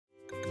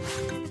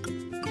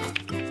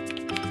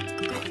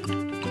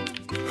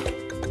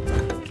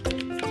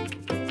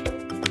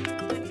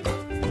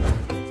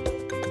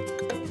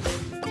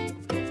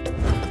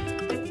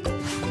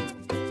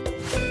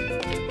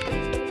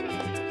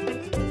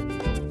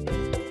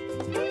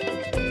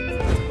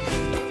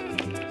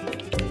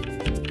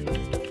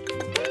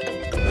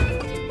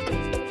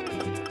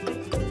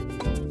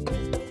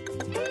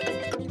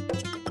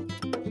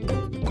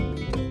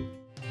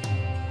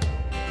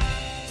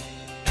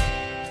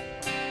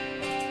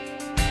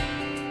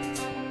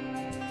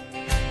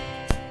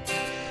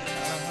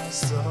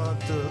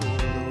the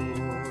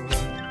Lord,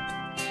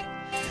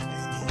 and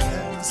He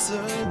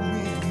answered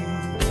me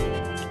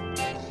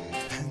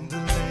and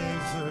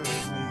delivered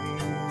me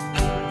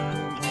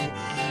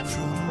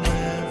from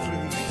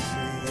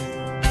everything.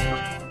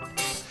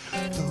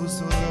 Those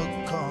who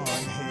look on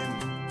Him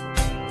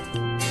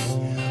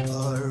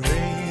are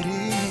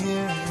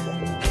radiant.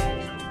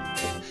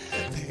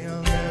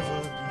 They'll never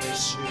be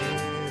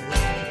ashamed.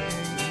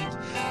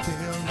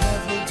 They'll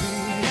never be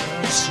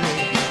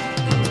ashamed.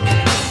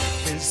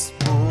 This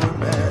poor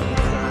man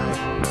cried,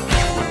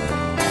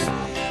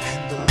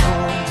 and the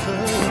Lord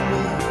heard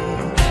me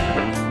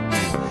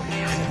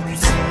and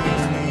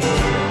saved me.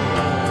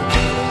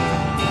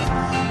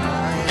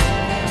 I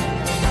am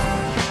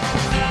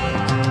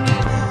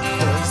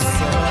the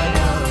Son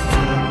of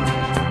God,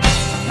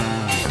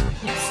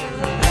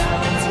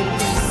 surrounded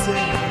with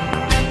sin.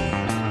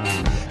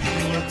 He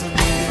will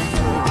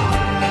deliver.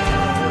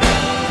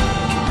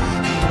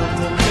 He will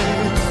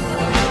deliver.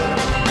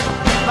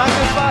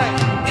 Magnify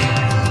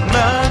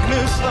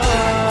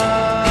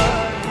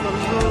the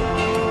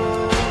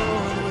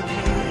Lord with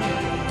me.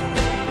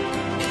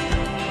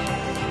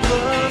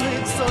 Come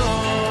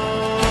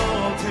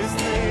exalt His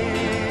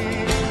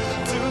name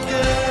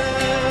together.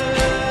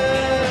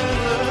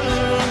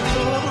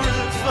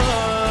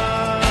 Glorify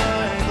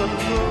the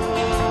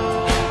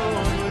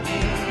Lord with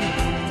me.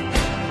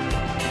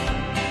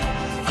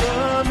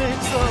 Come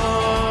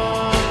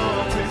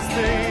exalt His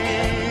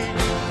name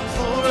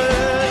forever.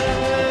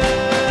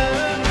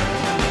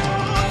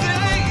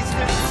 Taste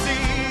and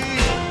see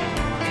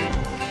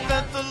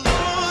that the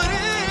Lord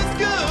is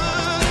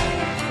good.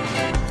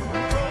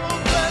 Oh,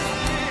 blessed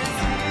is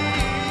He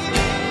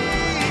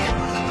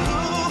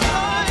who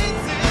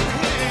hides in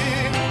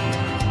Him.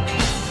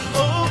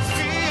 Oh,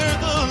 fear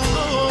the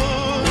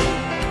Lord.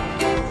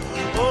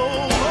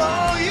 Oh,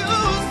 all you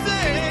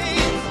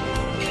saints,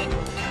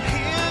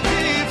 He'll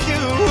give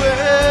you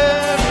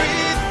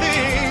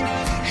everything.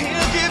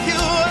 He'll give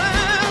you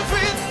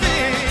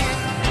everything.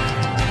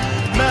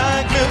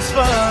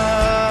 Magnify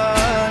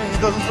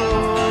the Lord.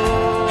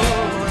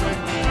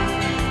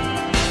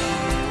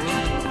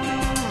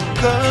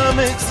 Come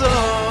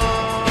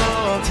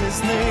exalt His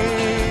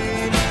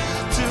name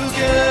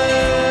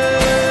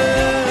together.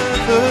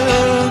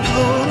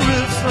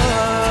 Glorify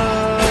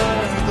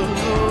the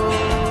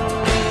Lord.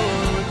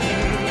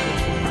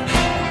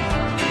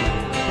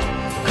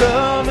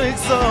 Come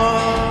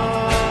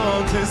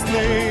exalt His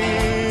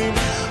name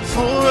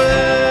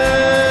forever.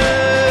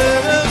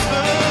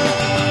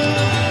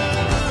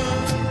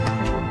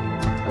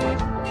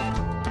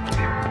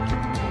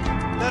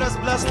 Let us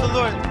bless the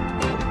Lord.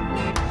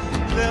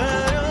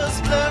 Let us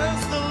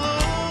bless the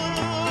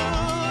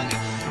Lord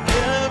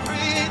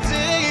every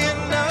day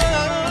and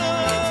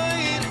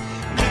night.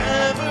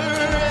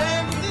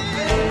 Never-ending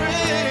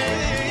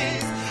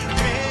praise.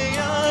 May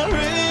our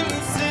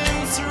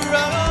incense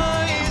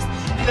rise.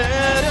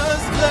 Let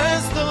us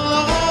bless the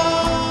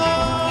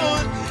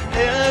Lord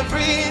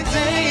every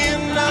day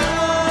and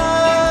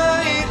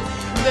night.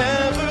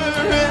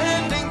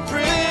 Never-ending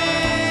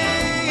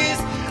praise.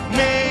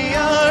 May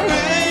our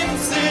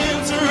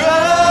incense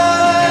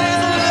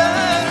rise.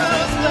 Let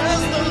us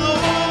bless the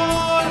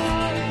Lord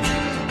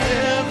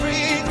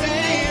every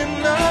day and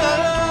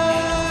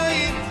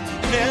night.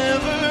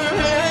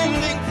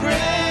 Never-ending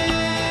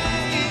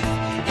praise.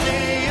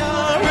 May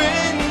our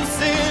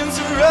incense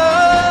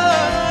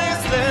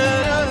rise.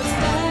 Let us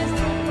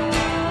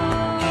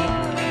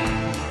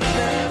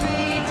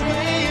every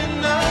day and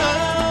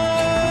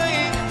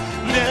night.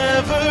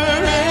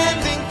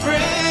 Never-ending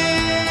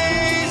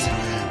praise.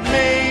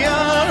 May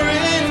our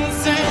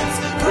incense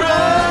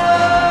rise.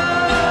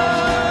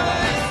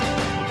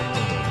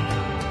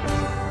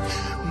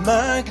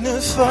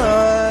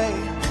 Magnify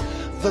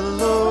the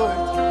Lord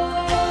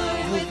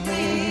with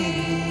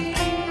me.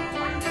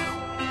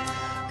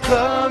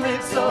 Come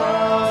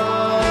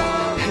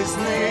exalt His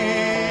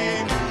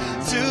name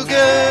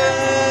together.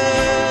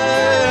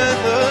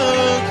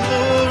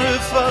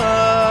 Glorify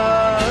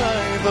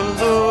the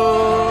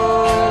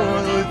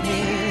Lord with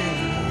me.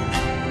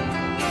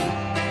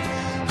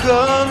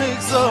 Come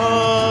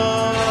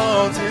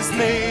exalt His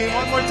name.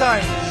 One more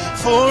time.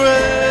 Forever.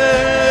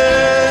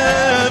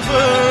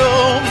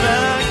 Oh,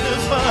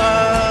 magnify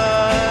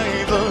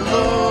the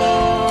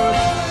Lord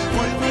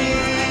with me.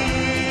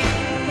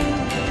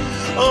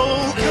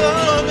 Oh,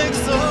 come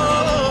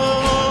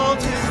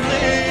exalt His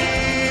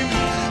name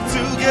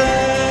together.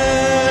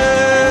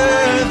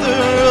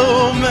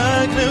 Oh,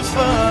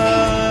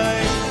 magnify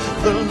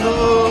the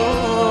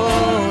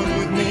Lord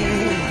with me.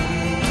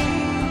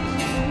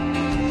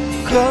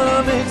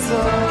 Come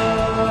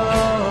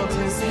exalt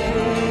His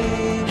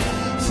name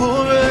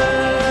forever.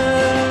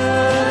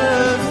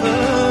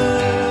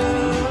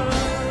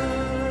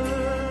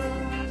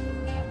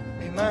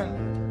 Amen.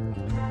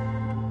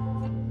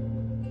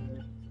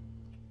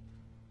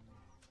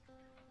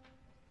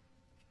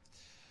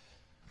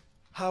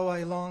 How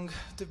I long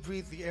to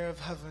breathe the air of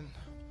heaven,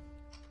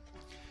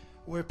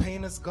 where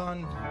pain is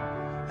gone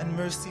and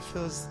mercy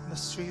fills the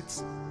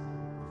streets.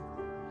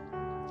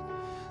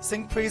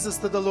 Sing praises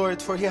to the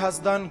Lord, for he has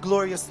done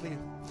gloriously.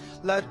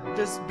 Let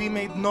this be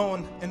made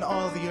known in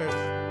all the earth.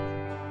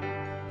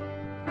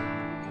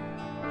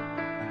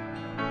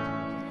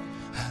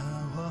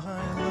 How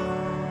I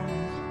long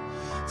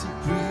to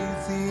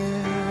breathe the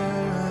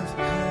air of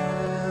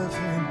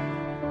heaven,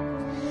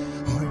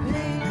 where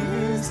pain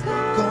is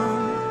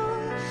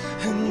gone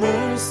and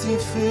mercy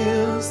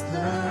fills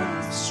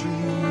the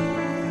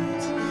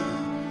streets.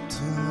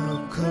 To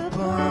look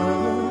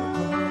upon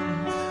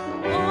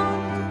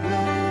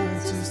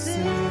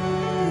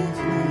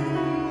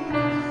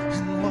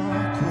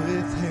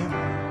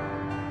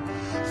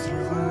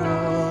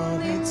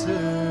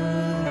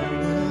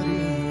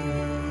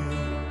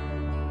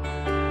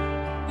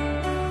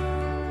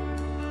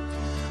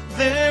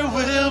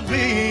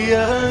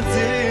a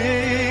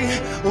day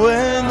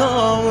when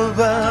all will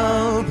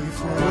bow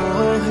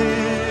before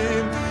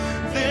him.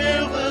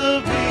 There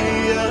will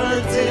be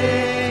a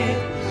day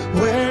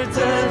where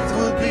death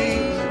will be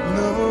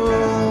no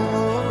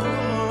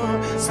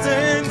more.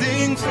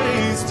 Standing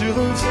face to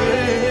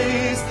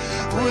face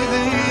with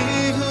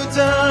he who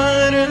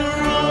died and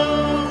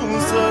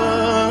rose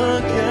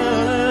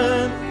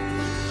again.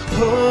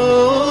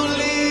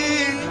 Holy,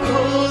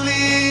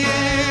 holy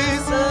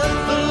is the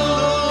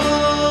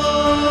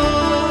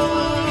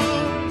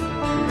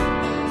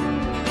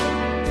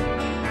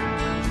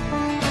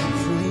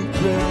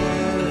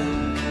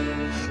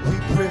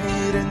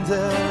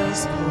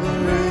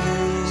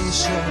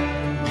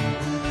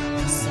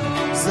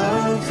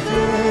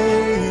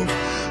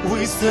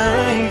we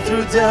sang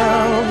through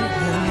doubt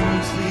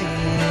and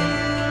fear.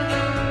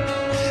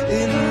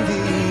 In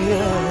the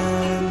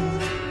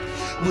end,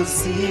 we'll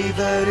see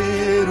that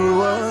it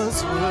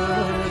was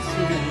worth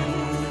it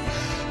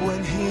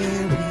when he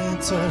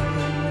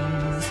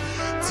returns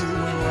to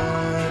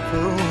wipe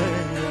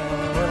away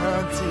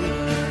our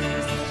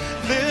tears.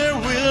 There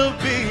will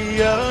be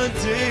a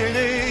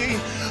day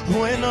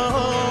when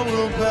all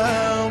will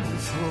bow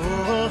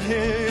before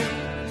him.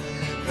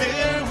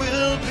 There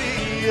will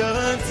be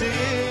a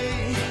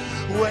day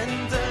when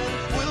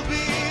death will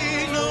be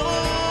no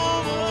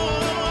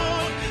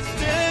more.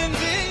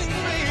 Standing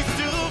face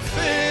to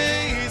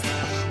face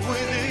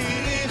with he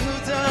who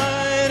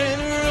died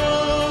and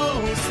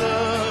rose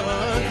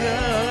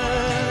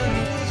again.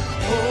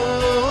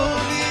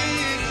 Holy,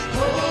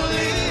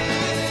 holy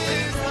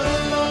is the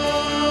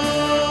Lord.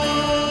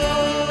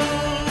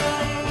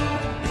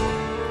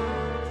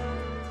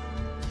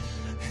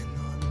 And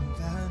on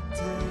that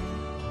day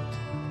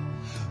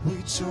we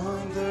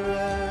join the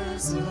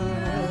resurrection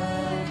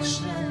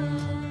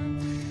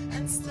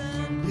and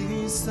stand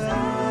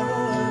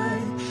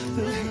beside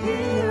the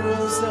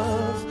heroes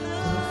of the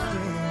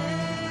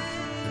faith.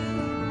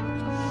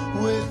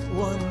 With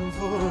one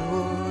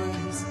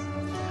voice,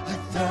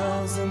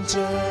 1,000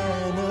 generations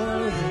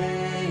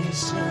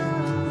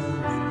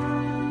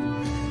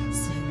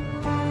sing,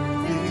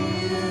 worthy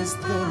is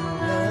the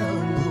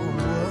Lamb who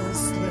was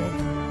slain.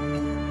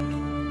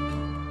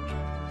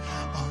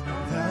 On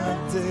that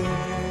day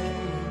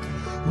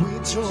we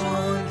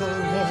join the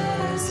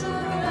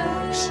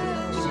resurrection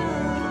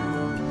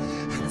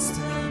and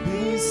stand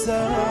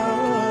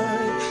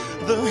beside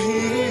the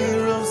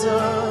heroes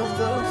of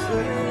the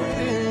faith.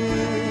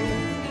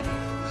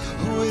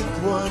 With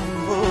one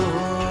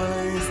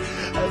voice,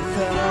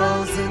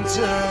 1,000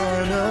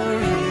 generations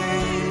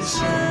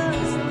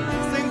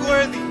sing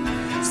worthy,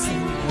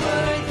 sing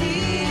worthy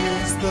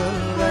is the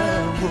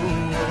Lamb who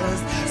was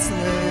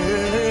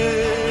slain.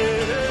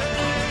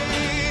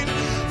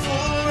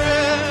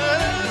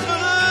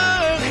 Forever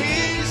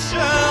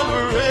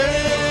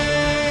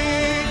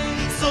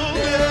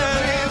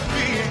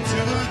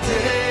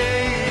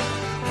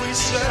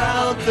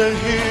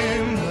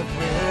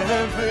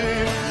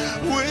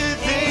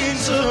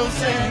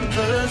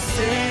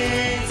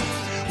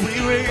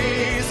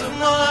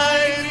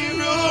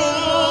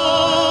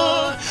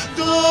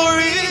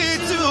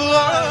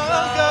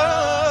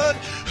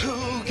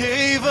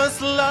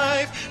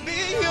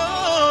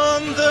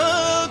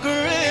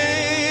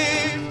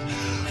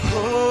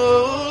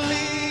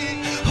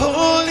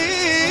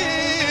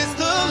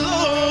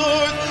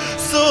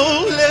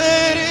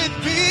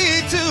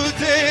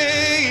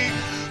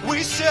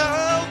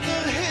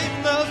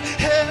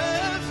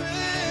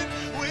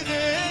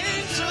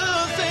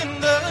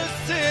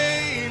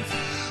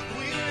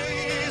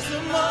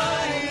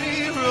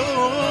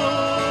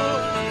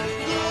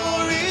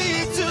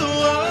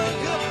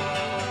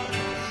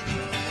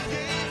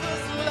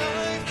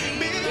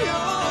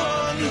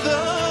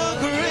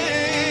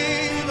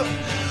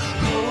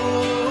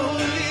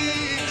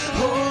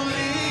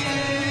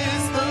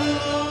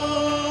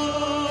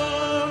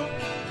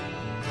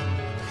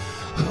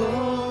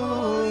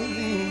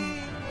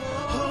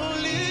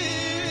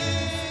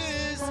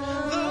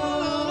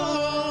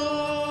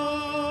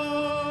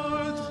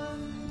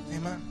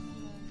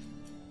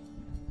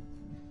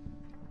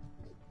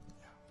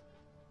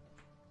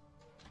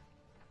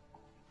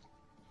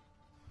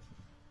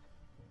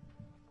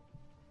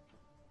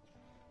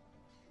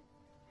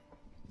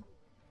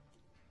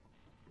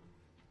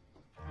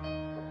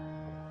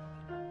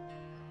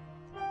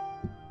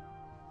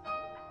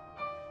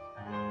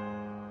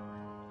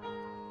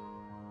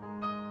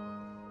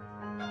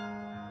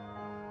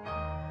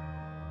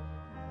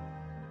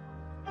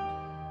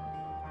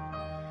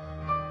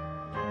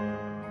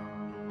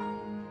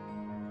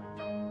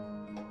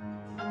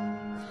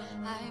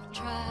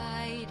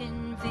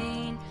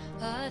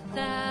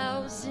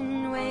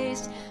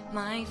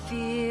my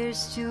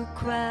fears to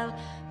quell,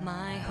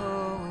 my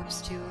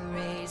hopes to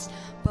raise.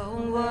 But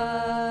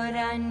what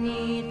I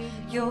need,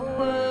 your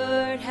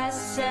word has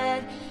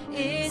said,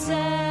 is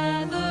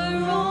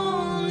ever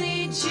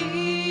only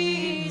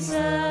Jesus.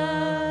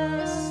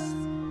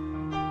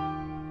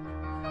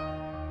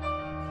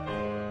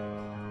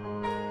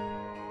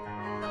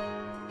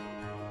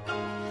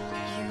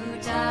 You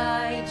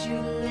died, you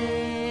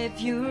live,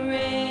 you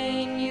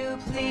reign, you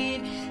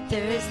plead.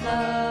 There is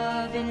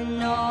love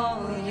in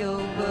all your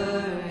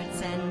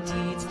words and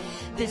deeds.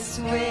 This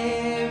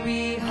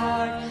weary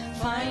heart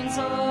finds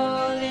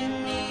all it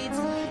needs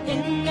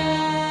in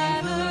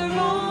ever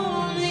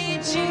only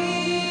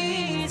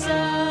Jesus.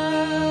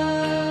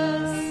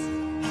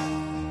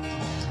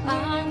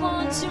 I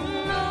want to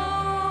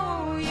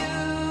know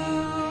you,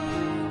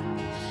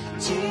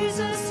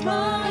 Jesus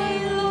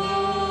my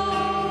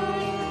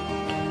Lord,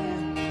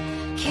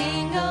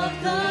 King of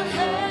the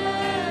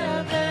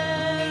heavens,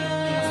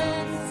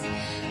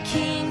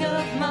 King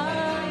of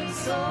my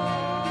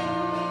soul.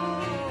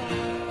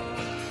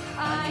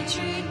 I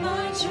treat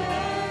my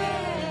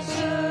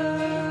treasure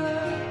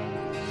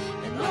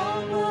and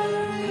all my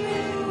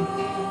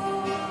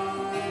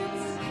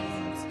rewards,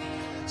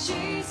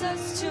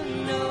 Jesus, to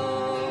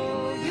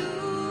know you,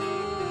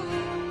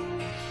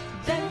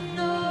 then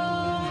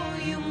know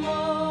you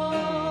more.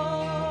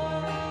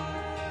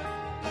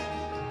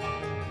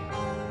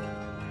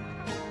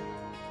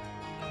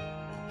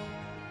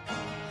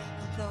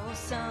 Though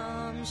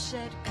some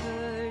should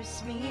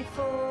curse me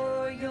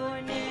for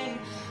your name,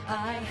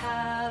 I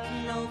have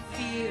no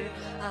fear,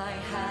 I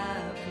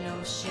have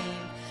no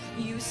shame.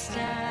 You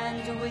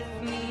stand with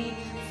me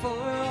for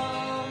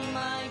all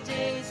my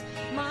days,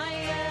 my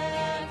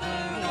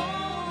ever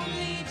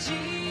only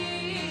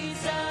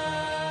Jesus.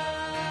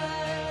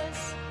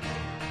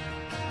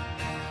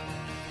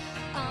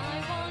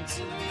 I want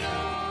to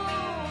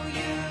know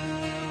you,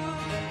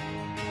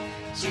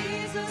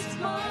 Jesus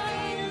my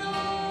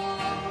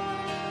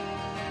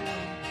Lord,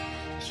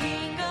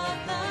 King of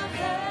the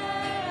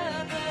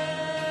heavens,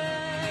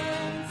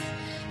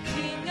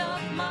 King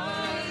of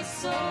my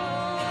soul.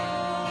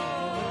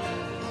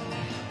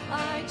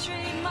 I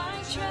trade my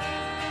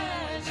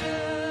treasure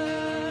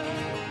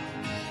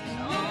and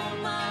all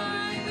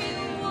my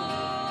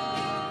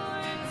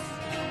rewards,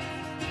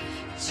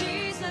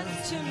 Jesus,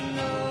 to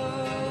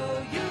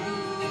know you,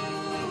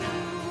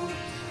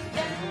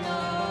 then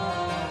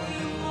know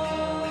you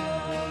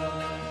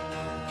more.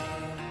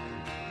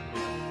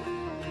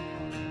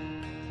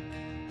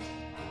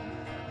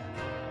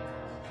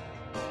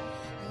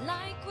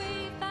 Like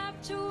wave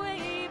after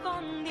wave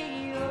on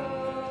the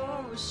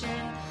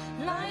ocean,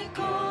 like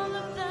all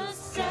of the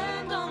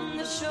sand on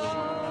the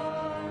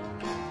shore,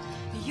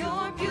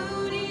 your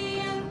beauty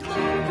and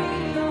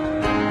glory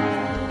are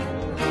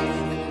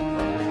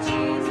endless.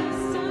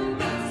 Jesus, I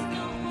must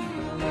know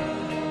more.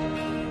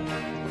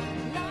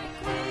 Like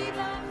wave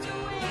after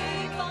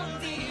wave on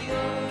the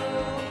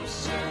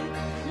ocean,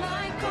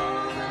 like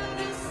all of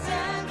the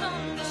sand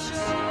on the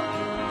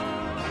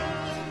shore,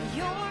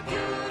 your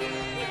beauty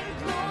and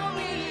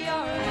glory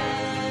are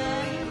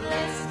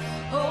endless.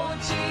 Oh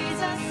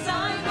Jesus, I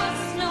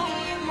must know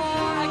you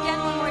more. Again,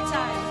 one more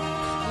time.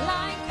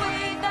 Like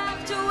wave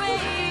after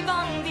wave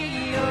on the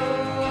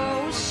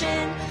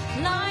ocean,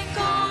 like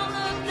all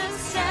of the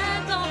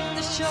sand on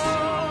the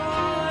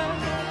shore,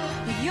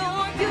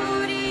 your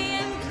beauty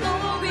and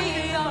glory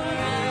are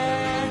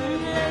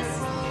endless.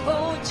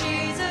 Oh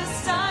Jesus,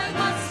 I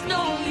must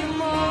know you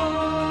more.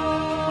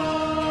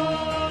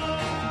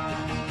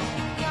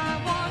 I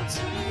want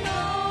to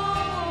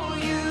know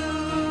you,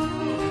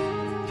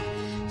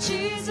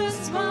 Jesus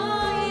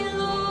my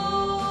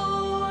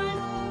Lord,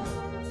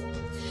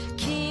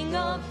 King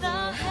of the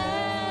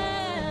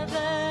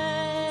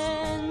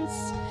heavens,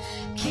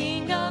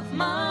 King of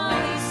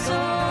my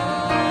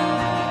soul.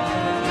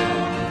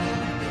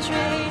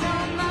 Trade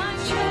all my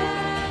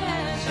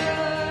treasures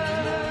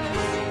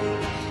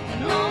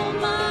and all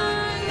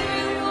my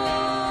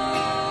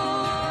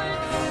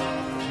rewards,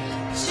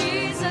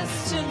 Jesus,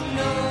 to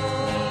know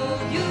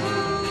you,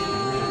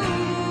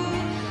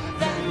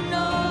 then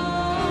know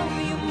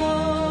you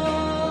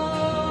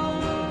more.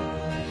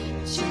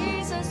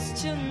 Jesus,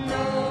 to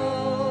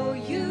know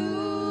you,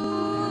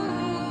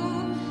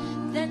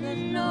 then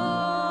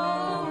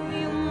know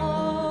you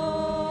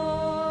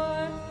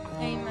more.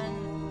 Amen.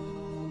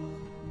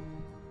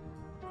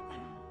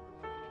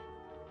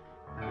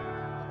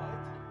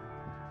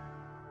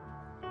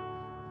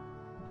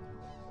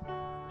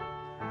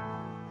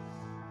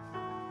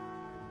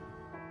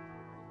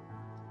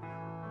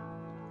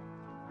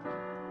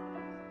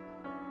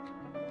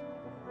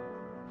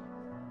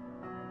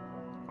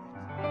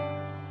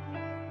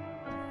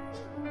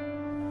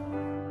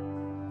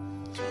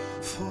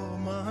 For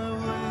my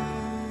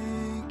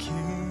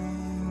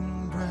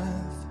waking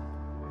breath,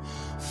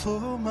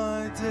 for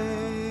my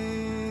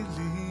daily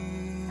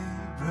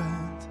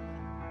bread,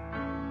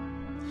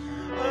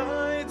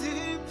 I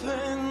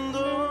depend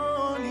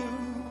on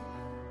you.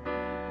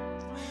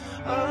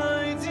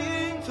 I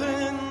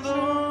depend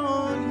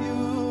on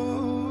you.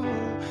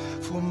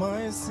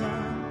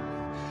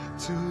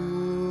 to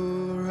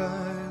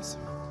rise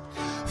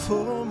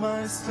for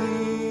my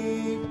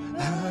sleep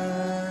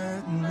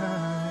at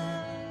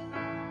night.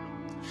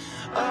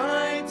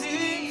 I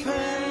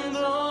depend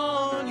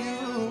on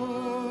you.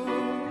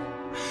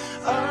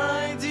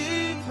 I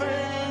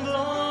depend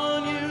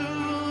on you.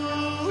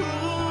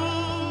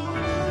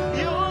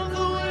 You're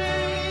the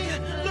way,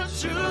 the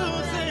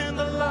truth, and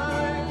the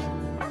life.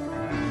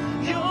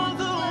 You're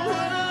the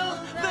well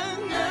that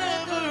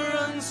never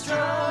runs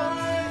dry.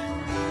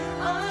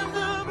 I'm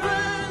the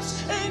branch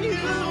and you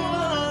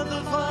are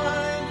the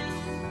vine.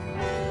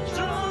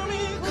 Draw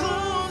me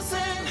close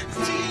and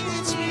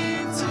teach me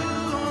to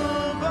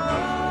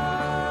abide.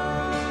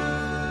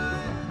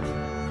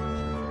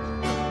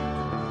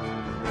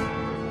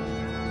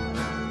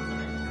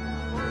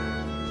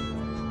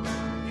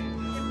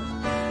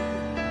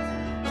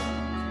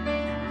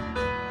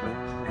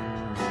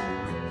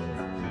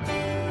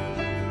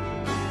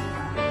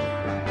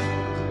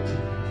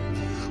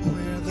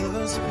 Where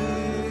the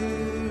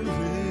Spirit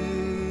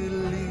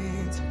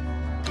leads,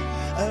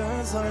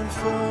 as I'm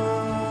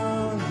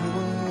following,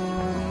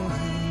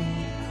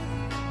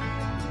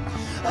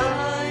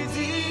 I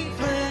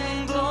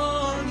depend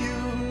on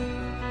you.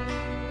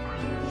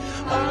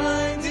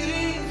 I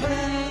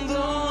depend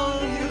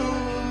on you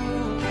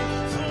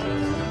for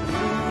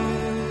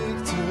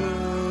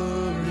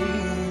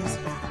victories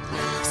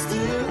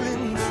still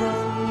in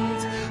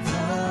front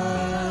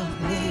of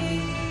me.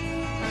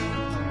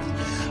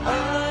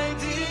 I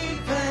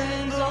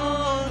depend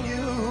on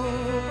you.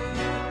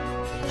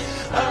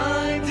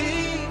 I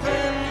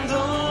depend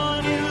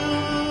on you.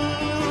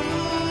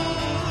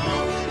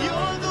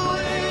 You're the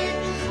way,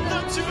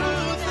 the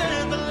truth,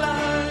 and the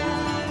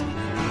life.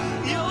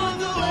 You're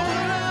the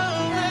well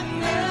that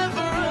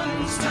never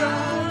runs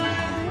dry.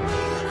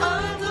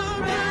 I'm the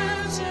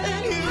branch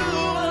and you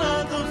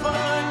are the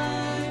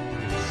vine.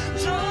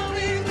 Draw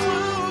me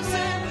close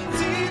and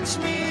teach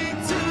me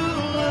to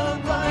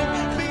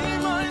abide. Be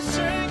my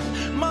strength,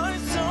 my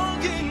song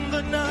in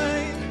the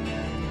night.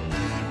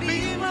 Be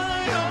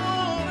my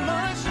all,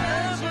 my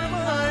treasure,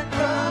 my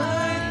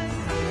prize.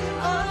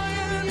 I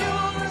am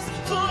yours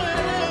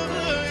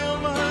forever,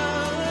 you're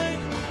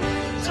mine.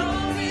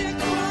 Draw me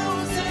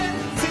close and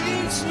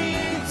teach me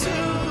to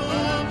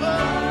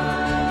abide.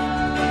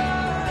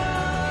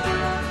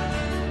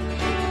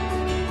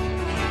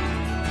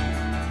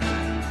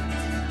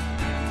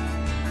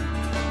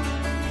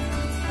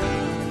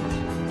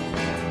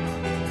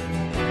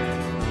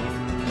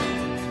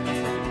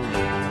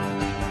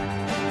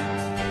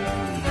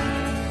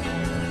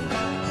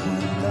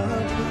 When I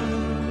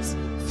pass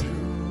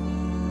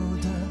through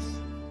death,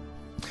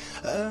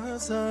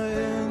 as I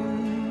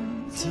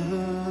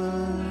enter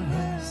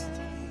rest,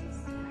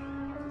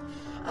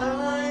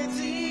 I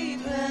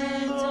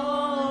depend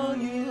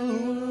on you.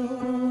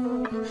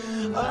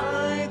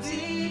 I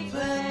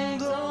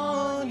depend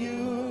on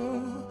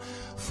you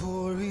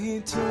for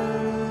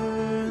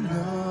eternal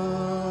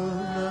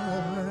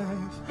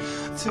life,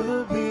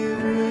 to be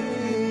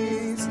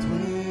raised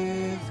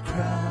with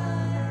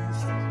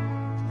Christ.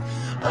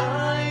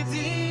 I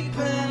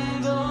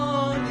depend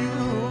on you.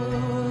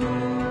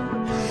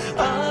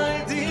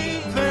 I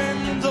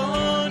depend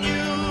on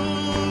you.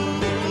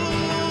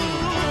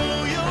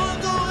 You're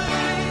the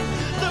way,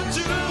 the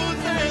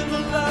truth, and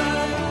the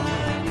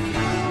life.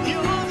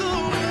 You're the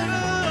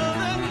well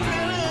that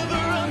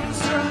never runs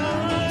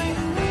dry.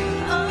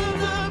 I'm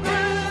the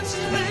branch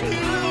and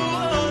you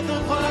are the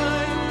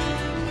vine.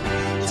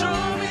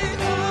 Draw me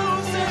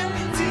close and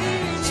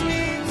teach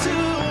me to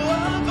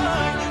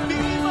abide.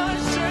 Be my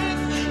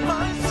strength,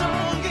 my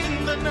song in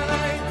the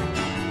night.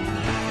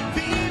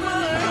 Be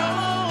my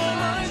all,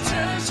 my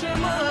treasure,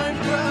 my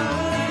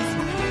prize.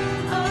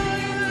 I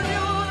am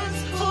yours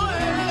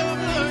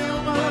forever,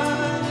 you're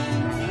mine.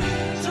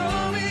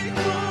 Draw me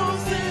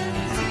close and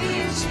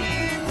teach me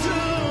to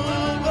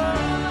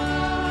abide.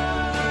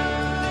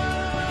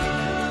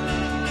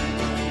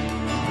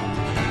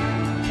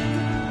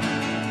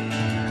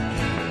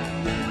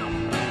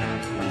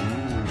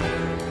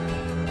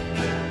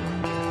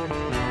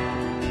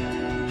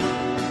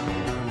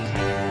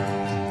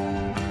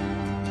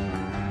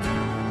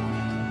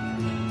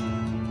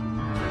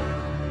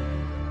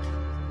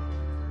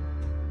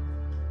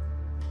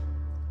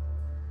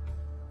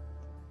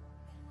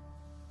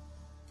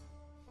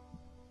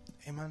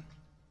 Amen.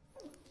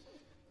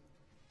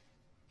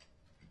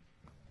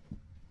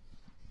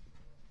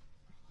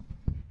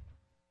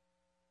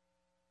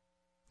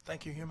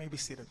 Thank you. You may be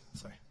seated.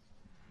 Sorry.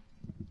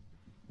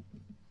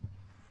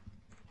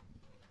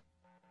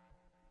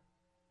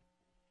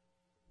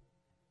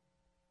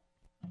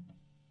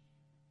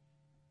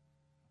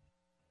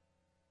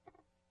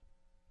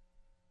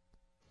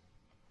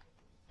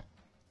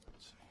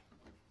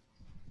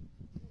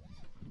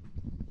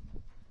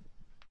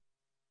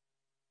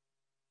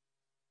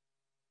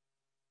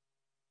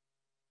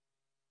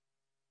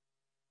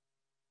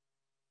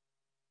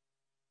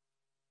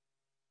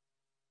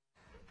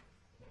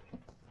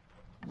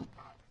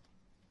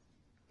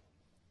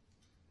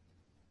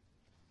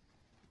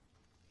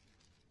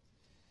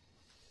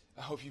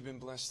 I hope you've been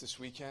blessed this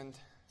weekend.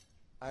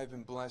 I've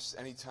been blessed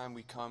anytime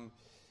we come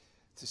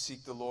to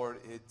seek the Lord.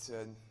 It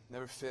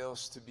never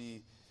fails to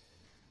be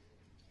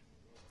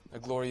a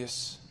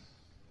glorious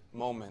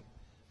moment.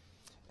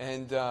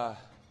 And I'm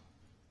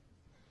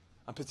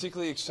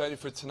particularly excited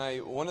for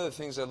tonight. One of the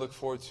things I look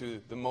forward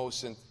to the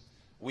most in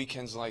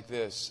weekends like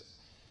this,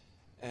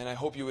 and I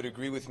hope you would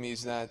agree with me,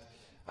 is that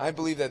I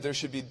believe that there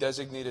should be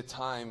designated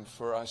time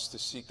for us to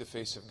seek the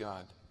face of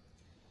God.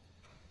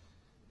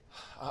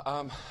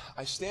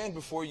 I stand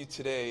before you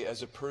today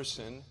as a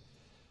person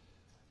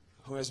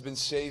who has been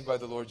saved by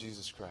the Lord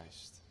Jesus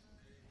Christ.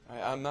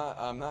 I'm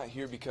not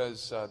here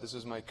because this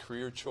is my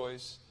career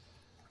choice.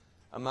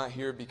 I'm not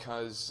here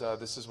because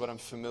this is what I'm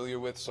familiar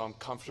with, so I'm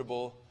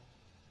comfortable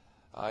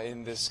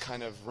in this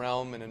kind of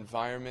realm and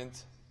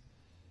environment.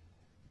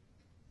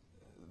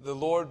 The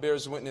Lord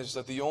bears witness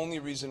that the only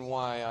reason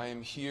why I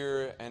am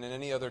here and in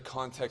any other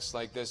context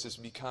like this is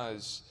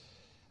because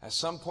at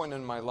some point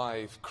in my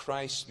life,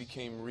 Christ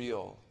became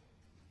real.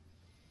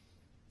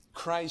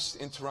 Christ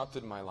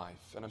interrupted my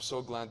life, and I'm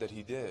so glad that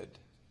He did.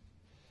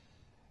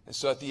 And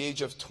so at the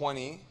age of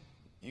 20,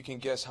 you can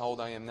guess how old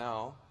I am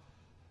now,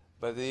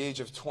 but at the age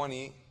of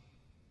 20,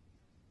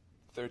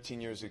 13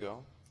 years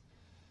ago,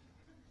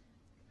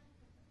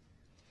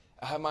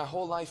 I had my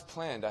whole life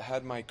planned. I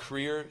had my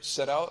career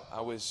set out.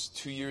 I was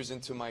 2 years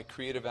into my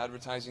creative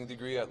advertising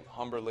degree at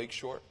Humber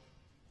Lakeshore.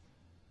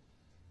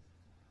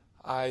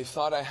 I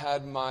thought I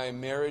had my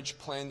marriage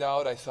planned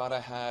out. I thought I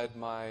had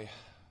my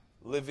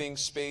living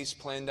space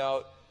planned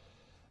out.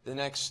 The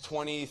next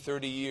 20,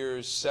 30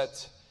 years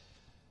set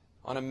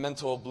on a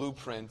mental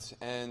blueprint.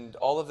 And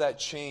all of that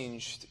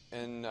changed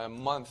in a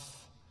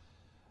month,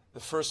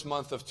 the first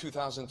month of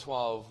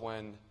 2012,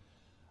 when,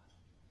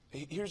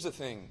 here's the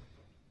thing.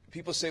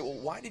 People say, well,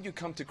 why did you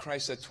come to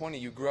Christ at 20?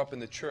 You grew up in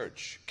the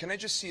church. Can I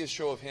just see a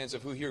show of hands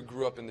of who here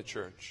grew up in the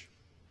church?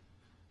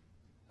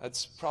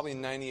 That's probably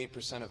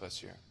 98% of us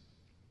here.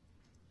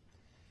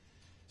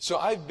 So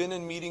I've been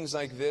in meetings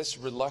like this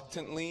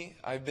reluctantly.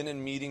 I've been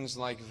in meetings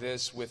like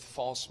this with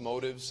false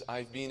motives.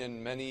 I've been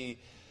in many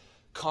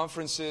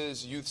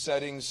conferences, youth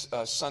settings,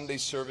 Sunday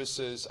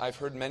services. I've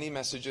heard many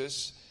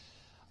messages.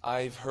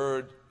 I've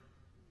heard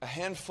a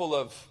handful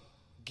of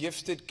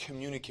gifted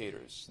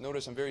communicators.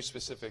 Notice I'm very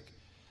specific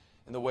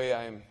in the way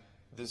I'm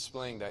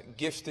displaying that.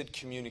 Gifted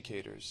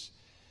communicators.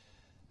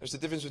 There's a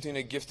difference between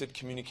a gifted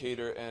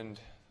communicator and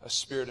a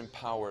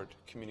spirit-empowered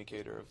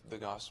communicator of the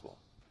gospel.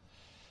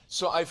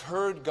 So I've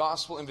heard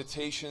gospel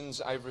invitations.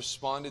 I've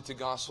responded to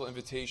gospel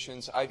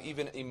invitations. I've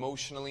even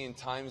emotionally, in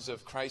times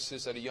of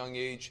crisis at a young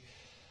age,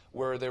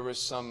 where there was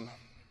some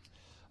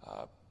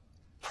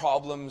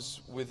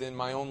problems within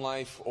my own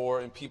life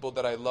or in people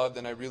that I loved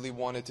and I really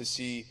wanted to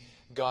see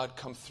God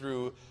come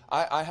through,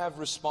 I have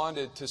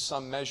responded to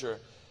some measure.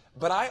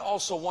 But I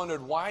also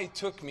wondered why it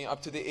took me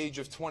up to the age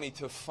of 20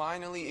 to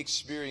finally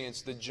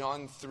experience the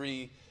John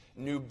 3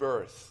 new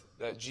birth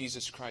that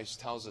Jesus Christ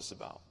tells us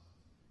about.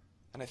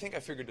 And I think I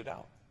figured it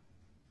out.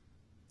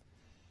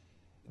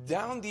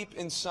 Down deep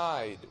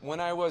inside, when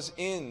I was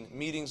in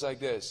meetings like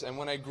this, and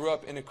when I grew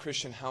up in a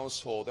Christian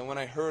household, and when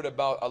I heard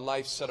about a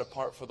life set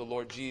apart for the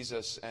Lord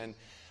Jesus, and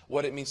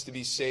what it means to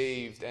be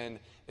saved, and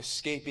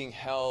escaping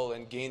hell,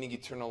 and gaining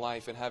eternal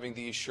life, and having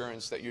the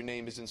assurance that your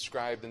name is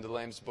inscribed in the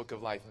Lamb's Book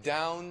of Life,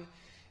 down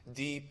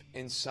deep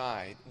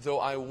inside, though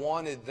I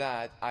wanted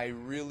that, I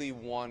really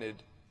wanted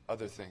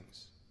other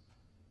things.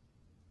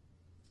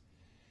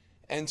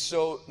 And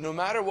so no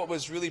matter what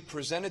was really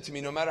presented to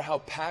me, no matter how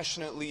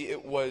passionately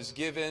it was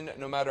given,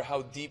 no matter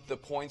how deep the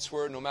points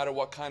were, no matter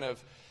what kind of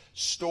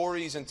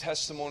stories and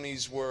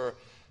testimonies were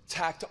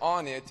tacked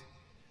on it,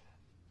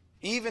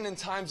 even in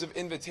times of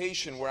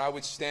invitation where I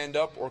would stand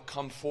up or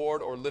come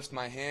forward or lift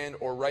my hand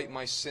or write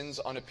my sins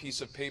on a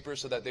piece of paper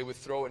so that they would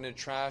throw it in the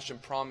trash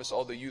and promise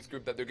all the youth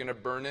group that they're going to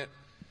burn it,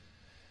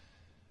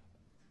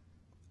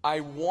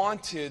 I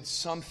wanted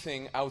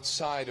something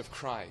outside of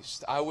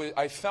Christ.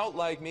 I felt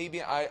like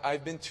maybe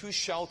I've been too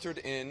sheltered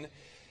in,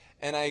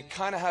 and I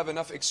kind of have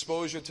enough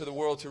exposure to the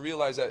world to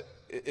realize that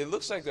it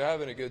looks like they're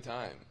having a good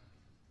time.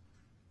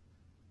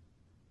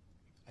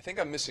 I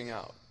think I'm missing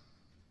out.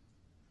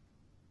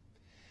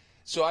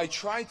 So I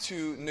try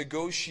to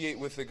negotiate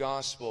with the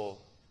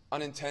gospel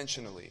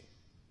unintentionally.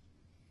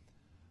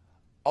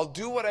 I'll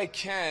do what I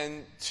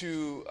can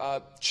to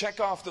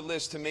check off the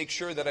list to make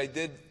sure that I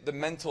did the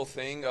mental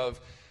thing of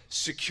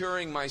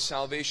securing my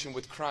salvation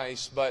with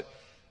Christ, but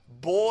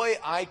boy,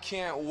 I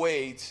can't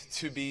wait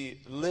to be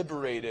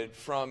liberated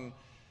from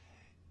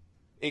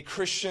a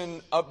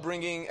Christian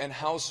upbringing and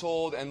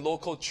household and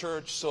local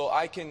church so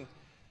I can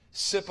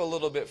sip a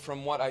little bit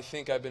from what I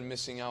think I've been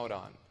missing out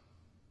on.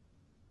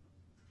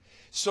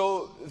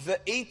 So the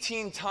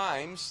 18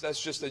 times,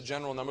 that's just a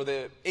general number,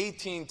 the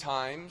 18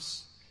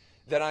 times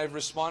that I've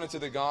responded to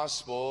the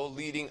gospel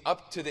leading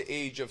up to the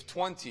age of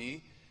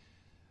 20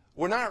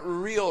 were not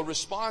real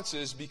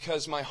responses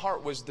because my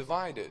heart was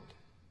divided.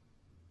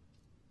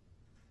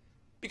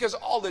 Because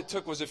all it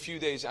took was a few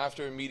days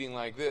after a meeting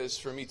like this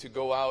for me to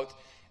go out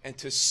and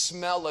to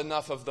smell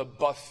enough of the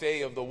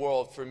buffet of the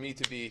world for me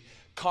to be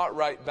caught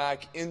right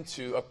back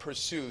into a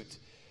pursuit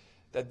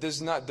that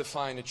does not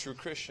define a true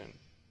Christian.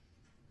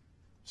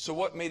 So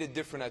what made it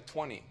different at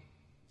 20?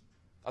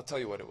 I'll tell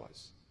you what it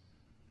was.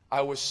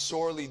 I was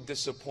sorely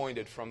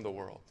disappointed from the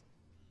world.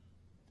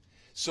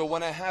 So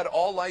when I had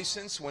all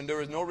license, when there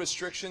was no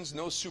restrictions,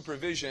 no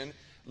supervision,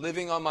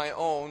 living on my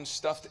own,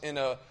 stuffed in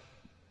a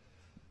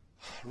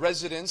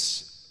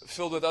residence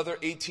filled with other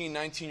 18,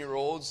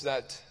 19-year-olds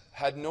that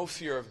had no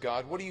fear of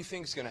God, what do you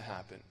think is going to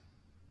happen?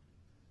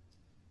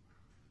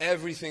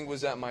 Everything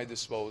was at my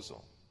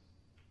disposal.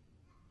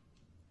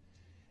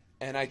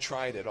 And I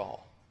tried it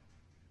all.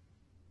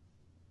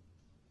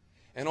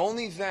 And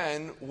only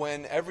then,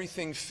 when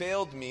everything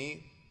failed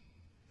me,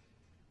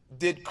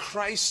 did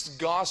Christ's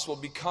gospel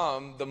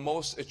become the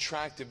most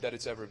attractive that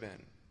it's ever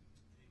been.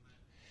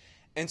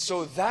 And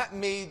so that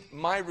made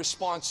my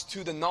response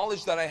to the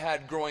knowledge that I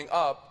had growing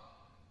up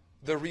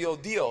the real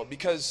deal,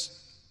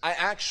 because I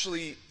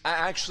actually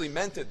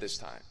meant it this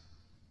time.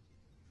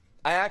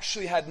 I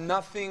actually had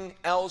nothing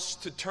else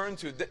to turn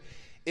to.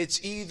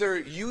 It's either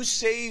you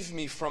save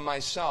me from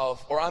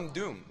myself or I'm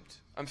doomed.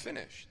 I'm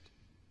finished.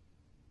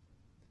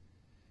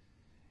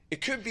 It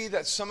could be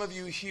that some of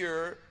you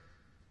here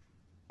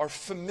are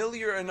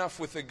familiar enough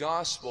with the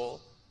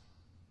gospel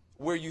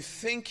where you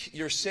think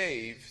you're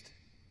saved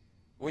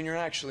when you're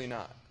actually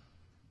not.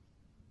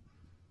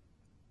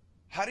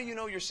 How do you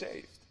know you're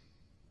saved?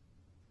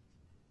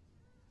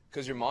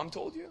 Because your mom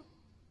told you?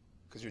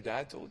 Because your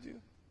dad told you?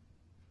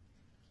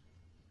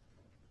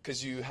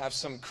 Because you have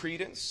some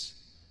credence?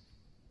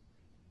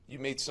 You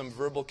made some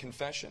verbal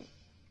confession?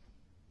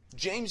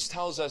 James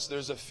tells us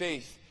there's a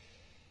faith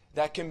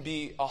that can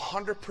be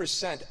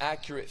 100%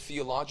 accurate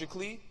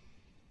theologically,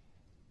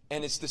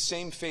 and it's the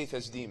same faith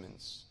as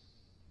demons.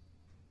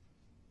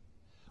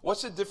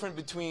 What's the difference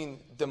between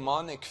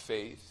demonic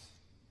faith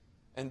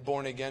and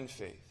born-again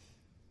faith?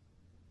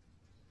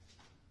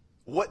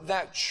 What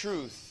that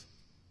truth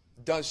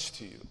does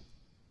to you.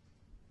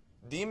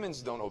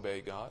 Demons don't obey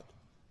God.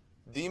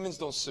 Demons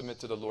don't submit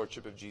to the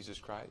lordship of Jesus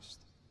Christ.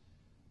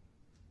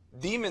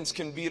 Demons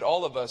can beat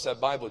all of us at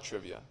Bible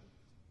trivia.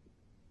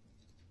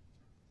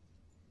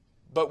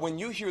 But when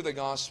you hear the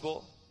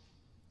gospel,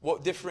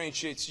 what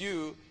differentiates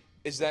you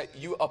is that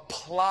you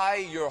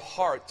apply your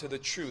heart to the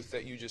truth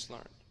that you just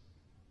learned.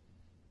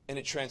 And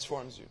it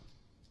transforms you.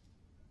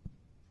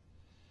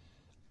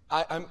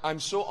 I'm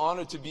so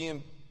honored to be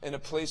in a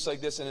place like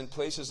this and in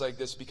places like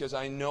this, because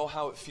I know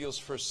how it feels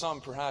for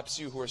some, perhaps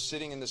you, who are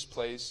sitting in this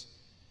place,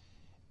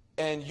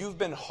 and you've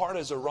been hard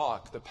as a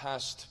rock the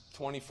past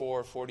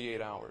 24,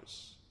 48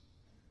 hours.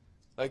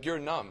 Like you're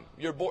numb.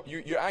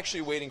 You're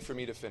actually waiting for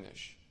me to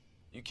finish.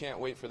 You can't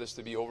wait for this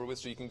to be over with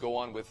so you can go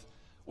on with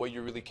what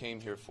you really came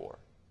here for.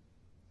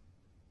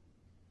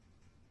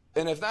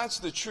 And if that's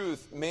the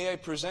truth, may I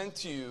present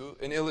to you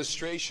an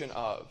illustration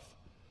of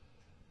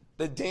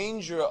the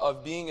danger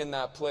of being in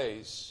that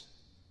place.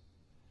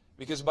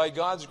 Because by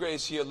God's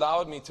grace, He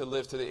allowed me to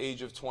live to the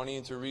age of 20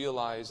 and to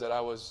realize that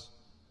I was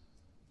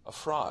a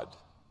fraud.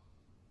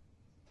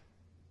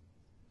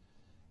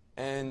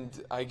 And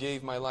I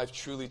gave my life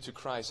truly to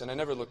Christ, and I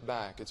never looked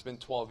back. It's been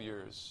 12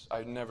 years.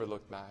 I never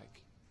looked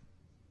back.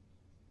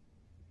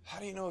 How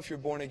do you know if you're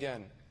born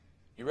again?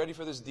 You ready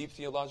for this deep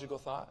theological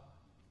thought?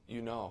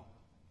 You know.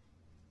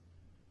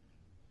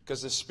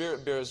 Because the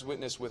Spirit bears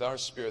witness with our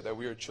spirit that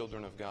we are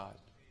children of God.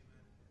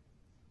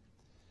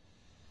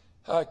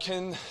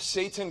 Can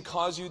Satan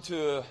cause you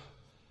to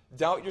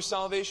doubt your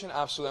salvation?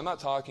 Absolutely. I'm not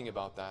talking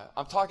about that.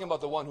 I'm talking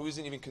about the one who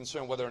isn't even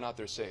concerned whether or not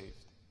they're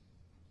saved.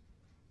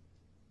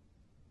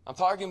 I'm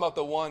talking about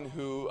the one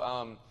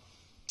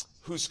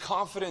whose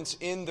confidence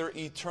in their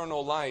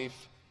eternal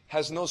life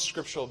has no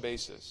scriptural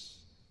basis.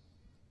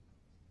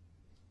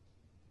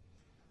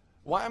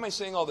 Why am I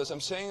saying all this? I'm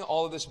saying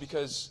all of this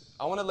because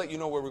I want to let you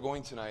know where we're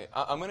going tonight.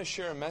 I'm going to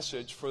share a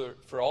message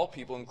for all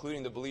people,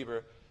 including the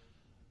believer.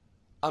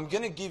 I'm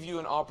going to give you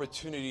an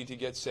opportunity to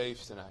get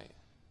saved tonight.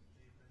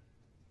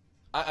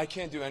 I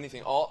can't do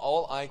anything.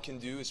 All I can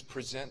do is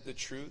present the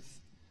truth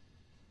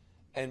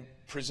and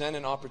present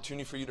an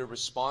opportunity for you to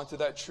respond to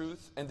that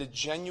truth. And the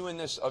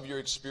genuineness of your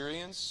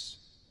experience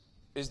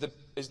is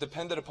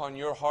dependent upon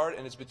your heart,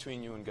 and it's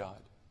between you and God.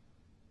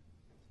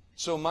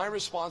 So my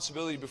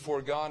responsibility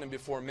before God and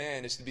before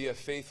man is to be a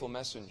faithful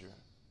messenger.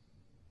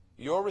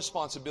 Your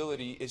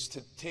responsibility is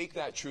to take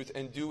that truth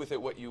and do with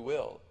it what you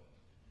will.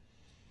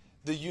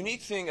 The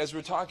unique thing, as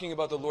we're talking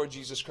about the Lord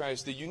Jesus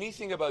Christ, the unique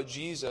thing about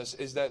Jesus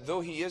is that though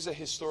He is a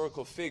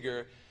historical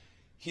figure,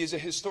 He is a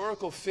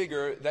historical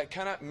figure that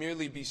cannot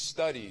merely be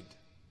studied.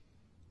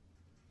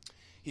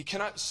 He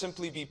cannot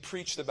simply be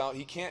preached about.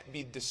 He can't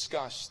be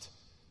discussed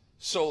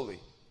solely.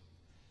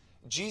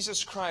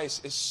 Jesus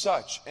Christ is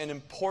such an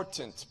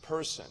important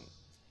person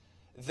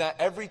that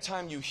every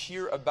time you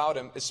hear about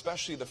Him,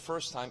 especially the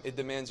first time, it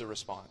demands a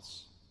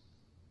response.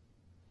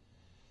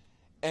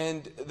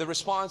 And the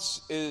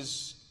response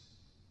is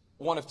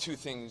one of two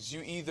things.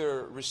 You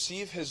either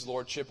receive His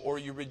lordship or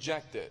you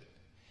reject it.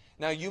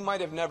 Now, you might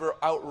have never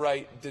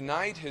outright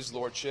denied his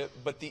lordship,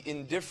 but the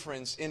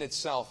indifference in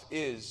itself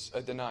is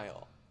a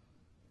denial.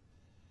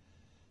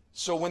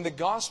 So when the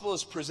gospel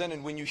is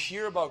presented, when you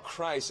hear about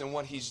Christ and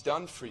what he's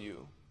done for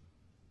you,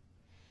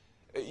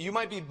 you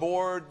might be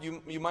bored,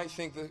 you might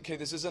think, that, okay,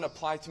 this doesn't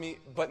apply to me,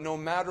 but no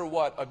matter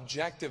what,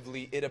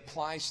 objectively, it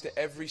applies to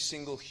every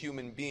single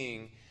human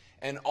being,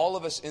 and all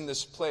of us in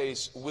this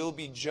place will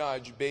be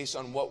judged based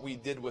on what we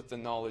did with the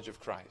knowledge of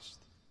Christ.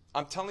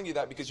 I'm telling you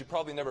that because you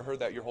probably never heard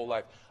that your whole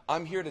life.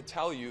 I'm here to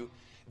tell you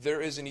there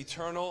is an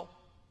eternal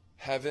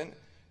heaven,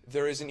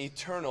 there is an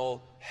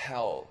eternal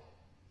hell.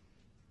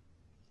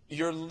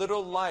 Your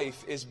little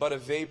life is but a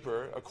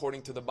vapor,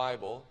 according to the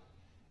Bible,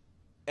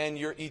 and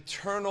your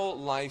eternal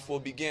life will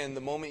begin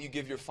the moment you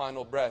give your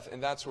final breath,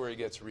 and that's where it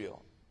gets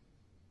real.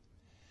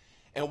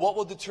 And what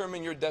will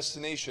determine your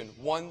destination?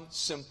 One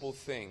simple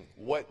thing.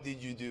 What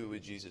did you do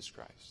with Jesus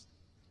Christ?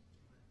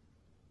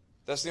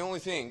 That's the only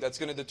thing that's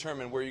going to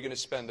determine where you're going to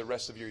spend the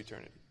rest of your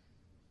eternity.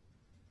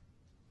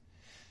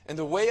 And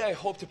the way I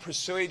hope to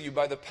persuade you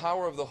by the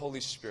power of the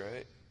Holy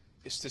Spirit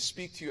is to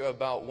speak to you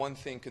about one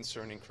thing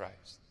concerning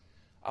Christ.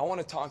 I want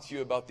to talk to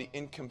you about the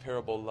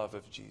incomparable love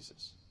of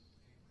Jesus.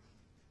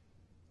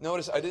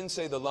 Notice, I didn't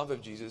say the love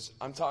of Jesus.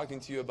 I'm talking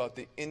to you about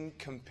the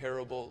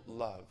incomparable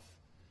love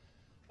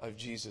of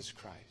Jesus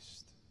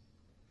Christ.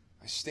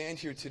 I stand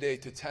here today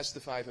to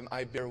testify of him.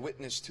 I bear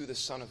witness to the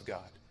Son of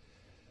God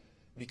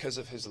because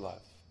of his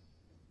love.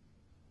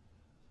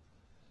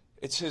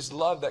 It's his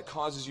love that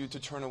causes you to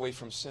turn away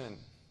from sin.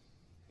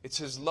 It's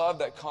his love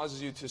that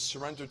causes you to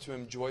surrender to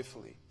him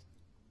joyfully.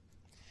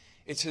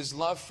 It's his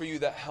love for you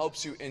that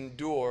helps you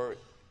endure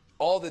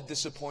all the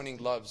disappointing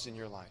loves in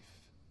your life.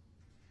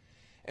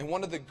 And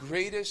one of the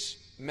greatest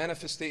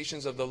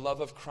manifestations of the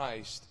love of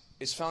Christ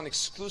is found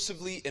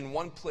exclusively in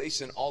one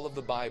place in all of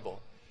the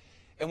Bible.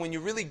 And when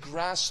you really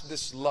grasp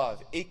this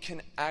love, it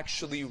can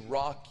actually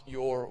rock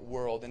your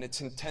world, and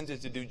it's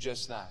intended to do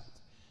just that.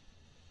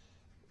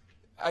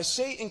 I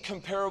say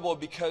incomparable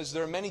because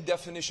there are many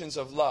definitions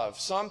of love.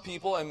 Some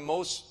people, and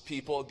most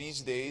people these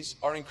days,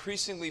 are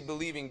increasingly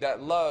believing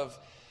that love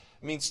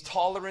means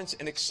tolerance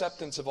and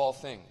acceptance of all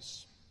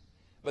things.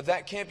 But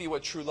that can't be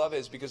what true love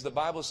is, because the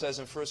Bible says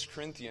in 1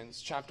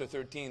 Corinthians chapter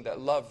 13 that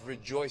love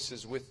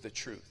rejoices with the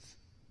truth.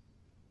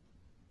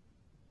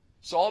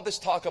 So all this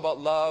talk about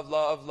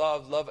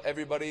love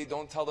everybody,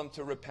 don't tell them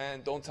to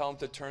repent, don't tell them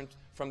to turn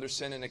from their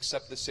sin and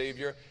accept the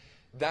Savior,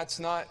 that's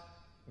not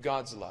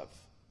God's love.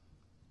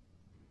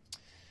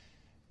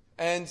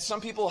 And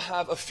some people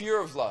have a fear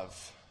of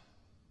love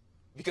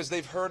because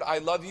they've heard I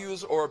love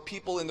yous, or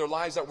people in their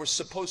lives that were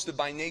supposed to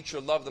by nature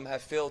love them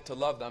have failed to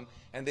love them,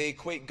 and they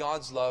equate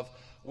God's love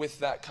with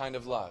that kind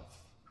of love.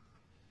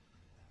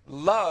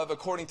 Love,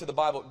 according to the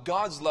Bible,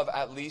 God's love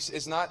at least,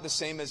 is not the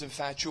same as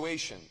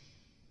infatuation.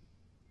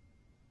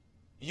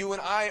 You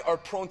and I are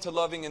prone to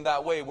loving in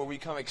that way, where we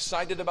become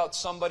excited about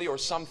somebody or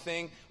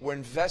something, we're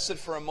invested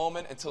for a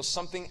moment until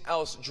something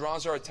else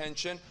draws our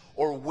attention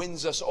or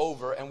wins us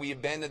over, and we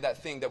abandon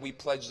that thing that we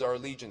pledged our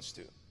allegiance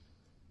to.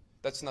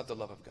 That's not the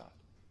love of God.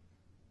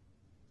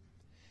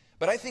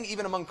 But I think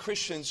even among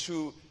Christians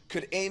who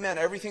could amen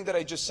everything that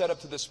I just said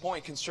up to this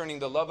point concerning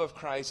the love of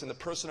Christ and the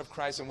person of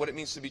Christ and what it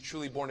means to be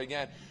truly born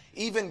again,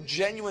 even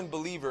genuine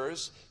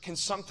believers can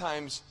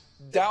sometimes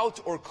doubt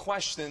or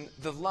question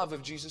the love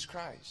of Jesus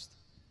Christ,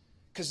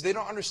 because they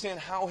don't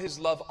understand how his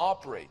love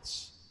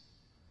operates.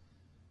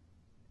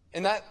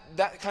 And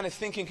that kind of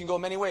thinking can go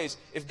many ways.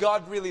 If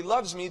God really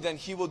loves me, then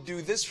he will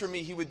do this for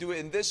me, he would do it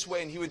in this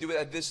way, and he would do it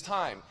at this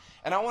time.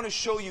 And I want to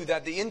show you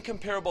that the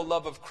incomparable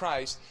love of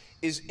Christ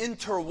is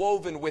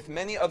interwoven with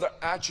many other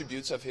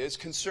attributes of his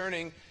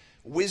concerning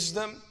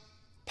wisdom,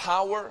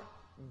 power,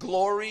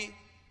 glory,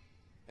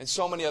 and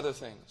so many other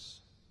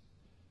things.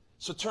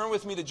 So turn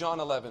with me to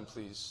John 11,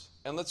 please,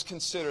 and let's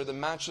consider the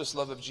matchless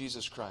love of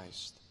Jesus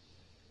Christ.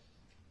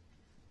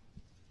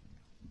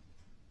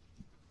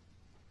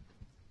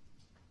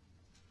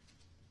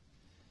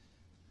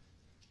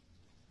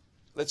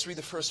 Let's read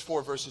the first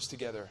 4 verses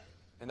together,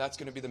 and that's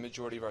going to be the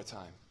majority of our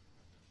time.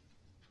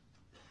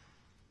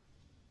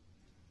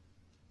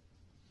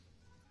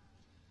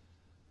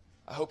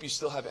 I hope you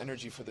still have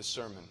energy for the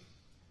sermon.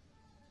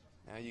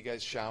 Now you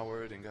guys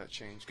showered and got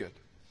changed. Good.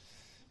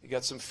 You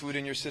got some food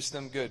in your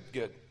system? Good,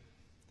 good.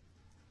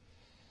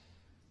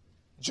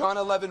 John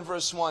 11,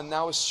 verse 1.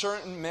 Now a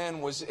certain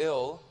man was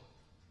ill,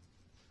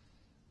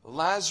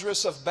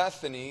 Lazarus of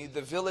Bethany,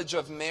 the village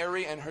of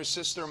Mary and her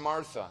sister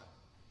Martha.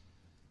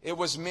 It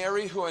was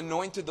Mary who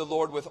anointed the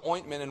Lord with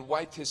ointment and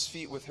wiped his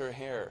feet with her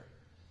hair,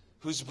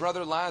 whose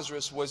brother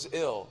Lazarus was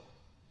ill.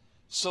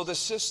 So the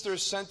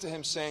sisters sent to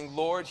him, saying,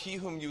 Lord, he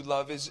whom you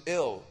love is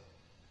ill.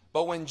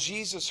 But when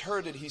Jesus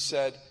heard it, he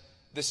said,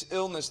 this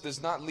illness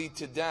does not lead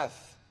to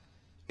death.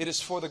 It is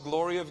for the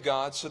glory of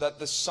God, so that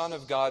the Son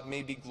of God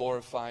may be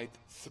glorified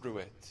through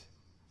it.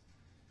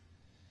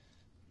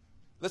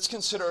 Let's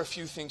consider a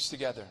few things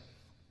together.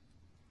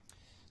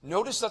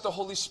 Notice that the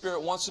Holy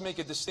Spirit wants to make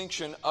a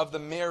distinction of the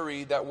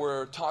Mary that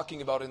we're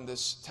talking about in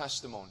this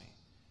testimony.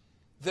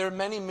 There are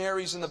many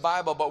Marys in the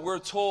Bible, but we're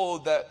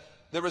told that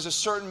there was a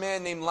certain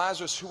man named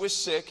Lazarus who was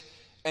sick,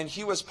 and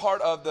he was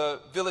part of the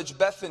village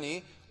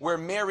Bethany, where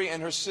Mary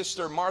and her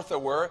sister Martha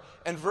were.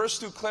 And verse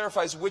 2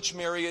 clarifies which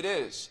Mary it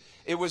is.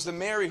 It was the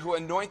Mary who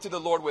anointed the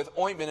Lord with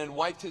ointment and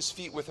wiped his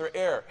feet with her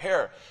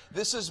hair.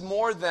 This is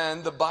more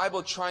than the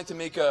Bible trying to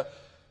make a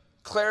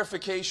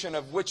clarification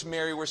of which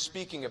Mary we're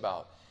speaking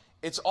about.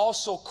 It's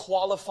also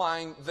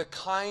qualifying the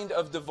kind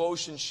of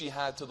devotion she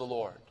had to the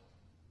Lord.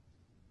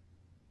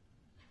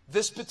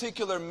 This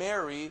particular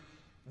Mary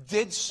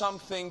did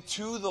something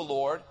to the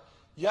Lord.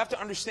 You have to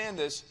understand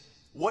this.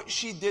 What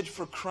she did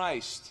for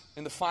Christ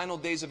in the final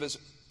days of his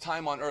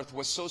time on earth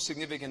was so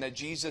significant that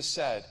Jesus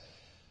said,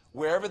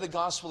 wherever the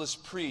gospel is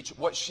preached,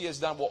 what she has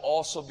done will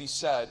also be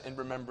said in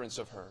remembrance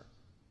of her.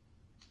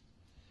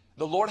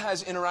 The Lord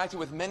has interacted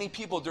with many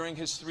people during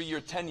his 3-year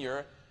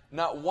tenure.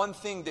 Not one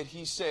thing did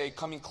he say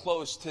coming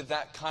close to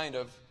that kind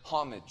of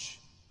homage.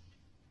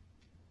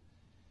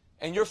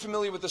 And you're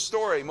familiar with the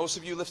story. Most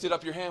of you lifted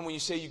up your hand when you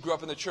say you grew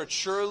up in the church.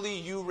 Surely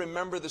you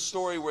remember the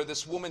story where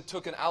this woman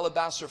took an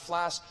alabaster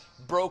flask,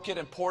 broke it,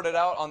 and poured it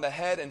out on the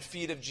head and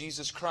feet of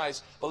Jesus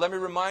Christ. But let me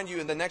remind you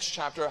in the next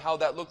chapter how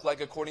that looked like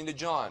according to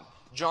John.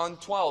 John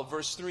 12,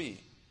 verse 3.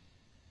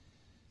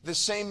 The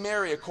same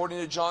Mary, according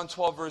to John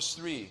 12, verse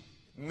 3.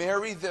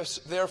 Mary,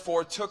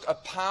 therefore, took a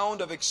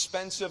pound of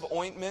expensive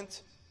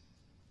ointment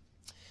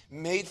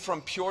made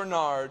from pure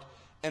nard,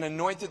 and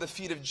anointed the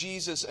feet of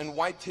Jesus and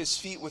wiped his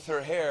feet with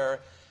her hair.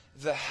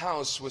 The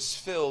house was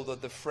filled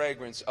with the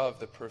fragrance of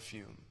the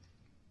perfume.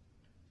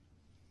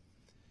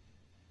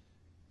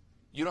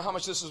 You know how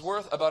much this is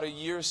worth? About a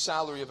year's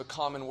salary of a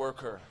common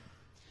worker.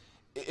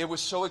 It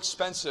was so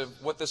expensive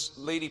what this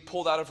lady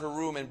pulled out of her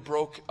room and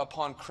broke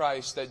upon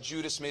Christ that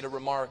Judas made a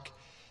remark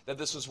that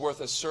this was worth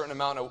a certain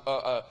amount,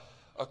 a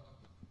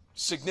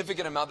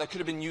significant amount that could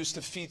have been used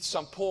to feed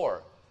some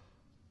poor.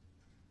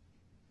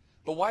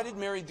 But why did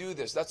Mary do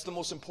this? That's the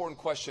most important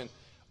question.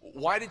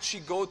 Why did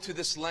she go to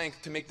this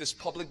length to make this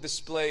public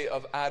display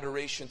of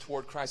adoration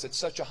toward Christ at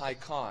such a high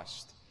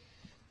cost?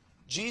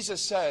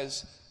 Jesus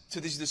says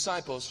to these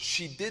disciples,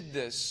 she did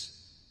this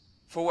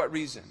for what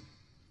reason?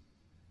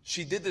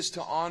 She did this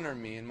to honor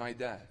me in my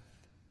death.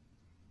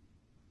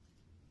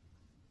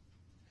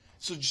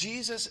 So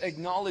Jesus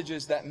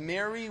acknowledges that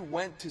Mary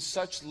went to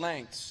such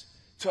lengths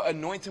to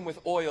anoint him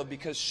with oil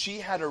because she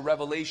had a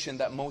revelation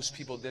that most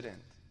people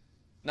didn't.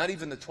 Not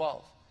even the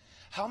 12.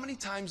 How many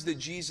times did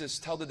Jesus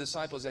tell the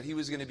disciples that he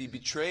was going to be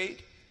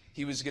betrayed,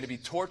 he was going to be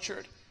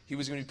tortured, he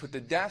was going to be put to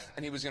death,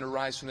 and he was going to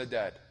rise from the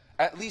dead?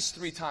 At least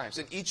 3 times.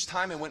 And each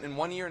time it went in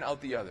one ear and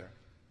out the other.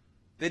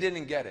 They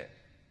didn't get it.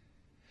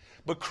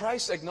 But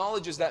Christ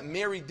acknowledges that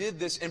Mary did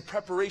this in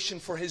preparation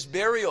for his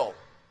burial.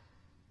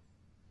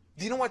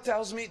 Do you know what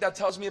that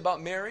tells me about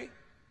Mary?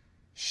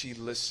 She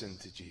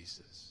listened to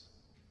Jesus.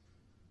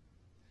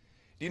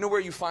 Do you know where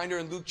you find her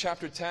in Luke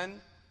chapter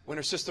 10? When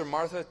her sister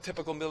Martha,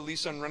 typical Middle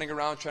Eastern, running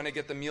around trying to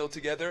get the meal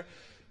together,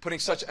 putting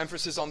such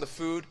emphasis on the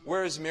food.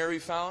 Where is Mary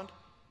found?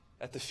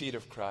 At the feet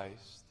of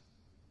Christ,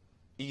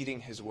 eating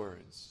his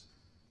words.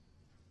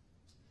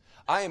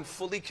 I am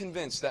fully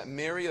convinced that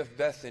Mary of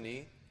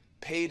Bethany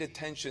paid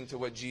attention to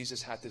what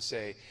Jesus had to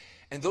say.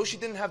 And though she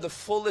didn't have the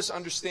fullest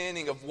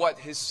understanding of what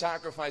his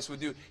sacrifice would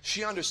do,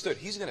 she understood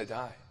he's going to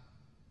die.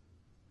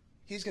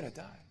 He's going to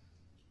die.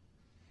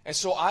 And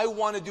so I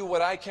want to do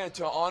what I can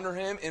to honor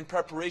him in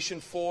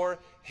preparation for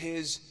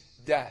his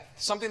death.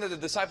 Something that the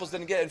disciples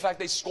didn't get. In fact,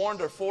 they scorned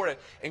her for it.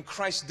 And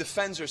Christ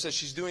defends her, says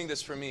she's doing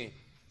this for me.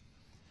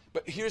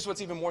 But here's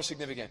what's even more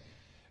significant.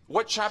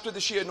 What chapter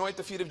does she anoint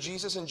the feet of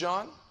Jesus in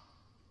John?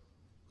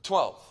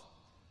 12.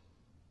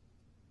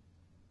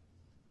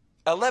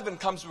 11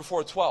 comes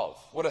before 12.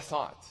 What a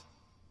thought.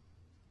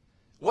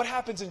 What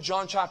happens in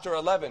John chapter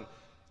 11?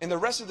 In the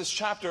rest of this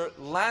chapter,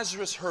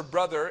 Lazarus, her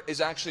brother, is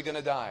actually going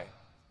to die.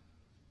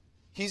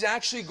 He's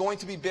actually going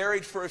to be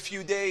buried for a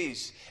few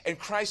days. And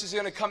Christ is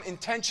going to come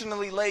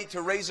intentionally late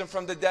to raise him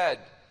from the dead.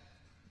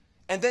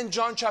 And then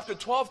John chapter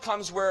 12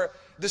 comes where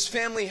this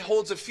family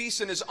holds a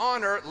feast in his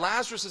honor.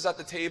 Lazarus is at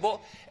the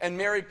table. And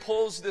Mary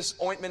pulls this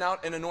ointment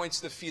out and anoints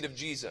the feet of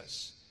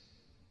Jesus.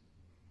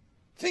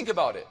 Think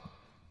about it.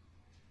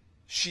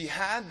 She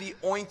had the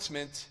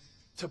ointment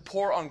to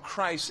pour on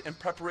Christ in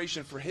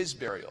preparation for his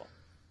burial.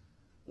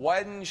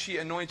 Why didn't she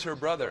anoint her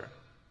brother?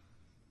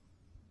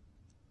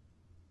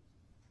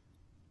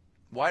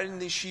 Why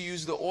didn't she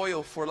use the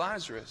oil for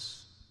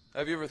Lazarus?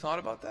 Have you ever thought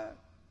about that?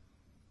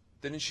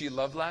 Didn't she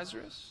love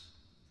Lazarus?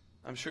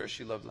 I'm sure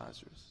she loved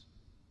Lazarus.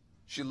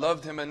 She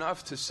loved him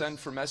enough to send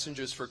for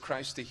messengers for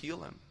Christ to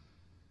heal him.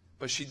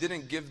 But she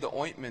didn't give the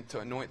ointment to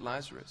anoint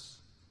Lazarus.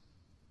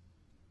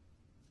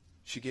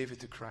 She gave it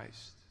to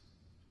Christ.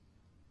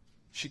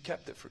 She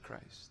kept it for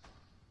Christ.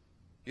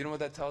 You know what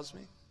that tells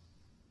me?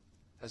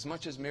 As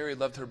much as Mary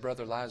loved her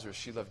brother Lazarus,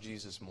 she loved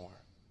Jesus more.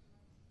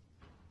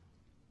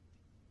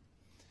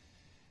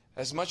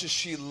 As much as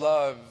she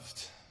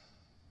loved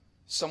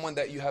someone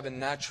that you have a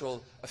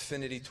natural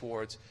affinity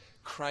towards,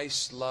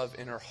 Christ's love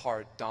in her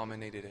heart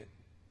dominated it.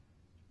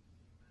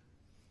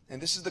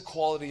 And this is the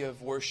quality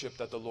of worship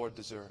that the Lord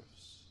deserves.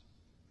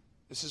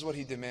 This is what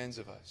he demands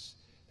of us.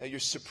 that your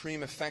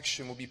supreme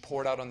affection will be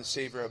poured out on the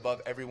Savior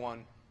above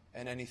everyone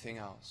and anything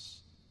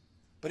else.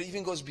 But it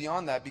even goes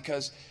beyond that,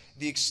 because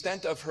the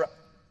extent of her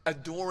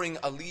adoring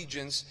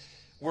allegiance,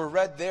 we're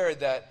read there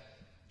that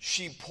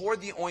she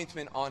poured the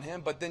ointment on him,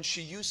 but then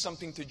she used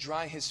something to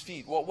dry his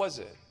feet. What was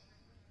it?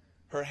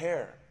 Her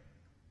hair.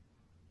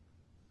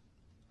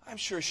 I'm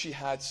sure she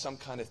had some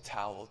kind of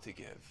towel to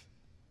give.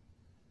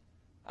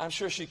 I'm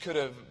sure she could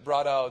have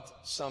brought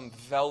out some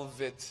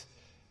velvet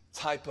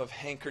type of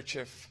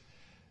handkerchief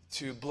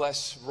to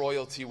bless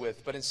royalty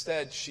with, but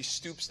instead she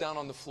stoops down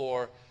on the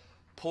floor,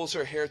 pulls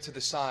her hair to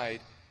the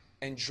side,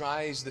 and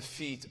dries the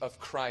feet of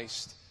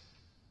Christ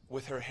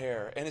with her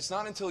hair. And it's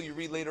not until you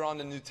read later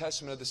on in the New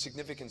Testament of the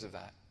significance of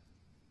that.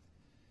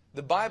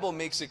 The Bible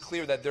makes it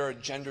clear that there are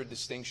gender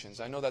distinctions.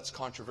 I know that's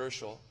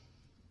controversial.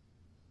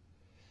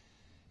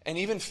 And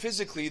even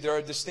physically, there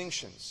are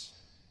distinctions.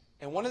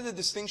 And one of the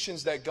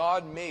distinctions that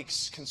God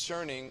makes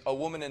concerning a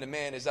woman and a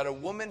man is that a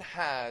woman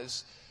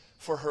has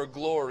for her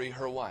glory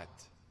her what?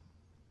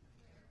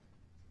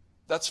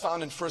 That's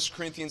found in 1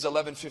 Corinthians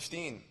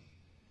 11:15.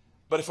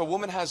 But if a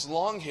woman has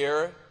long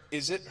hair,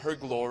 is it her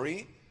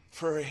glory?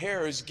 For her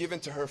hair is given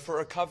to her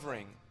for a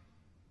covering.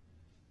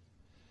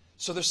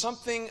 So there's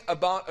something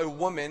about a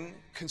woman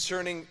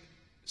concerning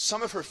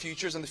some of her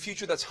features, and the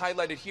feature that's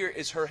highlighted here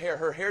is her hair.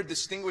 Her hair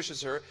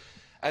distinguishes her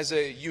as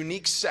a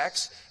unique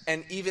sex,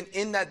 and even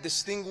in that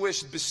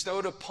distinguished,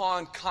 bestowed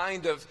upon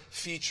kind of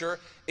feature,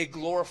 it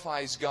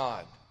glorifies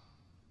God.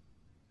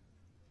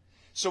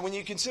 So when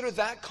you consider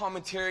that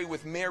commentary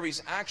with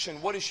Mary's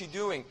action, what is she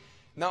doing?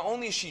 Not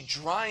only is she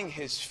drying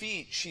his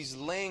feet, she's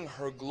laying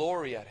her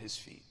glory at his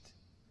feet.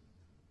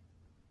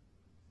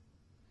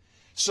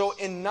 So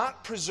in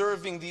not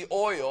preserving the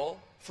oil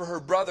for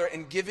her brother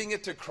and giving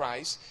it to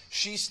Christ,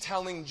 she's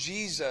telling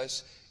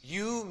Jesus,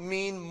 you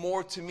mean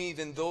more to me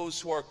than those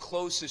who are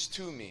closest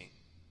to me.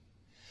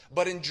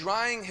 But in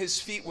drying his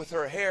feet with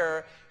her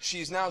hair,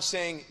 she's now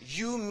saying,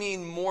 you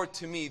mean more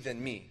to me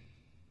than me.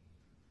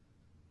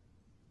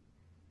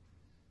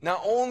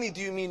 Not only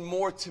do you mean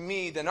more to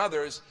me than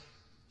others,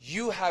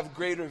 you have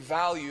greater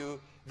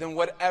value than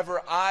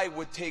whatever I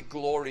would take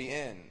glory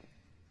in,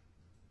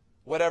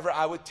 whatever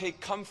I would take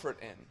comfort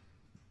in,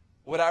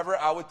 whatever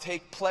I would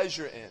take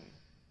pleasure in.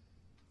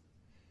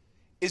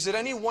 Is it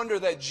any wonder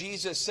that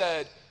Jesus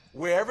said,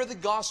 wherever the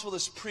gospel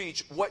is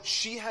preached, what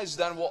she has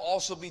done will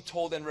also be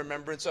told in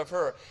remembrance of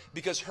her?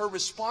 Because her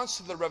response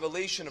to the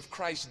revelation of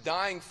Christ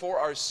dying for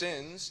our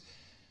sins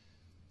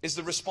is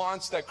the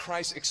response that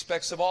Christ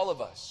expects of all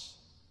of us.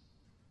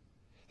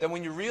 That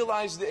when you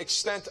realize the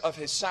extent of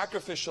his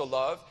sacrificial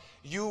love,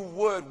 you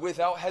would,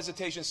 without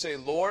hesitation, say,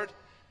 Lord,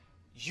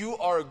 you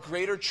are a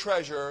greater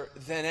treasure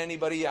than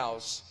anybody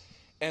else.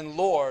 And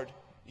Lord,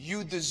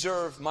 you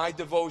deserve my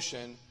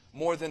devotion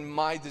more than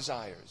my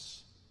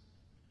desires.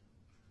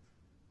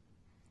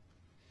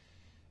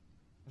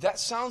 That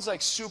sounds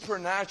like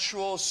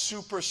supernatural,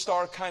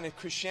 superstar kind of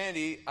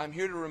Christianity. I'm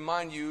here to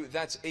remind you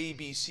that's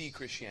ABC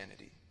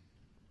Christianity.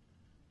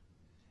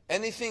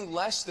 Anything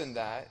less than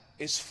that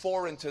is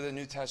foreign to the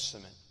New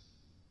Testament.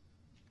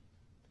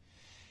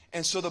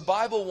 And so the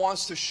Bible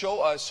wants to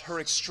show us her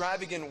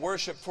extravagant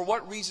worship. For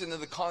what reason in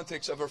the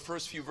context of her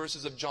first few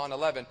verses of John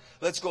 11?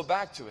 Let's go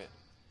back to it.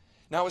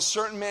 Now a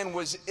certain man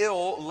was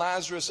ill,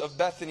 Lazarus of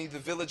Bethany, the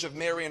village of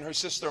Mary and her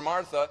sister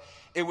Martha.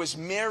 It was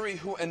Mary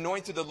who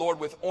anointed the Lord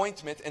with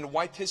ointment and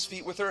wiped his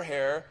feet with her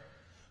hair,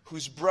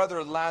 whose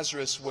brother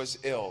Lazarus was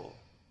ill.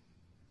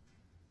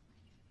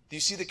 Do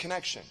you see the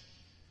connection?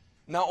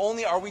 Not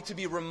only are we to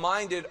be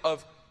reminded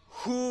of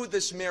who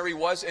this Mary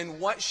was and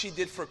what she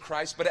did for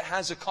Christ, but it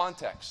has a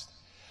context.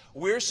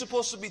 We're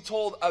supposed to be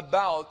told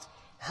about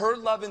her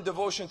love and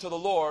devotion to the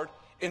Lord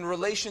in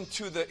relation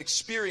to the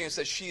experience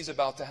that she's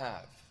about to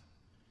have.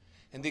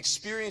 And the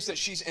experience that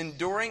she's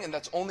enduring, and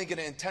that's only going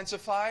to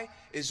intensify,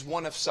 is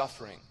one of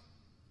suffering.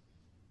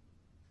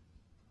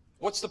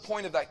 What's the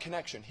point of that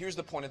connection? Here's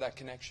the point of that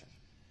connection.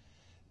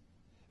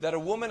 That a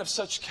woman of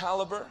such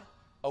caliber,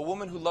 a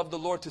woman who loved the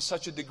Lord to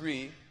such a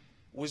degree,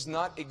 was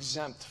not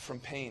exempt from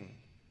pain.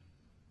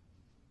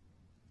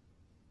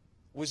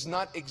 Was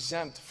not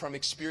exempt from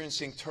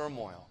experiencing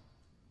turmoil.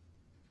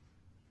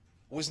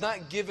 Was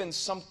not given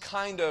some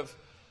kind of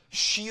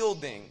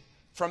shielding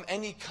from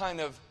any kind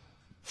of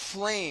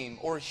flame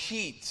or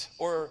heat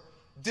or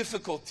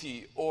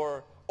difficulty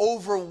or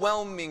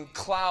overwhelming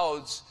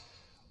clouds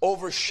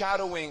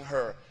overshadowing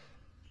her.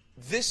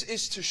 This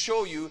is to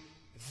show you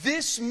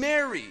this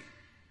Mary,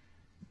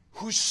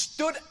 who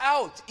stood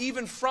out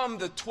even from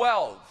the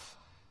 12,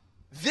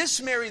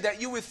 this Mary that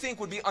you would think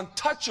would be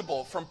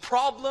untouchable from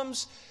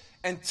problems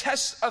and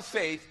tests of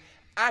faith,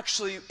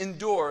 actually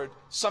endured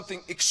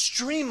something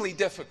extremely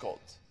difficult.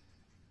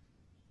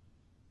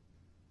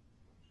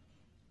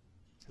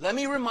 Let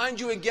me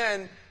remind you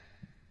again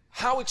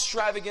how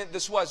extravagant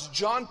this was.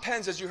 John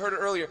pens, as you heard it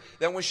earlier,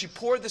 that when she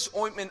poured this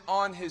ointment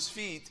on his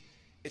feet,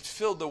 it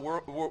filled the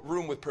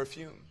room with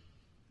perfume.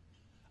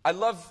 I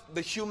love the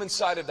human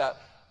side of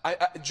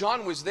that.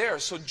 John was there,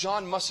 so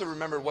John must have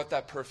remembered what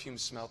that perfume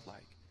smelled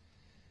like.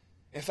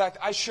 In fact,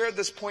 I shared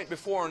this point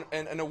before,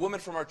 and a woman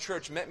from our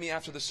church met me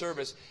after the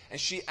service, and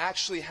she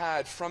actually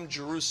had from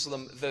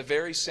Jerusalem the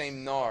very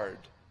same nard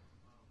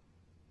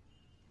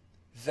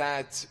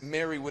that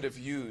Mary would have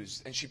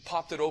used. And she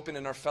popped it open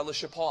in our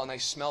fellowship hall, and I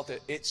smelt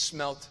it. It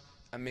smelt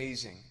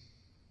amazing.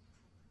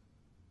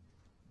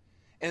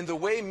 And the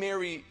way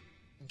Mary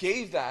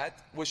gave that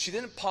was she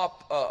didn't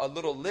pop a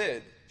little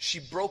lid. She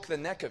broke the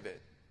neck of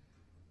it.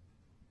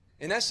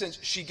 In essence,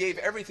 she gave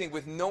everything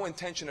with no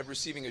intention of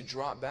receiving a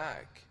drop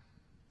back.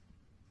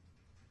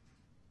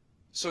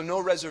 So no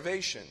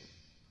reservation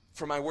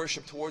for my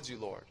worship towards you,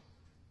 Lord.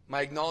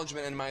 My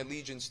acknowledgement and my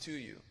allegiance to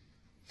you.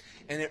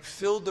 And it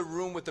filled the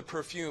room with the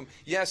perfume.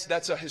 Yes,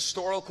 that's a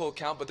historical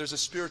account, but there's a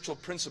spiritual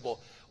principle.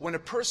 When a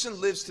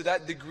person lives to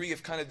that degree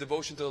of kind of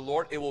devotion to the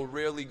Lord, it will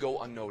rarely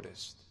go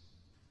unnoticed.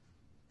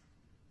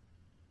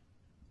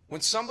 When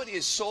somebody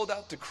is sold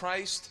out to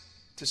Christ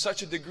to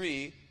such a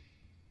degree,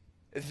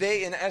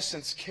 they in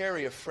essence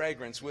carry a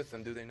fragrance with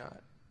them, do they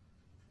not?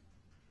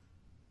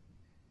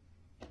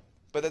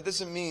 But that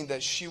doesn't mean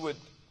that she would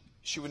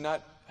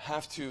not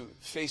have to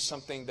face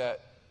something that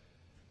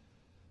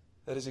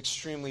is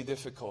extremely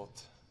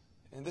difficult.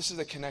 And this is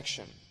the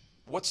connection.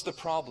 What's the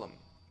problem?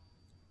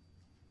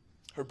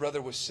 Her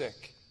brother was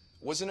sick.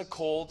 Wasn't a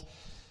cold.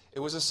 It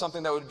wasn't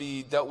something that would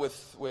be dealt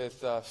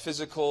with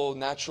physical,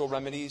 natural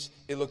remedies.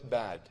 It looked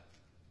bad.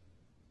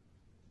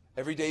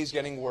 Every day is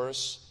getting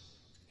worse.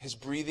 His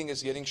breathing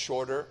is getting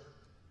shorter.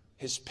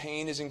 His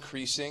pain is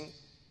increasing.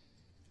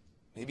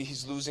 Maybe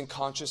he's losing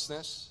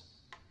consciousness.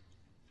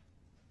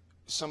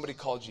 Somebody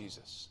call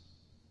Jesus.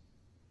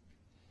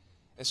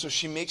 And so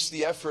she makes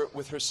the effort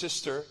with her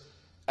sister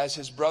as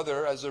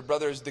her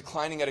brother is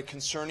declining at a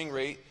concerning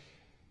rate,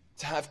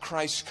 to have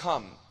Christ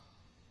come.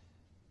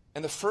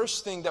 And the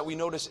first thing that we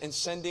notice in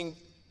sending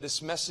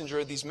these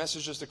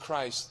messages to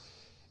Christ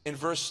in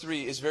verse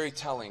 3 is very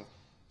telling.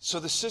 So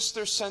the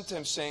sister sent to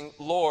him saying,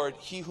 Lord,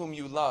 he whom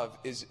you love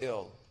is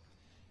ill.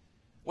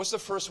 What's the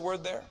first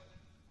word there?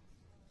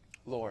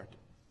 Lord.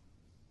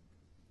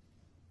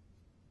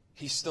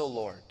 He's still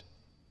Lord.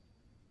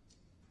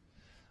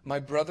 My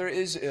brother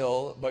is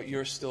ill, but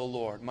you're still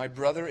Lord. My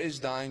brother is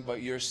dying,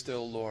 but you're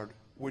still Lord.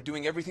 We're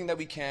doing everything that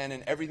we can,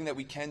 and everything that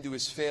we can do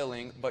is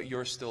failing, but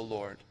you're still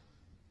Lord.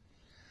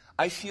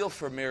 I feel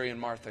for Mary and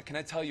Martha. Can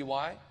I tell you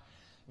why?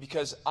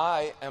 Because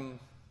I am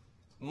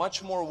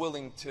much more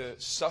willing to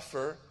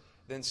suffer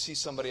than see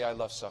somebody I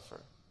love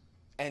suffer.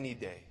 Any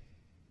day.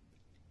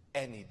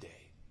 Any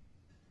day.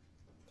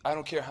 I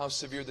don't care how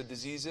severe the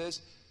disease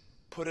is.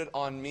 Put it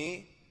on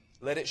me.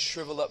 Let it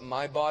shrivel up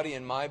my body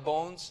and my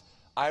bones.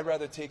 I'd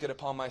rather take it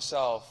upon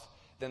myself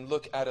than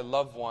look at a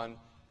loved one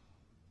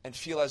and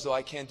feel as though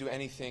I can't do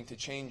anything to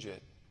change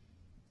it.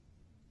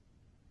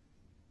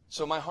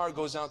 So my heart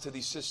goes out to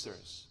these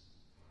sisters.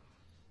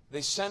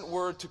 They sent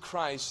word to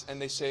Christ and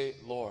they say,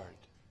 Lord,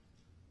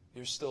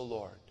 you're still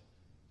Lord.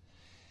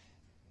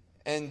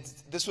 And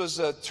this was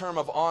a term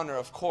of honor,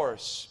 of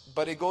course,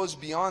 but it goes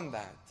beyond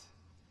that.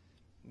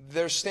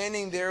 They're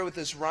standing there with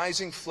this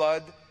rising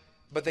flood,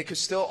 but they could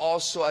still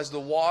also, as the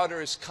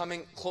water is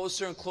coming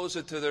closer and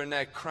closer to their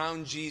neck,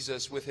 crown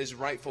Jesus with his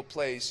rightful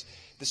place.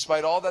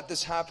 Despite all that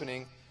is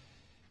happening,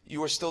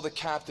 you are still the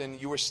captain,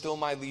 you are still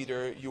my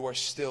leader, you are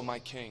still my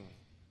king.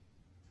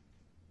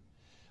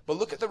 But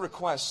look at the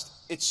request.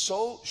 It's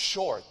so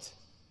short.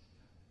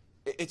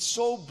 It's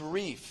so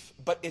brief,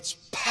 but it's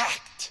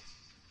packed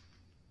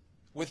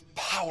with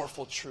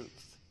powerful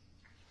truth.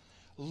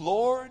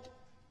 Lord,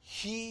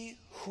 he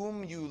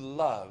whom you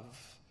love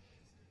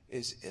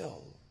is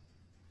ill.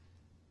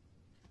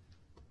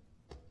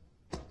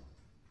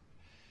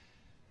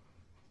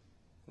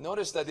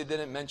 Notice that they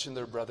didn't mention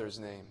their brother's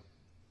name.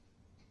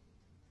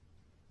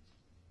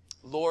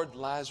 Lord,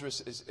 Lazarus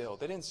is ill.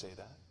 They didn't say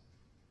that.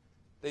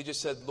 They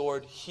just said,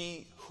 Lord,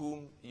 he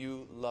whom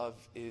you love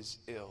is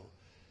ill.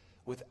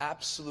 With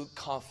absolute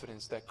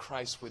confidence that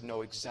Christ would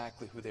know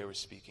exactly who they were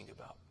speaking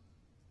about.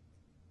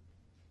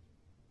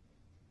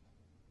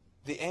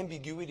 The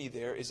ambiguity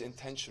there is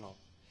intentional.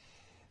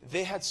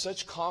 They had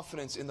such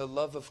confidence in the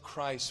love of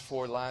Christ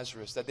for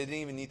Lazarus that they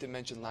didn't even need to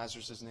mention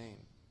Lazarus' name.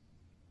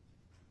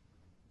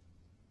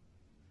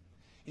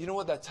 You know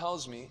what that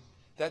tells me?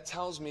 That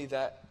tells me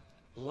that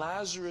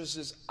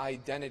Lazarus'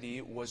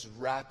 identity was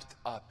wrapped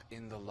up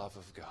in the love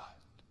of God.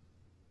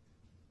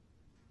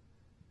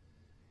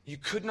 You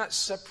could not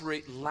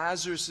separate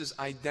Lazarus'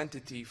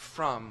 identity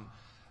from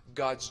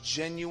God's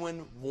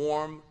genuine,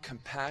 warm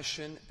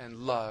compassion and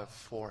love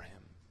for him.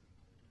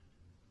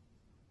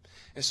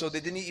 And so they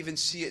didn't even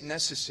see it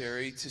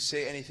necessary to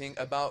say anything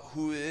about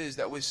who it is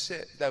that was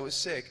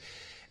sick.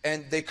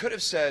 And they could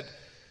have said,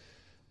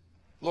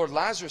 Lord,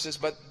 Lazarus is,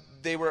 but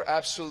they were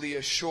absolutely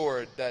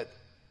assured that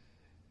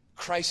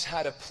Christ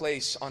had a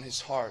place on his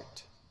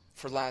heart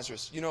for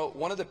Lazarus. You know,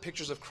 one of the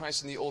pictures of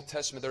Christ in the Old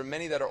Testament, there are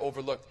many that are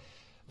overlooked.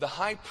 The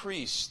high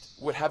priest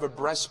would have a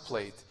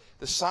breastplate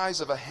the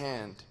size of a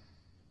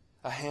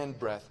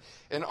handbreadth.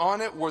 And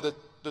on it were the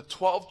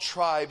 12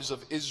 tribes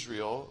of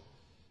Israel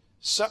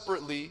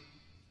separately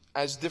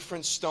as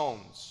different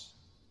stones.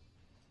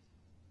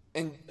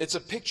 And it's a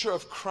picture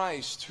of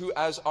Christ who,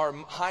 as our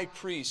high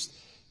priest,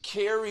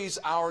 carries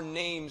our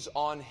names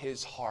on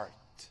his heart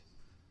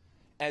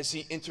as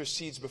he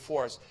intercedes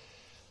before us.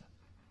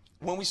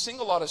 When we sing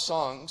a lot of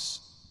songs,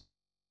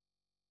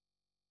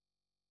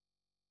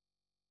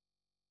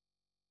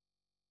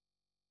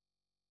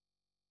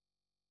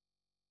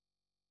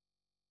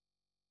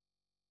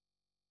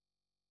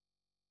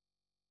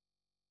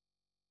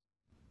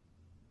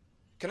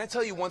 can I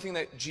tell you one thing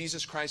that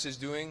Jesus Christ is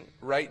doing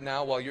right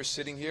now while you're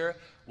sitting here,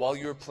 while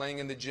you're playing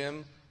in the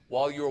gym,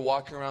 while you're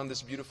walking around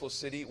this beautiful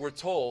city? We're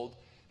told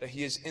that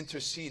he is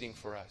interceding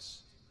for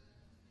us.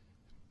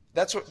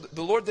 That's what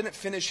the Lord didn't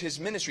finish his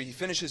ministry. He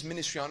finished his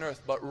ministry on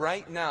earth. But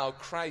right now,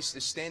 Christ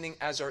is standing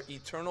as our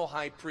eternal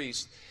high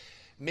priest,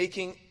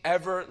 making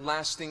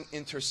everlasting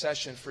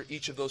intercession for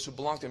each of those who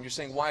belong to him. You're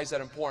saying, why is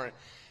that important?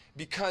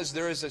 Because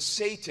there is a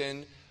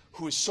Satan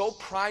who is so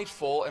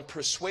prideful and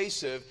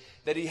persuasive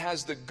that he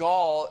has the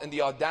gall and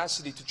the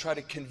audacity to try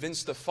to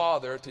convince the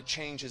Father to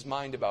change his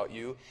mind about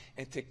you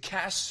and to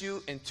cast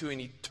you into an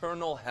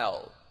eternal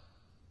hell.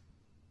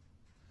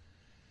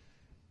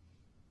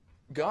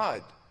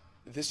 God,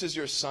 this is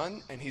your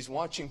son, and he's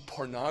watching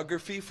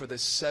pornography for the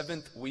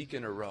 7th week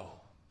in a row.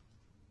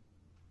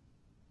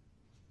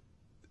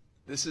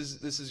 This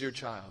is your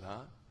child,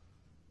 huh?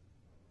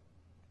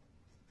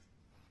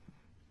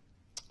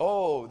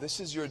 Oh,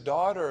 this is your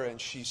daughter, and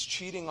she's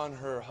cheating on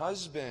her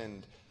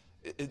husband.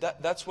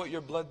 That's what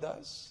your blood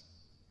does?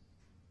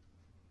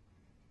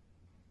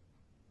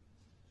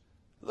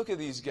 Look at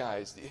these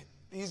guys.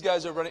 These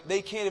guys are running.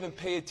 They can't even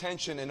pay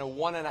attention in a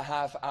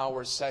 1.5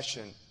 hour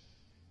session.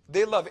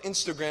 They love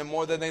Instagram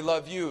more than they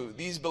love you.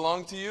 These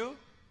belong to you?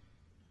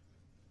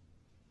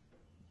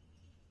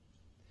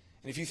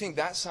 And if you think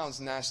that sounds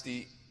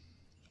nasty,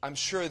 I'm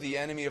sure the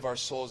enemy of our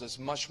souls is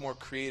much more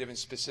creative and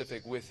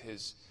specific with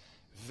his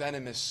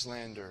venomous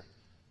slander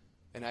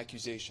and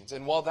accusations.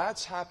 And while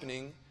that's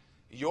happening,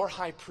 your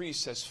high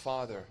priest says,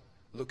 Father,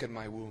 look at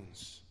my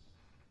wounds.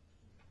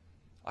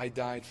 I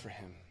died for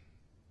him.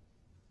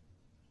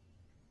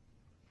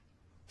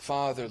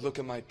 Father, look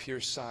at my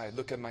pierced side.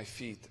 Look at my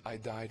feet. I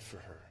died for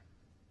her.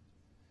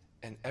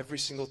 And every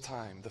single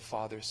time the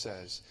Father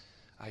says,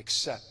 I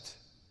accept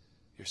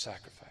your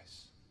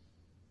sacrifice.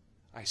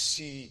 I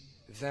see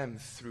them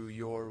through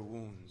your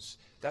wounds.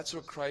 That's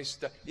what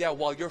Christ does. Yeah,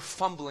 while you're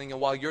fumbling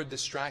and while you're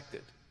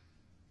distracted,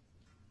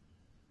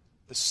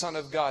 the Son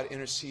of God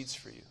intercedes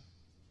for you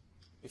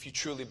if you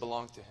truly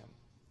belong to him.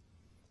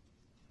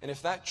 And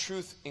if that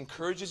truth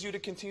encourages you to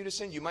continue to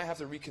sin, you might have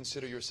to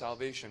reconsider your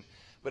salvation.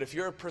 But if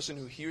you're a person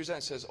who hears that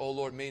and says, oh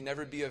Lord, may it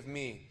never be of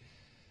me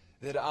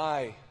that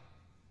I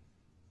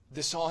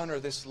dishonor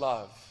this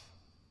love,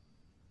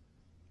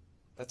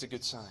 that's a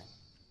good sign.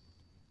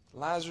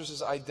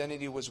 Lazarus'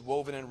 identity was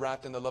woven and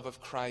wrapped in the love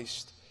of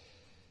Christ.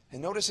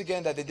 And notice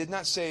again that they did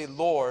not say,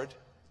 Lord,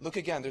 look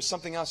again, there's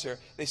something else here.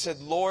 They said,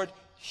 Lord,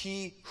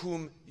 he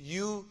whom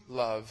you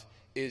love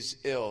is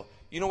ill.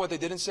 You know what they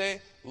didn't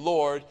say?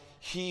 Lord,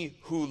 he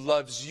who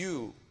loves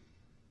you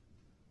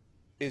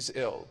is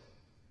ill.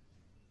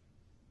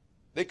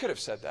 They could have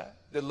said that.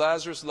 Did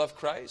Lazarus love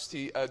Christ?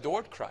 He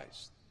adored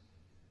Christ.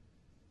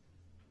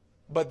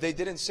 But they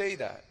didn't say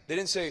that. They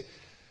didn't say,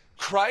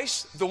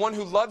 Christ, the one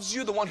who loves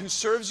you, the one who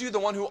serves you, the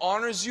one who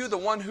honors you, the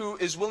one who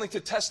is willing to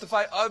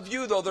testify of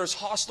you, though there's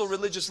hostile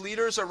religious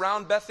leaders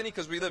around Bethany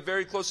because we live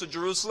very close to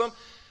Jerusalem.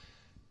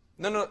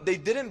 No, they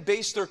didn't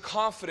base their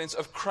confidence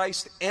of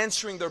Christ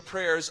answering their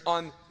prayers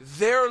on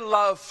their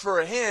love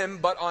for him,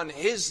 but on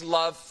his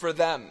love for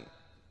them.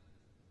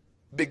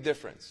 Big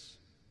difference.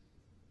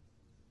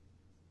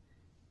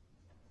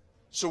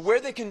 So where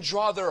they can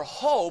draw their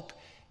hope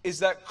is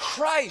that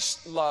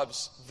Christ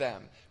loves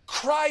them.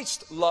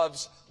 Christ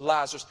loves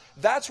Lazarus.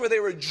 That's where they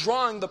were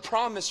drawing the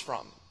promise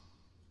from.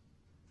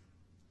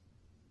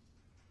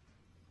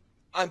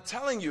 I'm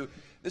telling you,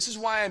 this is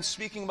why I'm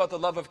speaking about the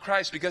love of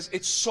Christ, because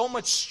it's so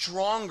much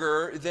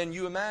stronger than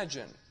you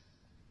imagine.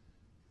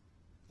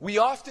 We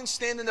often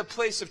stand in the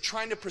place of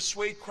trying to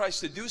persuade Christ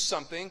to do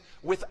something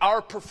with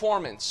our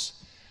performance.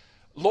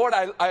 Lord,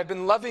 I've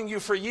been loving you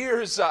for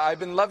years. I've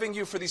been loving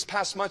you for these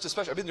past months,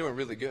 especially. I've been doing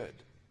really good.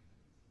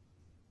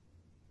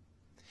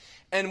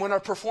 And when our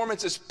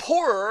performance is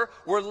poorer,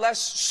 we're less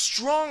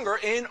stronger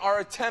in our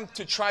attempt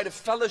to try to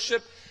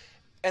fellowship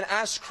and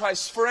ask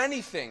Christ for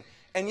anything.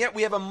 And yet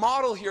we have a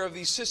model here of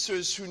these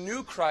sisters who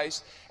knew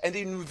Christ, and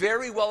they knew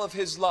very well of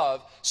his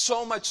love,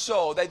 so much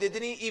so that they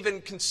didn't even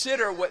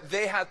consider what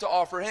they had to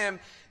offer him.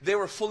 They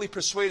were fully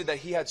persuaded that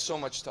he had so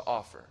much to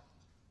offer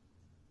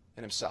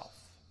in himself.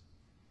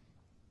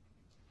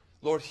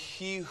 Lord,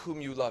 he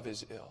whom you love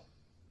is ill.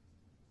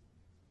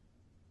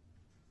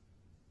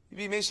 You'd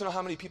be amazed to know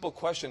how many people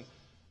question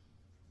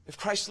if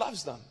Christ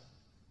loves them.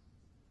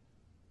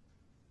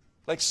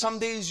 Like some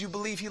days you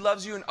believe he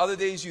loves you, and other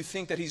days you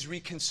think that he's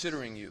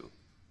reconsidering you.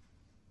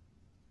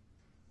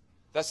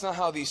 That's not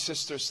how these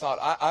sisters thought.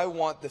 I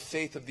want the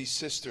faith of these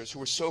sisters who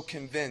were so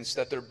convinced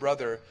that their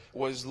brother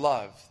was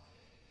loved,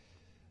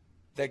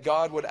 that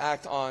God would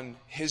act on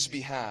his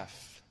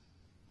behalf.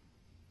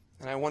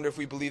 And I wonder if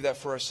we believe that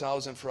for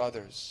ourselves and for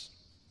others.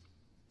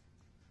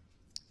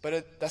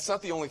 But that's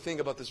not the only thing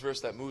about this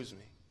verse that moves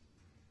me.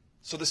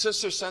 So the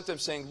sister sent him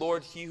saying,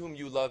 Lord, he whom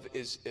you love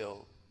is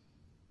ill.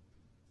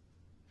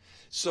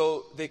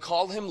 So they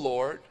call him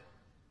Lord.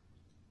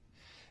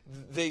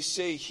 They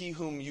say he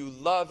whom you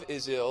love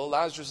is ill.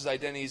 Lazarus'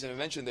 identity isn't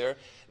mentioned there.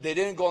 They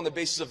didn't go on the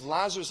basis of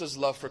Lazarus'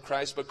 love for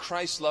Christ, but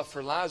Christ's love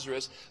for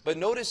Lazarus. But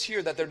notice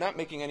here that they're not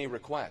making any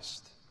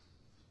request.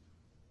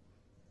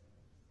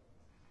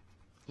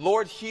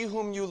 Lord, he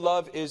whom you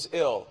love is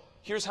ill.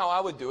 Here's how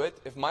I would do it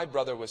if my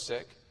brother was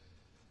sick.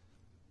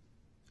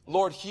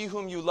 Lord, he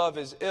whom you love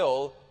is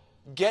ill.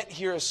 Get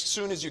here as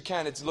soon as you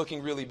can. It's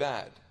looking really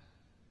bad.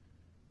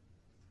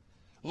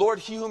 Lord,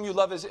 he whom you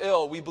love is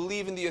ill. We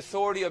believe in the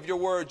authority of your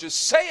word.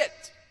 Just say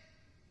it,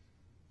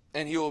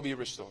 and he will be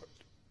restored.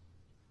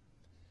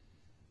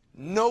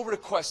 No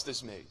request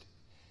is made.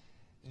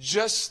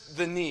 Just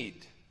the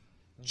need.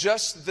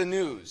 Just the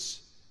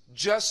news.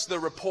 Just the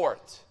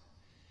report.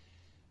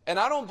 And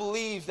I don't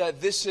believe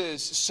that this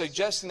is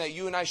suggesting that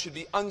you and I should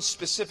be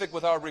unspecific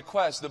with our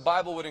requests. The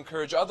Bible would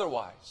encourage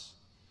otherwise.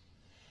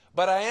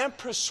 But I am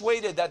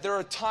persuaded that there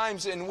are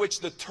times in which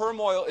the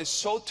turmoil is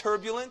so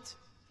turbulent,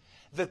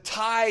 the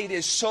tide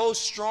is so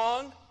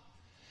strong,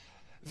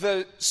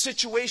 the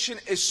situation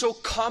is so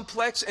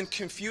complex and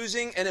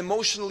confusing and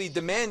emotionally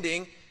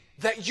demanding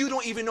that you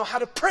don't even know how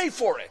to pray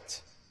for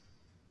it.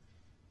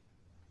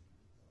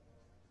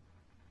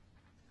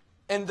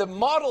 And the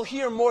model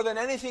here more than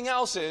anything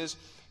else is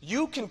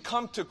you can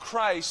come to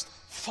Christ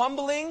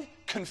fumbling,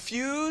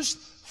 confused,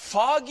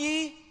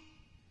 foggy,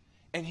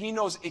 and he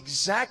knows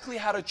exactly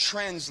how to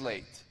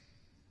translate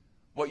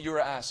what you are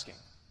asking,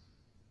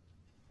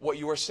 what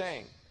you are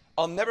saying.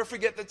 I'll never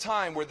forget the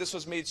time where this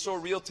was made so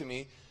real to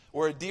me,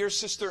 where a dear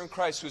sister in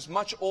Christ who's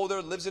much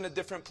older, lives in a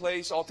different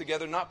place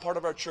altogether, not part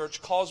of our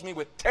church, calls me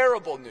with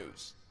terrible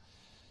news.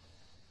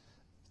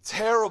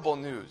 Terrible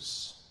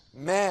news.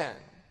 Man,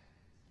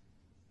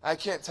 I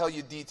can't tell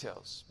you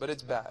details, but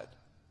it's bad.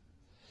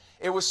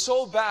 It was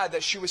so bad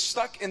that she was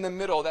stuck in the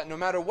middle, that no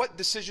matter what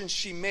decision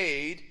she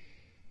made,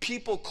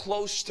 people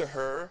close to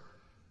her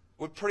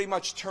would pretty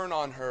much turn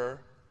on her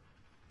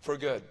for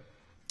good.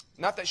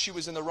 Not that she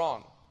was in the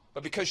wrong,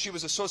 but because she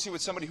was associated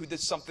with somebody who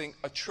did something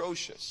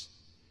atrocious.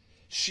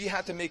 She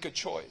had to make a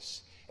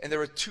choice. And there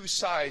were two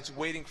sides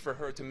waiting for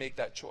her to make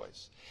that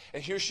choice.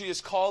 And here she is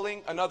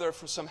calling another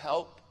for some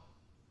help.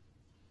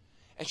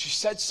 And she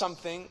said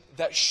something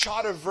that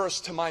shot a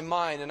verse to my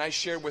mind, and I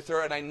shared with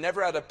her, and I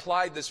never had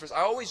applied this verse. I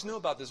always knew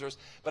about this verse,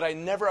 but I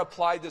never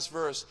applied this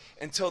verse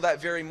until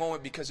that very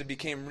moment because it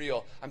became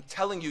real. I'm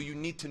telling you, you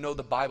need to know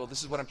the Bible.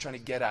 This is what I'm trying to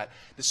get at.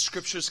 The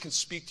scriptures can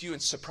speak to you in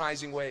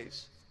surprising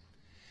ways.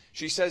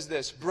 She says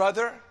this,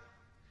 brother,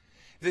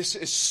 this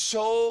is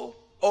so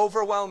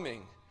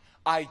overwhelming.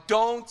 I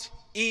don't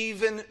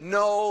even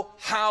know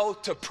how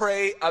to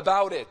pray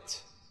about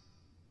it.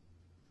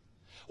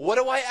 What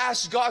do I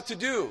ask God to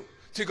do?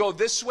 To go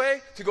this way,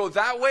 to go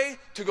that way,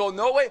 to go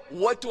no way?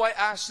 What do I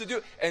ask to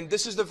do? And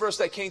this is the verse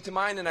that came to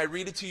mind, and I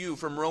read it to you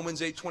from Romans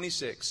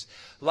 8:26.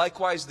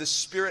 Likewise, the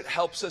Spirit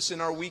helps us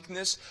in our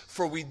weakness,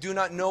 for we do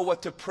not know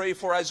what to pray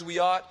for as we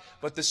ought,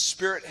 but the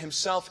Spirit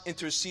himself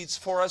intercedes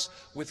for us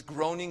with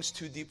groanings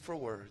too deep for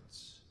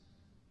words.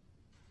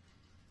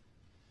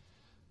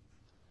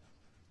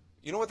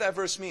 You know what that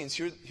verse means?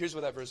 Here's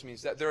what that verse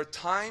means. That there are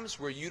times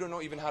where you don't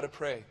know even how to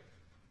pray.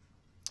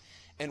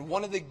 And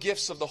one of the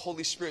gifts of the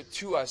Holy Spirit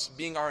to us,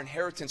 being our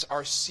inheritance,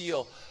 our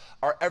seal,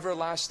 our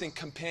everlasting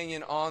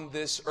companion on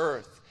this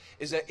earth,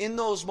 is that in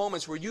those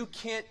moments where you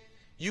can't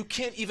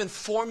even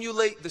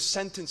formulate the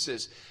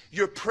sentences,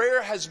 your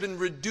prayer has been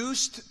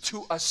reduced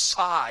to a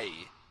sigh.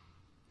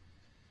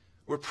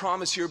 We're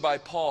promised here by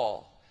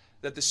Paul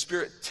that the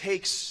Spirit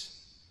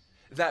takes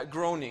that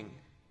groaning,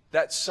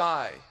 that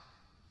sigh,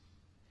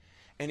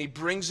 and he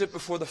brings it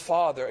before the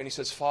Father, and he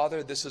says,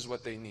 Father, this is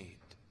what they need.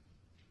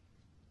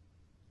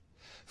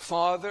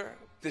 Father,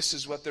 this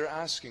is what they're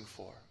asking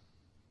for.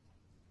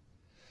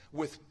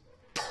 With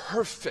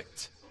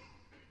perfect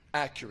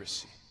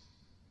accuracy.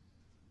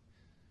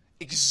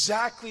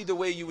 Exactly the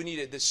way you would need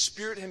it. The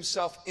Spirit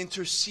himself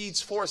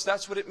intercedes for us.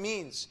 That's what it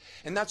means.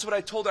 And that's what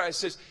I told her. I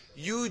said,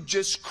 you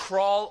just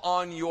crawl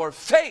on your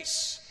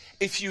face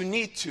if you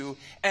need to,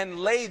 and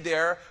lay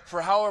there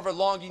for however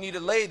long you need to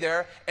lay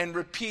there, and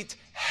repeat,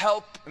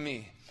 help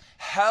me,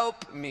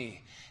 help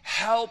me,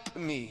 help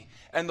me.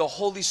 And the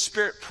Holy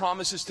Spirit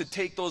promises to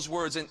take those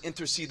words and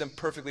intercede them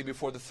perfectly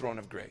before the throne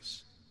of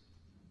grace.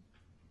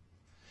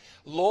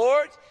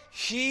 Lord,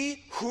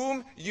 he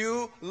whom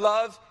you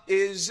love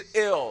is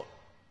ill.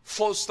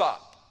 Full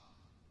stop.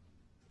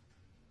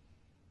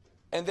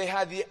 And they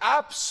had the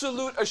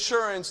absolute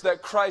assurance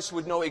that Christ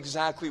would know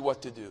exactly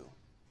what to do.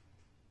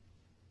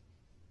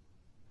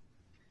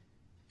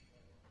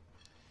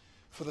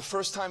 For the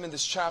first time in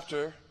this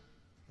chapter,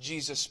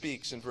 Jesus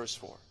speaks in verse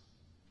 4.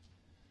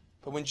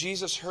 But when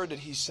Jesus heard it,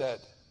 he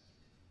said,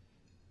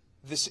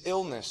 this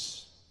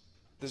illness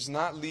does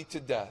not lead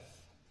to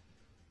death.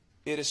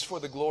 It is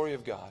for the glory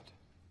of God,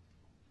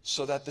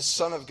 so that the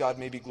Son of God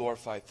may be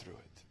glorified through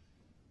it.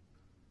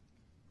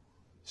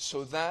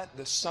 so that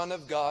the Son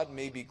of God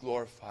may be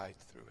glorified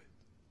through it.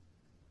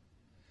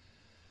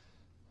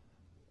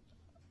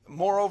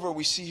 Moreover,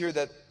 we see here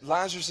that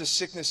Lazarus'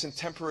 sickness and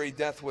temporary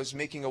death was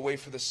making a way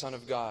for the Son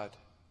of God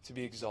to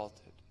be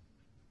exalted.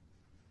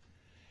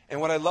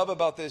 And what I love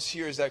about this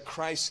here is that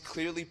Christ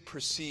clearly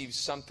perceives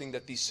something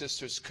that these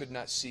sisters could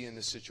not see in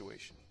the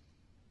situation.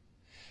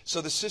 So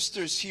the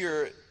sisters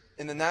here,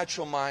 in the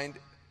natural mind,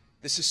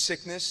 this is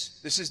sickness,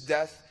 this is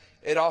death.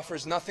 It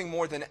offers nothing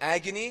more than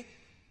agony.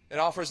 It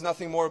offers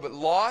nothing more but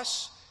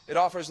loss. It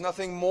offers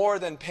nothing more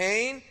than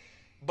pain.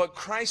 But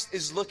Christ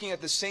is looking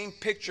at the same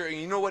picture, and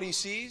you know what he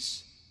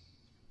sees?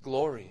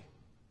 Glory.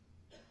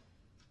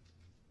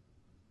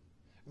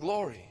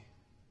 Glory.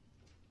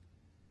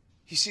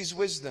 He sees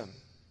wisdom.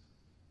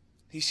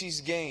 He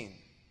sees gain.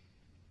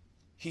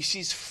 He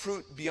sees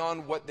fruit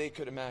beyond what they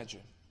could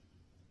imagine.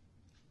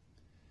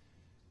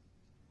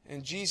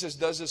 And Jesus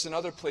does this in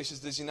other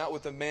places, does he not?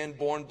 With a man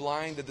born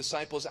blind, the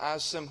disciples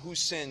asked him, who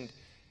sinned,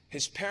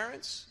 his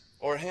parents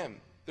or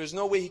him? There's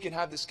no way he can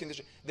have this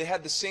condition. They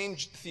had the same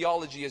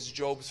theology as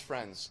Job's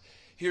friends.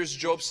 Here's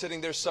Job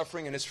sitting there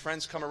suffering, and his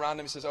friends come around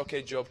him and says,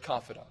 okay, Job,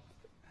 cough it up.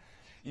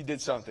 You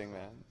did something,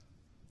 man.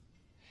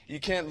 You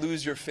can't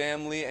lose your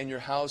family and your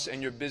house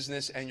and your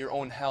business and your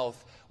own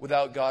health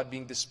without God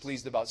being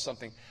displeased about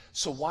something.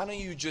 So why don't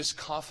you just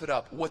cough it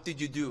up? What did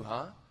you do,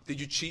 huh?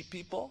 Did you cheat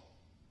people?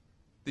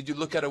 Did you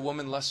look at a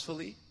woman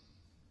lustfully?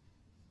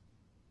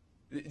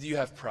 Do you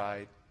have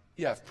pride?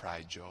 You have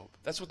pride, Job.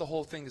 That's what the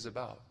whole thing is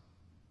about.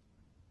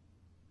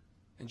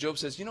 And Job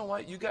says, you know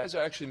what? You guys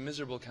are actually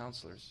miserable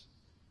counselors.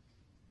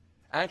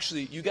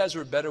 Actually, you guys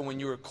were better when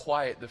you were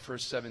quiet the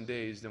first 7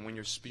 days than when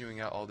you're spewing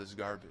out all this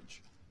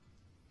garbage.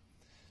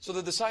 So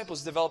the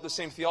disciples developed the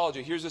same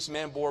theology. Here's this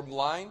man born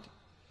blind.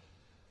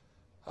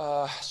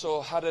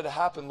 So how did it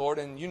happen, Lord?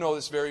 And you know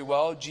this very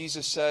well.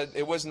 Jesus said,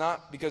 it was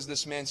not because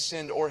this man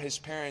sinned or his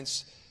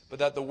parents, but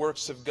that the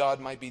works of God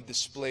might be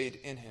displayed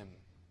in him.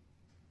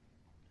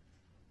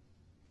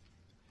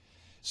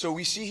 So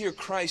we see here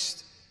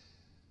Christ,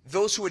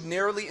 those who would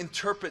narrowly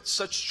interpret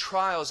such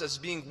trials as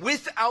being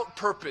without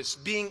purpose,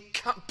 being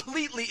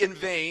completely in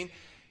vain,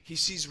 he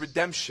sees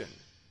redemption.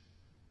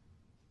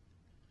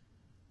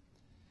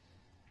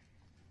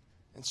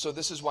 And so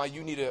this is why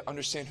you need to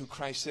understand who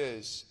Christ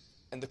is.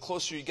 And the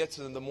closer you get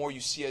to them, the more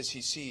you see as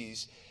he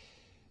sees.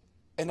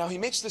 And now he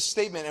makes this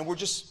statement, and we're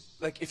just,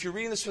 like, if you're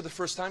reading this for the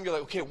first time, you're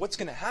like, okay, what's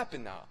going to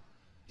happen now?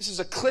 This is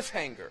a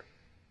cliffhanger.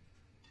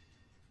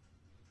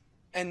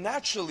 And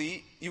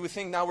naturally, you would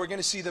think now we're going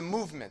to see the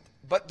movement.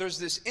 But there's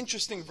this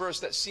interesting verse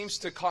that seems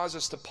to cause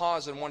us to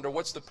pause and wonder,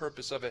 what's the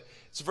purpose of it?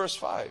 It's verse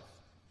 5.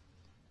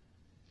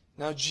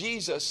 Now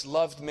Jesus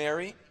loved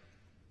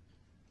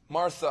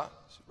Martha,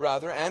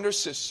 and her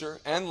sister,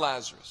 and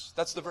Lazarus.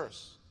 That's the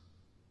verse.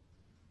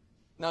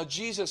 Now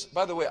Jesus,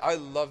 by the way, I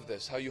love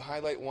this, how you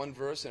highlight one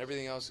verse and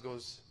everything else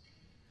goes.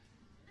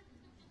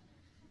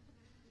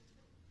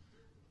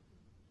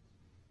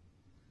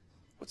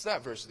 What's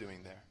that verse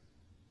doing there?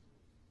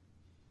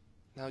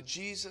 Now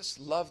Jesus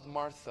loved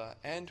Martha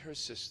and her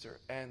sister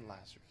and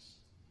Lazarus.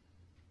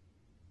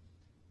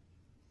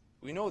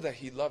 We know that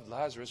he loved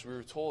Lazarus. We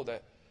were told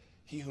that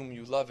he whom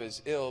you love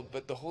is ill,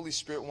 but the Holy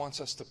Spirit wants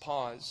us to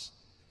pause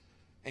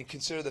and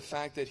consider the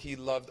fact that he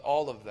loved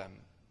all of them.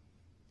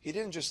 He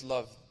didn't just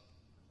love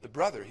the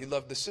brother, he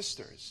loved the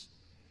sisters.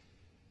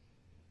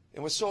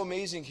 And what's so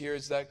amazing here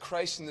is that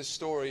Christ in this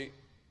story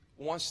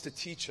wants to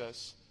teach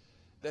us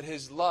that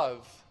his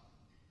love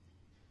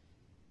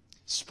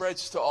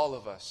spreads to all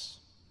of us,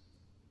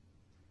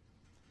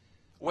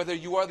 whether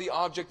you are the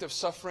object of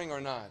suffering or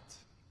not.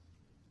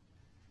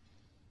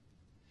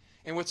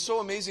 And what's so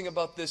amazing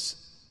about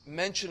this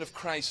mention of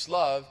Christ's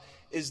love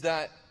is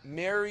that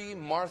Mary,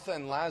 Martha,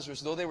 and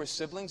Lazarus, though they were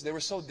siblings, they were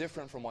so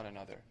different from one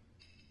another.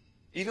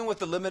 Even with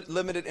the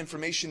limited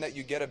information that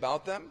you get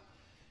about them,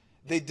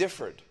 they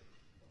differed.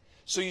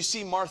 So you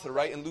see Martha,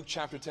 right, in Luke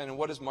chapter 10, and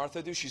what does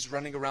Martha do? She's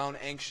running around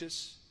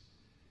anxious.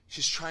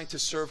 She's trying to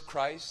serve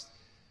Christ.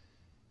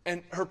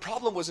 And her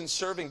problem wasn't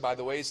serving, by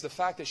the way. It's the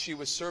fact that she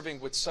was serving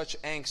with such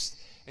angst,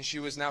 and she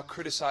was now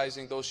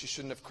criticizing those she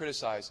shouldn't have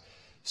criticized.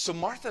 So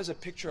Martha is a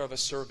picture of a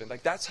servant.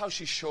 Like, that's how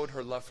she showed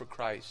her love for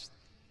Christ.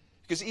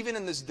 Because even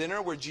in this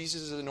dinner where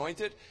Jesus is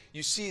anointed,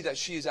 you see that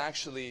she is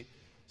actually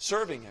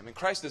serving him. And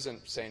Christ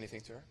doesn't say anything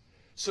to her.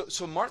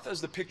 So Martha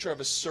is the picture of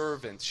a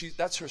servant.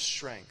 That's her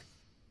strength.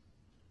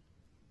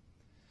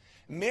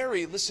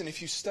 Mary, listen,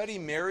 if you study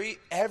Mary,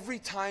 every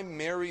time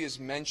Mary is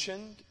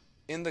mentioned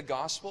in the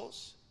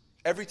Gospels,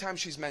 every time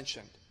she's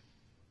mentioned,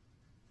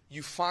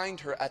 you find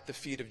her at the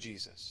feet of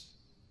Jesus.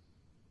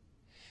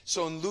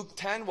 So in Luke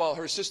 10, while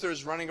her sister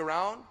is running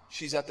around,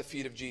 she's at the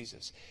feet of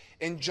Jesus.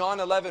 In John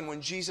 11,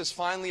 when Jesus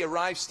finally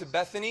arrives to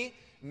Bethany,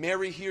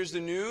 Mary hears the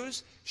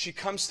news, she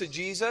comes to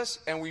Jesus,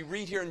 and we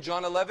read here in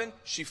John 11,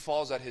 she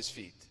falls at his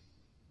feet.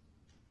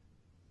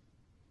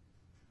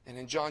 And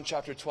in John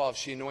chapter 12,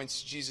 she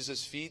anoints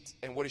Jesus' feet,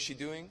 and what is she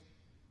doing?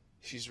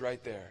 She's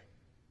right there,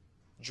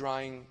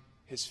 drying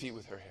his feet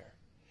with her hair.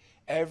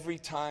 Every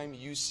time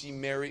you see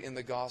Mary in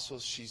the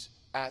Gospels, she's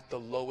at the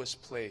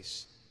lowest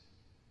place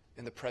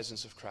in the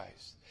presence of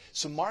Christ.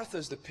 So Martha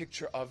is the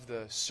picture of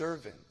the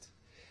servant.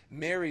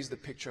 Mary is the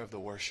picture of the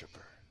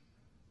worshiper.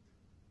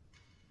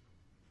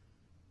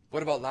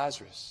 What about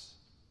Lazarus?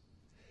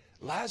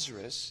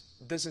 Lazarus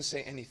doesn't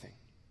say anything.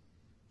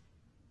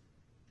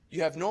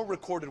 You have no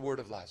recorded word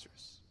of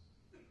Lazarus.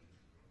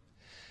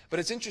 But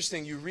it's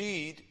interesting, you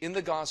read in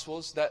the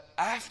Gospels that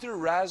after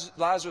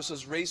Lazarus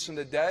was raised from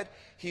the dead,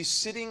 he's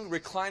sitting,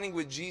 reclining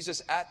with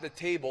Jesus at the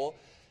table,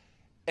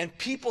 and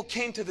people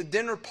came to the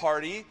dinner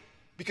party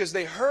because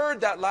they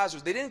heard that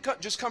Lazarus, they didn't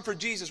just come for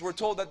Jesus, we're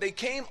told that they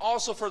came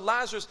also for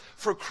Lazarus,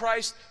 for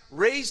Christ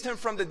raised him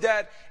from the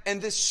dead, and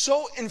this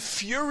so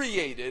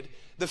infuriated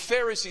the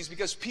Pharisees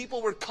because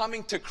people were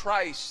coming to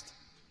Christ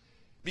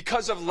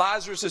because of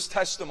Lazarus'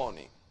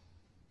 testimony.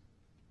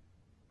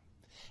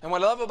 And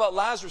what I love about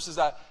Lazarus is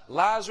that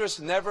Lazarus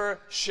never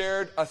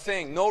shared a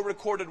thing, no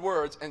recorded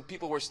words, and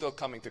people were still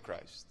coming to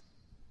Christ.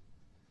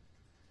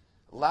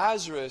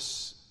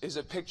 Lazarus is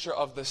a picture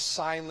of the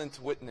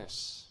silent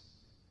witness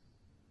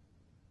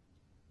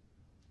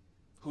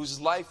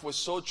whose life was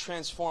so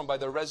transformed by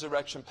the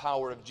resurrection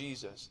power of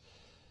Jesus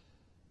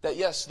that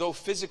yes, though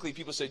physically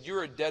people said,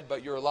 you're dead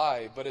but you're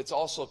alive, but it's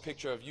also a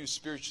picture of you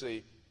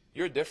spiritually,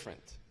 you're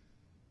different.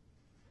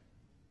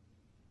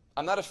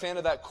 I'm not a fan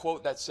of that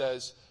quote that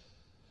says,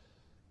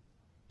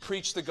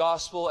 preach the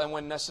gospel and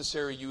when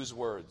necessary use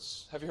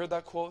words. Have you heard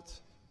that quote?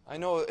 I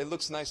know it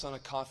looks nice on a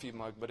coffee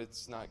mug, but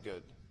it's not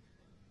good.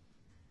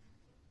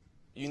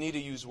 You need to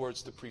use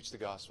words to preach the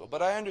gospel.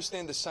 But I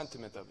understand the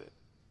sentiment of it.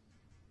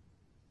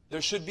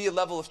 There should be a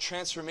level of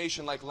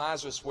transformation like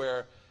Lazarus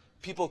where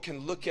people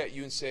can look at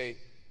you and say,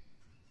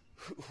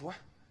 what?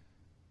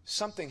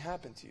 Something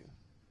happened to you.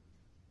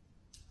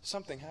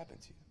 Something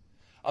happened to you.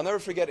 I'll never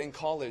forget in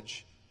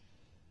college,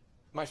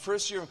 my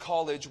first year of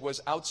college was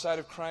outside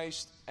of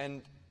Christ,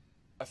 and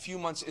a few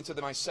months into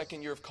my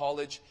second year of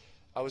college,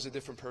 I was a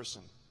different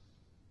person.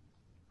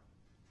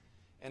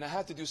 And I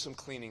had to do some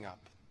cleaning up.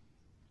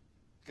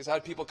 Because I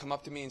had people come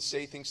up to me and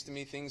say things to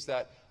me, things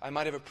that I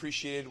might have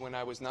appreciated when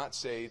I was not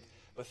saved,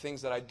 but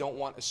things that I don't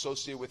want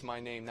associated with my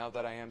name now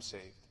that I am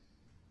saved.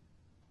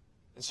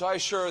 And so I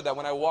assured that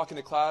when I walk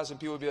into class and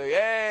people would be like,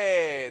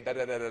 hey,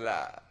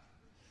 da-da-da-da-da.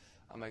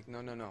 I'm like,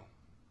 no, no, no.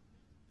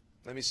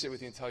 Let me sit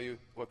with you and tell you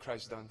what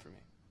Christ's done for me.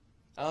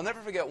 And I'll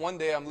never forget one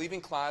day I'm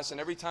leaving class, and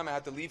every time I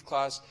had to leave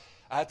class,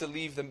 I had to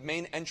leave the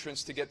main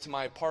entrance to get to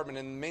my apartment.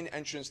 And in the main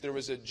entrance, there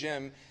was a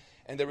gym,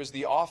 and there was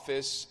the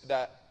office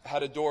that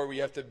had a door where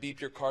you have to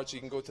beep your card so you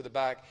can go to the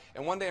back.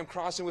 And one day I'm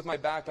crossing with my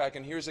backpack,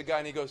 and here's a guy,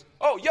 and he goes,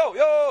 oh,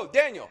 yo,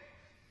 Daniel.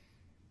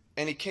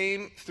 And he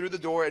came through the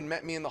door and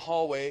met me in the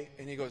hallway,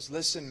 and he goes,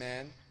 listen,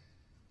 man,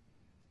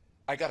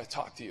 I got to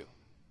talk to you.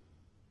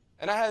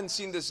 And I hadn't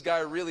seen this guy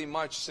really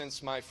much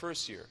since my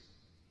first year.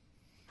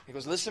 He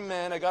goes, listen,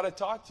 man, I got to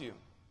talk to you.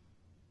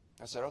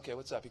 I said, okay,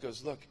 what's up? He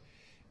goes, look,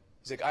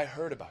 he's like, I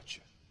heard about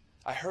you.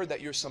 I heard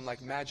that you're some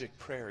like magic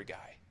prayer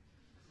guy.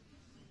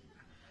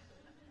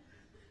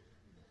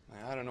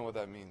 I don't know what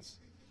that means,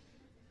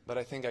 but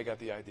I think I got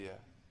the idea.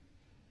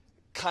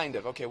 Kind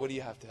of. Okay, what do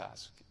you have to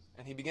ask?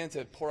 And he began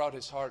to pour out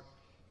his heart,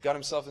 got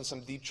himself in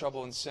some deep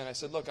trouble and sin. I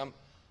said, look,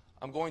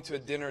 I'm going to a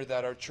dinner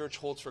that our church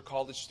holds for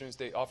college students.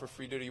 They offer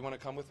free dinner. You want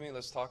to come with me?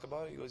 Let's talk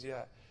about it. He goes,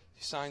 yeah.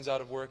 He signs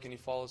out of work and he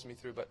follows me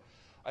through. But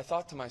I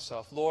thought to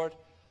myself, Lord,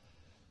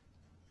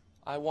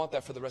 I want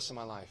that for the rest of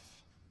my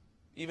life.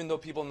 Even though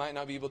people might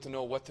not be able to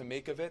know what to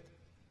make of it,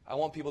 I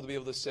want people to be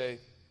able to say,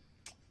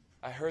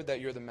 I heard that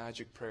you're the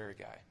magic prayer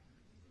guy.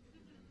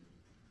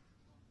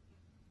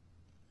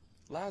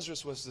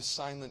 Lazarus was the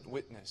silent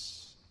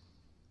witness.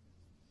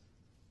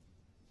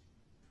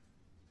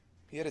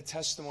 He had a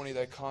testimony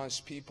that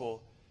caused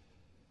people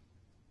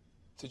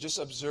to just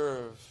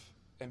observe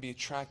and be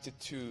attracted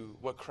to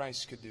what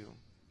Christ could do.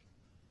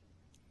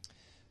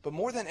 But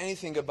more than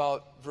anything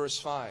about verse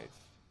 5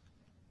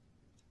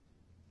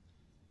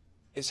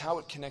 is how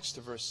it connects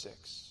to verse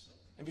 6.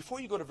 And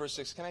before you go to verse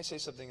 6, can I say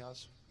something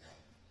else?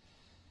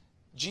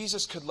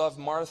 Jesus could love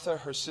Martha,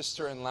 her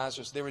sister, and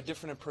Lazarus. They were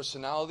different in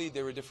personality.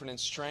 They were different in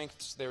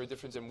strengths. They were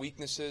different in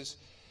weaknesses.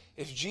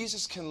 If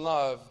Jesus can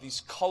love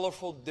these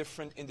colorful,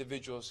 different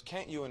individuals,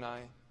 can't you and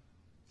I?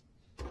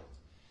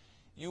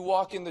 You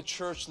walk in the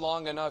church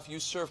long enough, you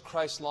serve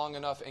Christ long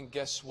enough, and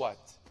guess what?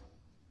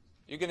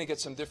 You're going to get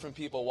some different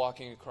people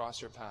walking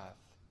across your path.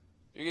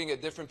 You're going to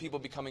get different people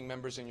becoming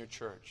members in your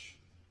church.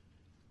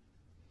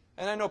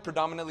 And I know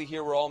predominantly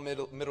here we're all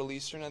Middle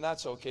Eastern, and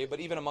that's okay.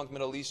 But even among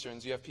Middle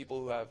Easterns, you have people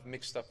who have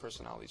mixed up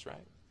personalities, right?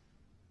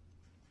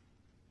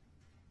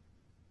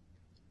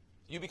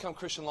 You become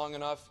Christian long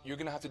enough, you're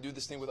going to have to do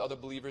this thing with other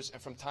believers.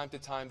 And from time to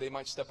time, they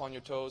might step on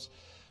your toes.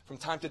 From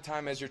time to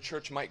time, as your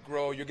church might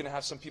grow, you're going to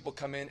have some people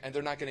come in, and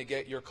they're not going to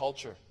get your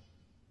culture.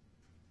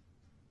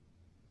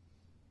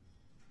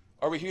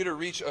 Are we here to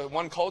reach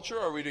one culture,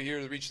 or are we here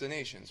to reach the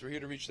nations? We're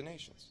here to reach the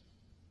nations.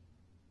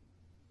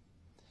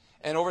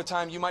 And over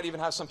time, you might even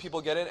have some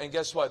people get it, and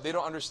guess what? They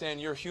don't understand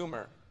your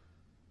humor.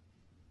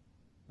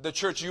 the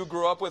church you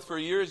grew up with for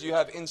years, you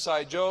have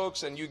inside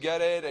jokes and you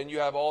get it and you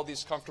have all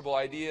these comfortable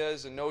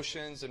ideas and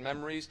notions and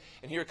memories.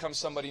 And here comes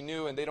somebody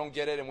new and they don't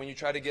get it. And when you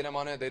try to get them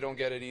on it, they don't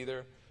get it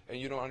either. And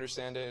you don't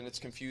understand it and it's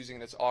confusing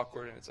and it's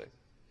awkward and it's like...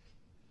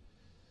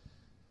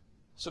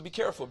 So be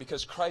careful,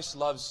 because Christ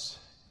loves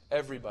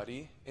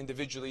everybody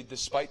individually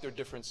despite their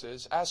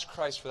differences. Ask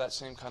Christ for that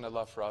same kind of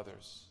love for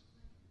others.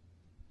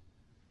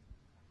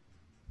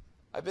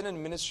 I've been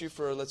in ministry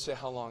for, let's say,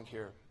 how long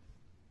here?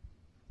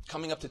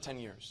 Coming up to 10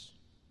 years.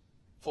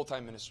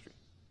 Full-time ministry.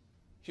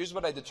 Here's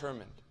what I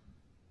determined.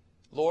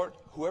 Lord,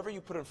 whoever you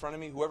put in front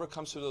of me, whoever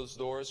comes through those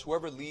doors,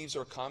 whoever leaves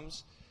or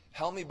comes,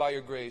 help me by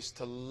your grace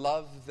to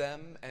love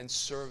them and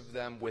serve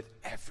them with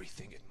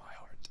everything in my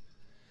heart.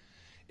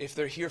 If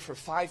they're here for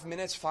 5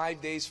 minutes,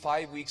 5 days,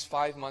 5 weeks,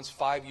 5 months,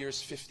 5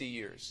 years, 50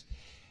 years.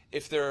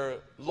 If they're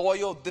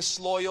loyal,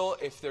 disloyal,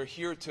 if they're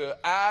here to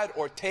add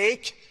or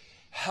take,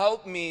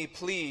 help me,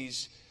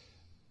 please,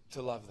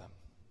 to love them.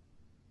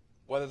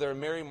 Whether they're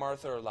Mary,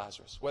 Martha, or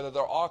Lazarus. Whether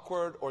they're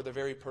awkward or they're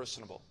very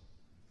personable.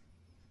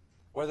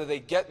 Whether they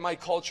get my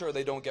culture or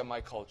they don't get my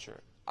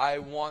culture. I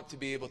want to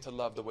be able to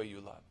love the way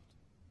you love.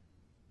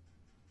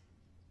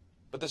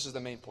 But this is the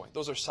main point.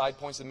 Those are side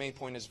points. The main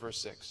point is verse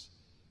 6.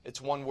 It's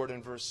one word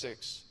in verse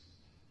 6.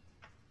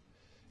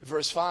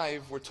 Verse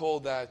 5, we're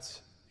told that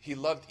he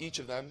loved each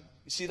of them.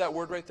 You see that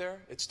word right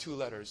there? It's 2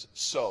 letters.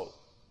 So.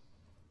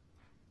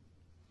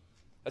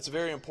 That's a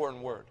very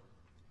important word,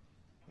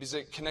 because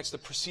it connects the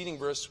preceding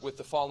verse with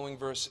the following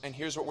verse. And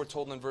here's what we're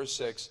told in verse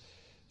 6.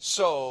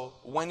 So,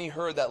 when he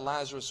heard that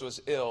Lazarus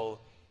was ill,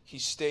 he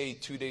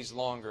stayed 2 days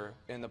longer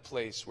in the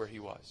place where he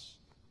was.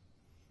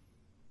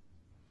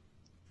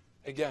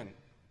 Again,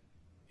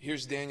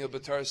 here's Daniel,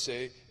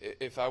 Batarseh.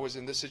 If I was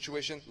in this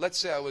situation, let's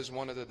say I was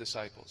one of the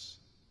disciples.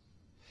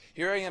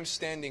 Here I am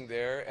standing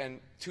there, and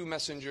 2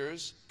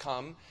 messengers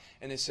come,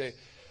 and they say,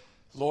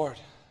 Lord,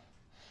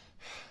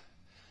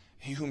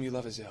 he whom you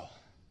love is ill.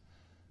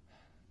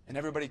 And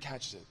everybody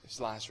catches it.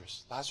 It's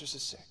Lazarus. Lazarus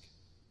is sick.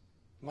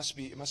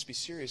 It must be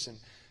serious. And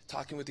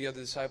talking with the other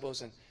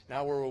disciples, and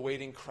now we're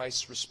awaiting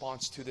Christ's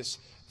response to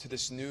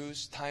this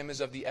news. Time is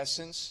of the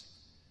essence.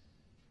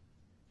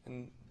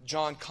 And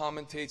John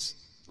commentates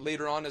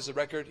later on as a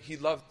record, he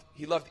loved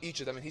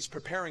each of them. And he's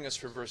preparing us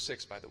for verse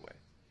 6, by the way.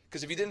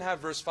 Because if you didn't have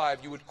verse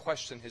 5, you would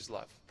question his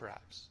love,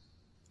 perhaps,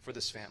 for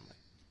this family.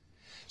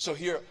 So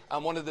here,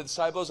 I'm one of the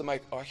disciples. I'm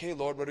like, okay,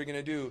 Lord, what are we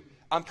going to do?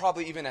 I'm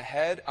probably even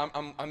ahead.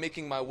 I'm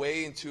making my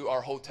way into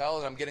our hotel,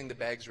 and I'm getting the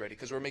bags ready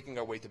because we're making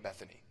our way to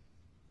Bethany.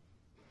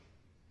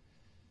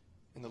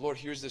 And the Lord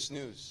hears this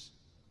news.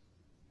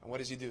 And what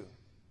does he do?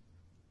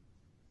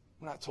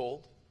 We're not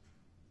told.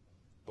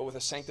 But with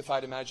a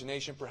sanctified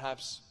imagination,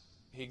 perhaps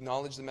he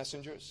acknowledged the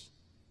messengers,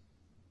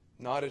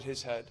 nodded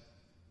his head,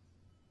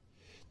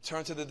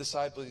 turned to the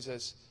disciples. He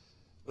says,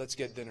 let's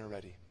get dinner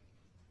ready.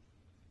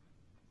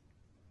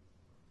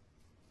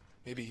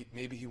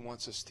 Maybe he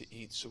wants us to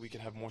eat so we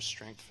can have more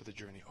strength for the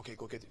journey. Okay,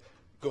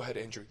 go ahead,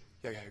 Andrew.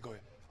 Yeah, go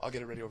ahead. I'll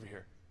get it ready over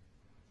here.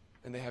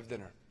 And they have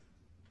dinner.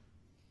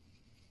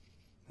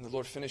 And the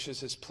Lord finishes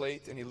his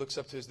plate, and he looks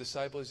up to his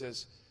disciple. He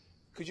says,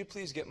 could you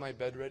please get my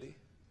bed ready?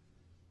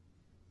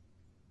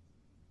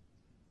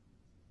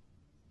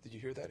 Did you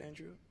hear that,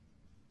 Andrew?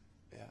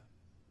 Yeah.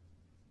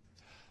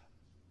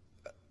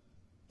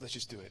 Let's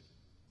just do it.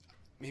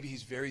 Maybe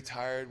he's very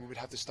tired. We would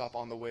have to stop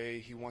on the way.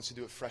 He wants to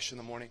do it fresh in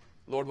the morning.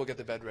 Lord, we'll get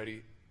the bed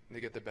ready. And they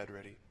get the bed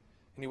ready.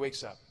 And he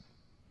wakes up.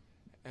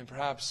 And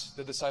perhaps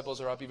the disciples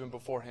are up even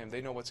before him.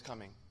 They know what's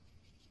coming.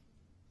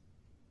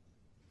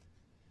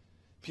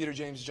 Peter,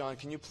 James, John,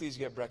 can you please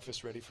get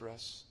breakfast ready for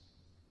us?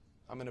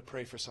 I'm going to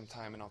pray for some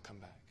time and I'll come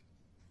back.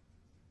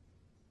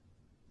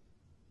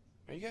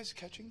 Are you guys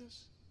catching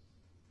this?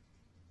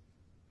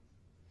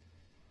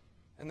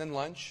 And then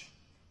lunch.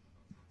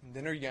 And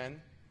dinner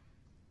again.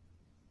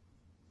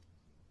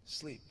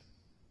 Sleep.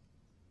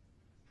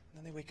 And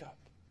then they wake up.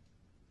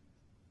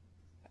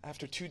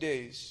 After 2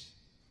 days,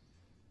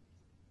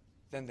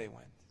 then they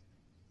went.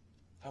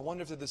 I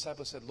wonder if the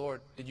disciples said, Lord,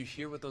 did you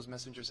hear what those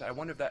messengers said? I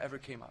wonder if that ever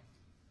came up.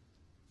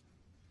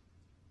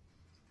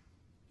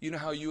 You know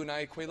how you and I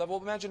equate love? Well,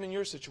 imagine in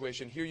your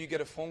situation. Here you get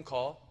a phone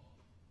call.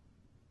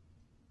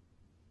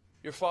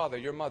 Your father,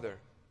 your mother,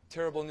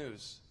 terrible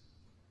news.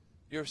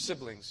 Your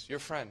siblings, your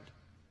friend.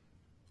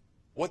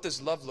 What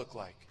does love look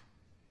like?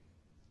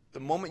 The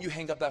moment you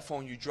hang up that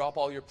phone, you drop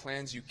all your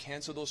plans, you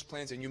cancel those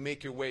plans, and you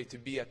make your way to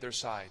be at their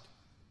side.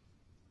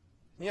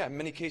 Yeah, in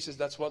many cases,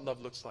 that's what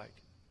love looks like.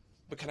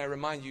 But can I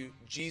remind you,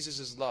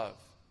 Jesus' love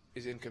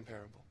is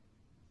incomparable.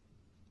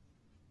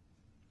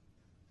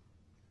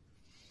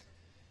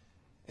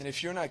 And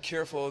if you're not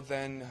careful,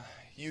 then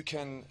you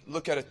can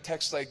look at a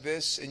text like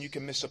this and you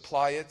can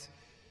misapply it.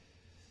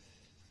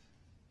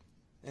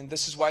 And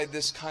this is why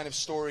this kind of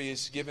story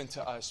is given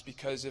to us,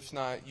 because if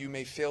not, you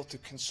may fail to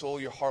console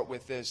your heart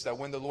with this, that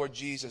when the Lord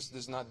Jesus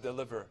does not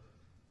deliver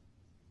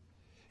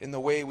in the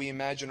way we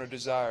imagine or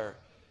desire,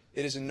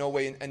 it is in no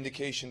way an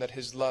indication that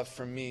his love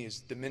for me is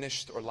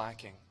diminished or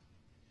lacking.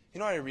 You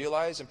know what I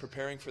realized in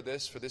preparing for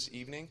this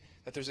evening?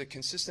 That there's a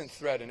consistent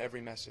thread in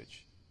every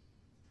message.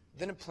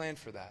 Didn't plan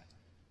for that.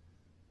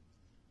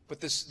 But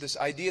this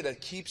idea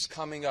that keeps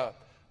coming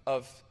up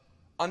of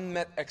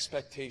unmet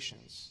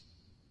expectations,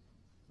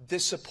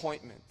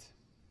 disappointment,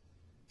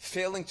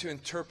 failing to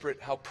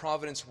interpret how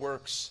providence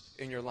works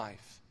in your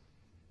life.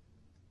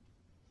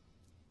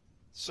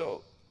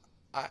 So,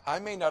 I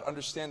may not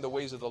understand the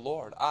ways of the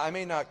Lord. I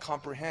may not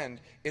comprehend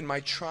in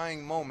my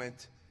trying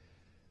moment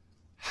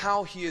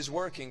how He is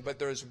working, but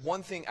there is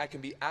one thing I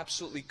can be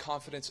absolutely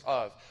confident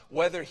of.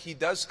 Whether He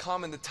does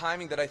come in the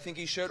timing that I think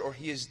He should, or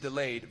He is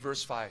delayed.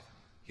 Verse 5,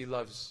 He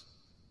loves.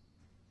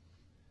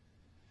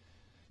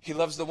 He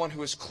loves the one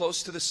who is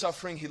close to the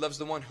suffering. He loves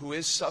the one who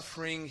is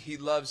suffering. He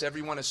loves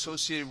everyone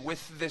associated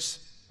with this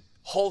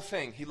whole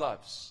thing. He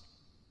loves.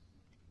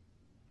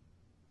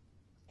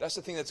 That's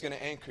the thing that's going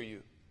to anchor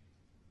you.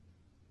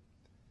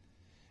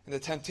 And the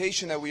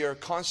temptation that we are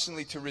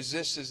constantly to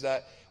resist is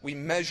that we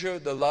measure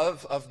the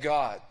love of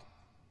God.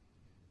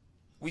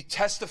 We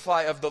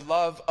testify of the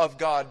love of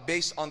God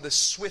based on the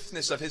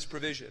swiftness of His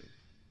provision,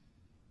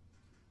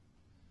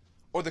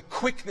 or the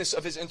quickness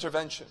of His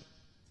intervention.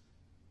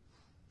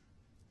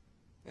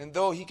 And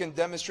though He can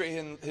demonstrate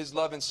His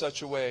love in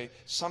such a way,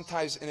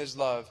 sometimes in His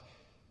love,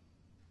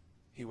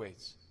 He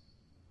waits.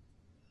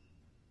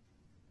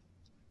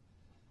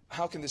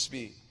 How can this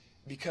be?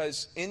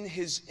 Because in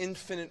His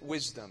infinite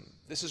wisdom,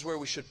 this is where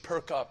we should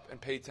perk up and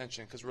pay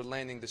attention, because we're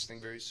landing this thing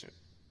very soon.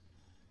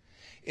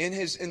 In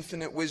His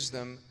infinite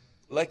wisdom,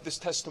 like this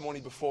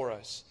testimony before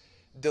us,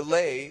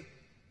 delay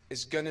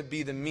is going to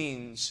be the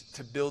means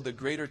to build a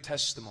greater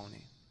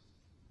testimony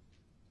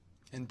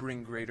and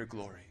bring greater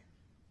glory.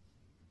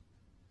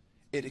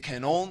 It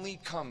can only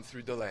come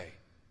through delay.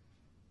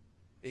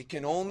 It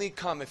can only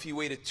come if He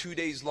waited 2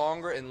 days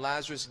longer and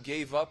Lazarus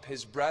gave up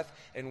his breath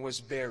and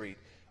was buried.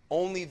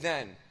 Only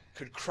then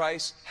could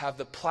Christ have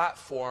the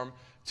platform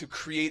to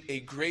create a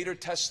greater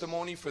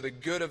testimony for the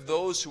good of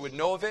those who would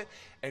know of it,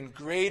 and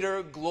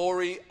greater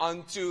glory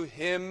unto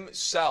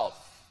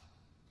Himself.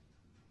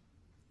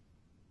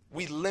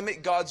 We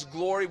limit God's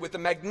glory with the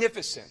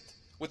magnificent,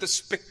 with the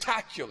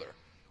spectacular,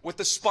 with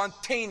the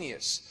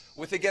spontaneous,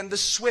 with, again, the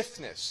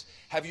swiftness.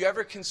 Have you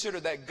ever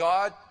considered that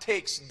God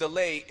takes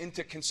delay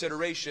into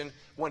consideration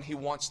when He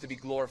wants to be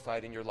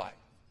glorified in your life?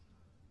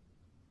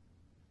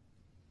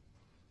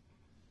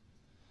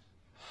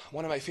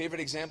 One of my favorite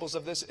examples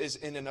of this is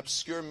in an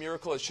obscure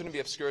miracle. It shouldn't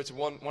be obscure. It's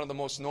one of the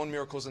most known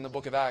miracles in the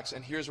book of Acts.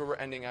 And here's where we're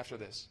ending after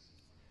this.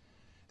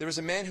 There was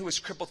a man who was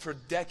crippled for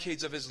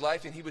decades of his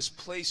life, and he was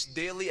placed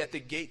daily at the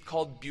gate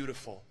called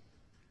Beautiful.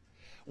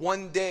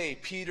 One day,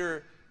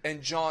 Peter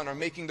and John are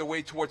making their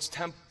way towards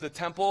the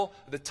temple,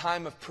 the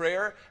time of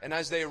prayer. And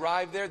as they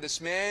arrive there,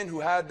 this man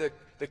who had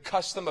the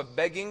custom of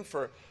begging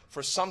for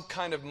some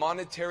kind of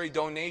monetary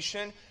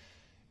donation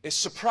is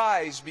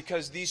surprised,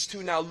 because these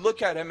two now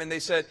look at him and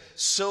they said,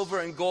 "Silver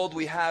and gold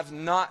we have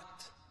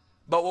not,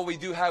 but what we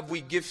do have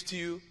we give to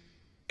you.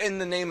 In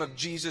the name of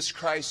Jesus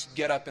Christ,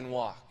 get up and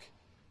walk."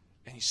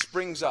 And he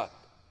springs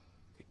up.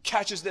 He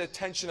catches the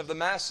attention of the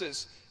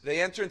masses.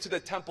 They enter into the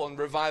temple and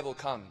revival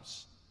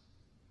comes.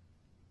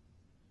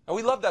 And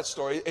we love that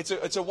story.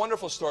 It's a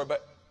wonderful story.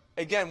 But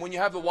again, when you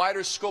have the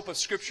wider scope of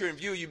Scripture in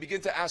view, you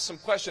begin to ask some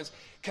questions.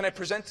 Can I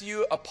present to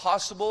you a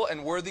possible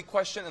and worthy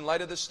question in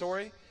light of this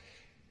story?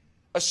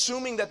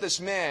 Assuming that this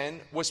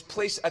man was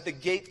placed at the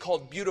gate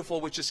called Beautiful,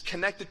 which is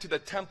connected to the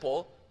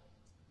temple,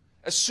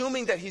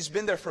 assuming that he's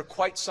been there for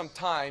quite some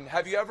time,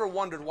 have you ever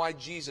wondered why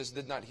Jesus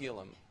did not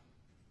heal him?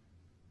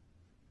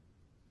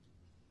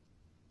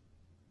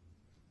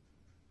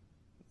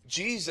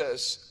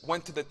 Jesus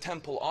went to the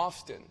temple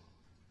often.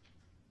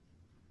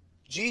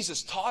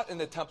 Jesus taught in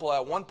the temple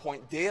at one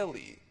point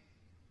daily.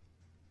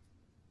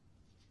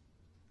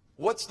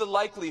 What's the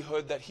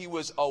likelihood that he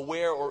was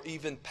aware or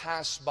even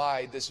passed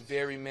by this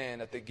very man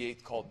at the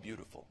gate called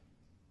Beautiful?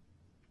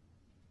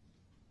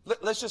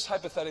 Let's just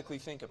hypothetically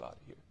think about it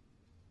here.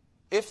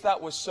 If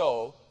that was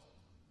so,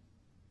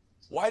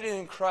 why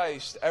didn't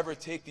Christ ever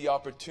take the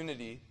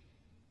opportunity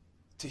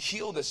to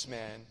heal this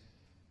man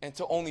and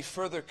to only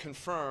further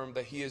confirm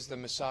that He is the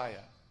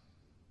Messiah?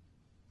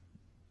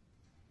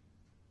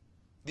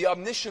 The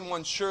omniscient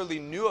one surely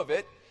knew of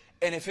it,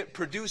 and if it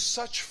produced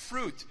such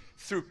fruit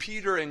through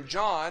Peter and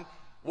John,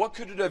 what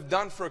could it have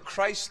done for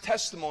Christ's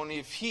testimony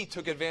if He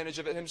took advantage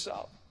of it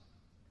Himself?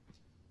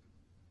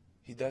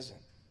 He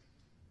doesn't.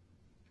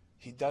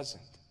 He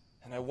doesn't.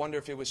 And I wonder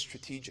if it was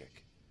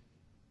strategic.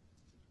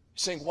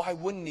 Saying, why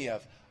wouldn't He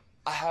have?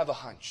 I have a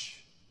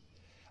hunch.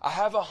 I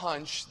have a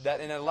hunch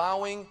that in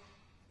allowing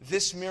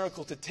this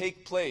miracle to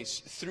take place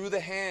through the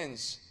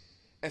hands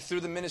and through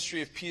the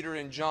ministry of Peter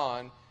and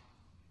John,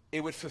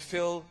 it would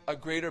fulfill a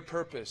greater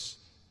purpose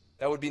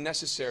that would be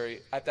necessary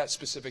at that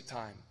specific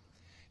time.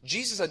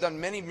 Jesus had done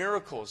many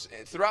miracles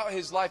throughout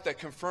His life that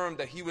confirmed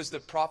that He was the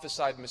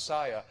prophesied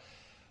Messiah.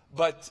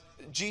 But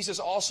Jesus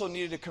also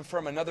needed to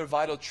confirm another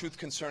vital truth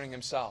concerning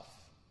Himself.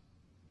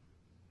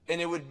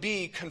 And it would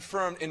be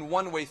confirmed in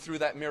one way through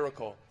that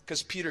miracle,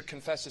 because Peter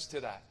confesses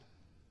to that.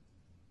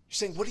 You're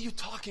saying, what are you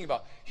talking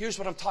about? Here's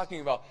what I'm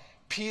talking about.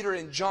 Peter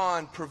and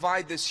John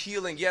provide this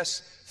healing,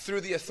 yes, through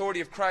the authority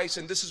of Christ,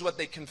 and this is what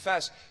they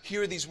confess.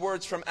 Hear these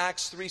words from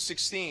Acts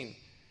 3:16.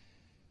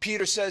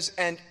 Peter says,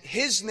 and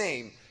his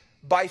name,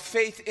 by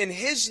faith in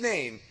his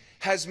name,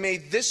 has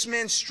made this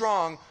man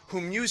strong,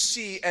 whom you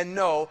see and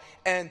know,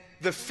 and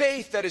the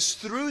faith that is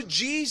through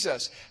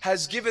Jesus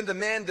has given the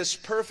man this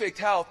perfect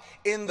health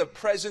in the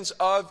presence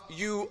of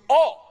you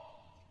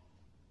all.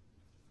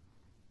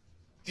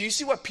 Do you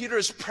see what Peter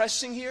is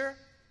pressing here?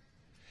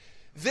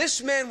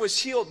 This man was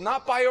healed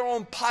not by our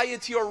own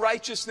piety or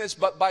righteousness,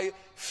 but by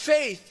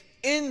faith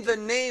in the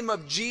name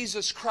of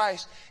Jesus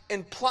Christ,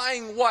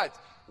 implying what?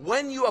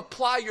 When you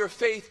apply your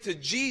faith to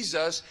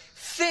Jesus,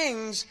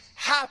 things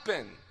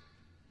happen.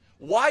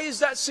 Why is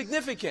that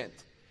significant?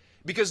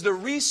 Because the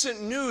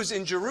recent news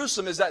in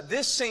Jerusalem is that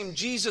this same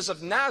Jesus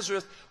of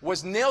Nazareth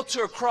was nailed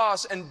to a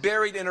cross and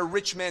buried in a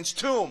rich man's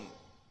tomb.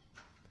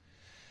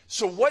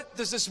 So what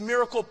does this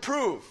miracle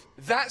prove?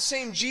 That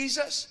same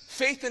Jesus,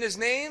 faith in his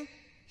name,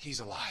 he's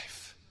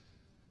alive.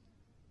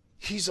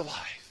 He's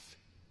alive.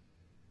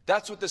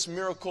 That's what this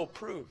miracle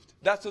proved.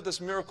 That's what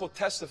this miracle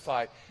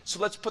testified. So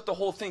let's put the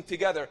whole thing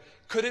together.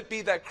 Could it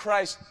be that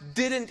Christ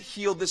didn't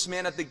heal this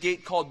man at the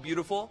gate called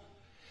Beautiful?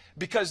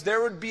 Because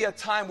there would be a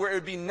time where it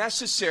would be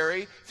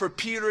necessary for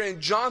Peter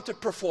and John to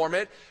perform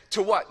it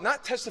to what?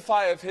 Not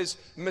testify of his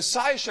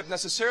messiahship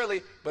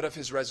necessarily, but of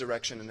his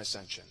resurrection and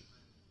ascension.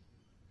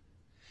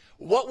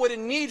 What would it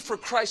need for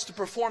Christ to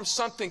perform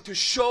something to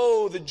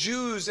show the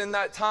Jews in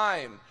that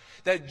time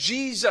that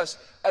Jesus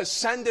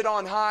ascended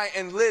on high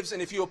and lives,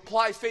 and if you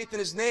apply faith in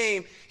his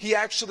name, he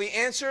actually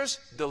answers?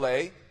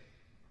 Delay.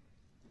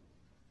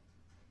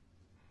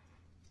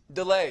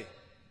 Delay.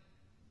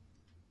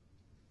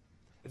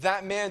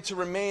 That man to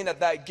remain at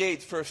that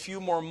gate for a few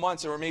more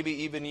months or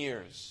maybe even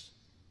years.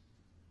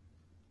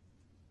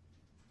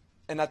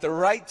 And at the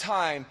right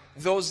time,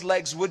 those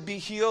legs would be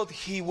healed.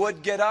 He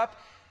would get up.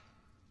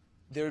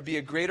 There would be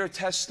a greater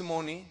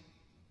testimony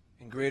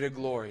and greater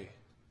glory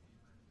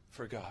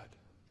for God.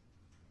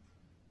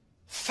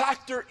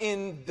 Factor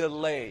in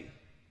delay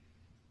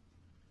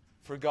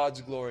for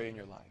God's glory in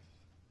your life.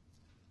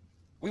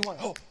 We want,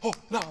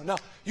 no.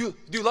 Do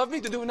you love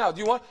me? To do it now. Do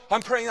you want?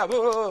 I'm praying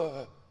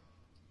now.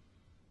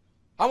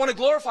 I want to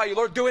glorify you,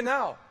 Lord. Do it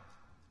now.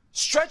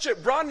 Stretch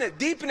it, broaden it,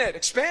 deepen it,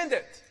 expand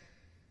it.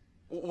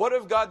 What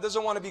if God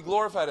doesn't want to be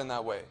glorified in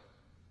that way?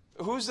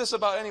 Who's this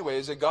about anyway?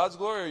 Is it God's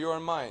glory or your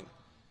and mine?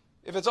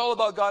 If it's all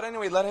about God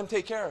anyway, let him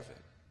take care of it.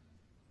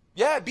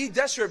 Yeah, be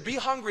desperate, be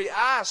hungry,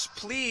 ask,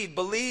 plead,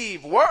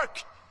 believe,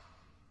 work.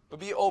 But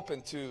be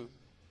open to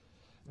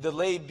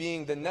delay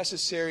being the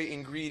necessary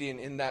ingredient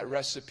in that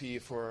recipe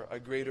for a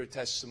greater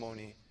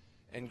testimony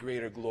and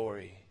greater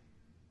glory.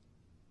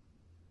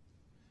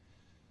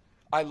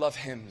 I love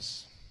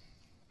hymns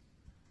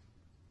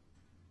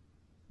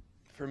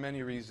for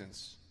many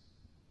reasons.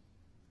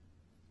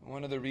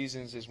 One of the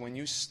reasons is when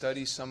you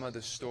study some of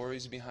the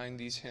stories behind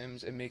these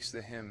hymns, it makes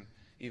the hymn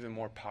even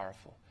more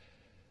powerful.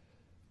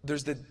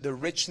 There's the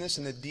richness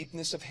and the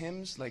deepness of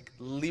hymns, like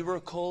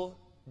lyrical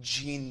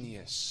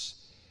genius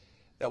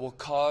that will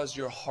cause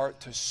your heart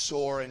to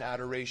soar in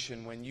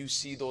adoration when you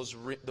see those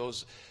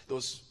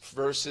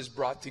verses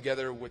brought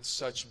together with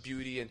such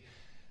beauty and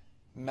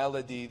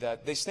melody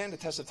that they stand the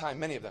test of time,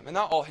 many of them. And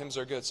not all hymns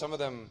are good. Some of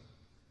them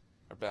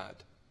are bad.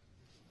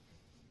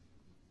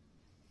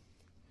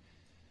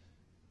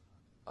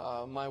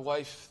 My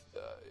wife,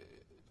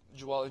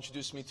 Joelle,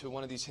 introduced me to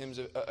one of these hymns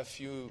a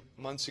few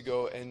months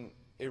ago, and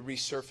it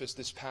resurfaced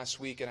this past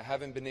week, and I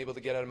haven't been able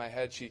to get it out of my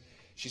head.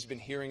 She's been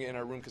hearing it in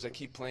our room because I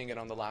keep playing it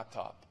on the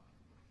laptop.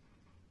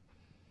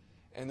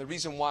 And the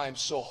reason why I'm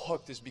so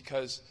hooked is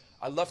because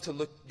I love to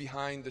look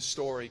behind the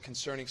story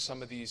concerning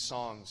some of these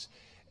songs.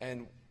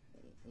 And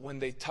when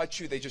they touch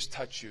you, they just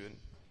touch you. And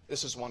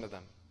this is one of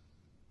them.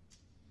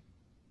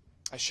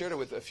 I shared it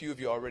with a few of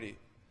you already.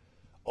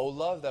 Oh,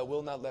 love that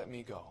will not let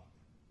me go.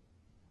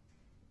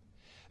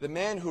 The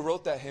man who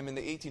wrote that hymn in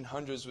the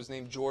 1800s was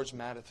named George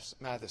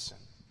Matheson.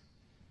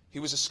 He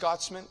was a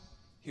Scotsman.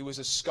 He was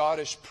a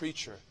Scottish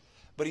preacher.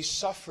 But he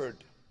suffered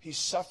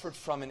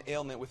from an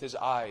ailment with his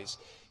eyes.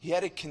 He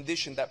had a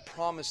condition that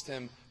promised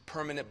him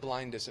permanent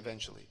blindness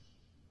eventually.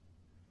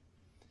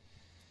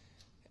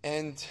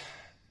 And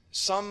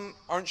some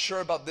aren't sure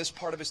about this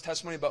part of his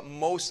testimony, but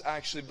most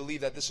actually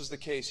believe that this was the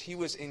case. He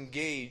was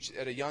engaged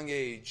at a young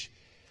age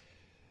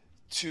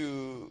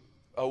to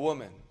a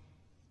woman.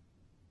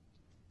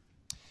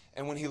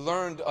 And when he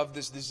learned of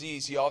this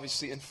disease, he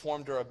obviously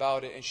informed her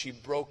about it, and she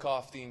broke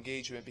off the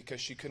engagement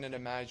because she couldn't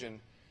imagine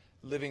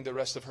living the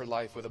rest of her